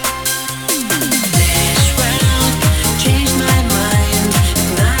 This round changed my mind,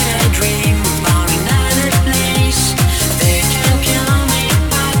 ignite a dream about another place. They can kill me,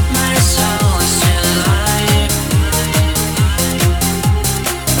 but my soul is still alive.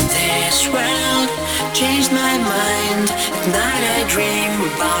 This round changed my mind, ignite a dream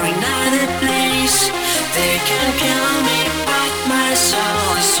about another place. They can kill me, but my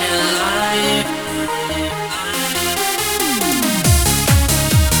soul is still alive.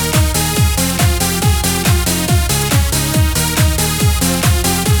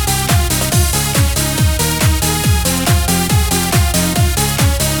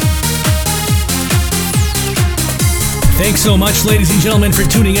 Thanks so much, ladies and gentlemen, for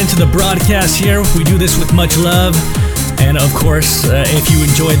tuning into the broadcast here. We do this with much love. And of course, if you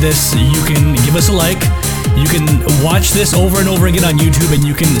enjoyed this, you can give us a like. You can watch this over and over again on YouTube, and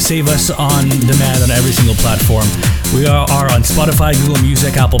you can save us on demand on every single platform. We are on Spotify, Google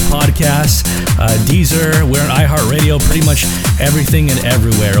Music, Apple Podcasts, Deezer. We're on iHeartRadio, pretty much everything and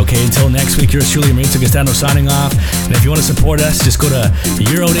everywhere. Okay, until next week, yours truly, Marito Castano, signing off. And if you want to support us, just go to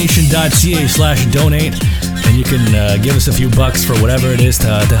euronation.ca/donate, and you can give us a few bucks for whatever it is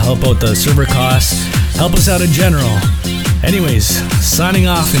to help out the server costs, help us out in general. Anyways, signing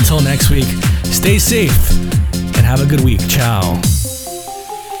off until next week. Stay safe and have a good week. Ciao.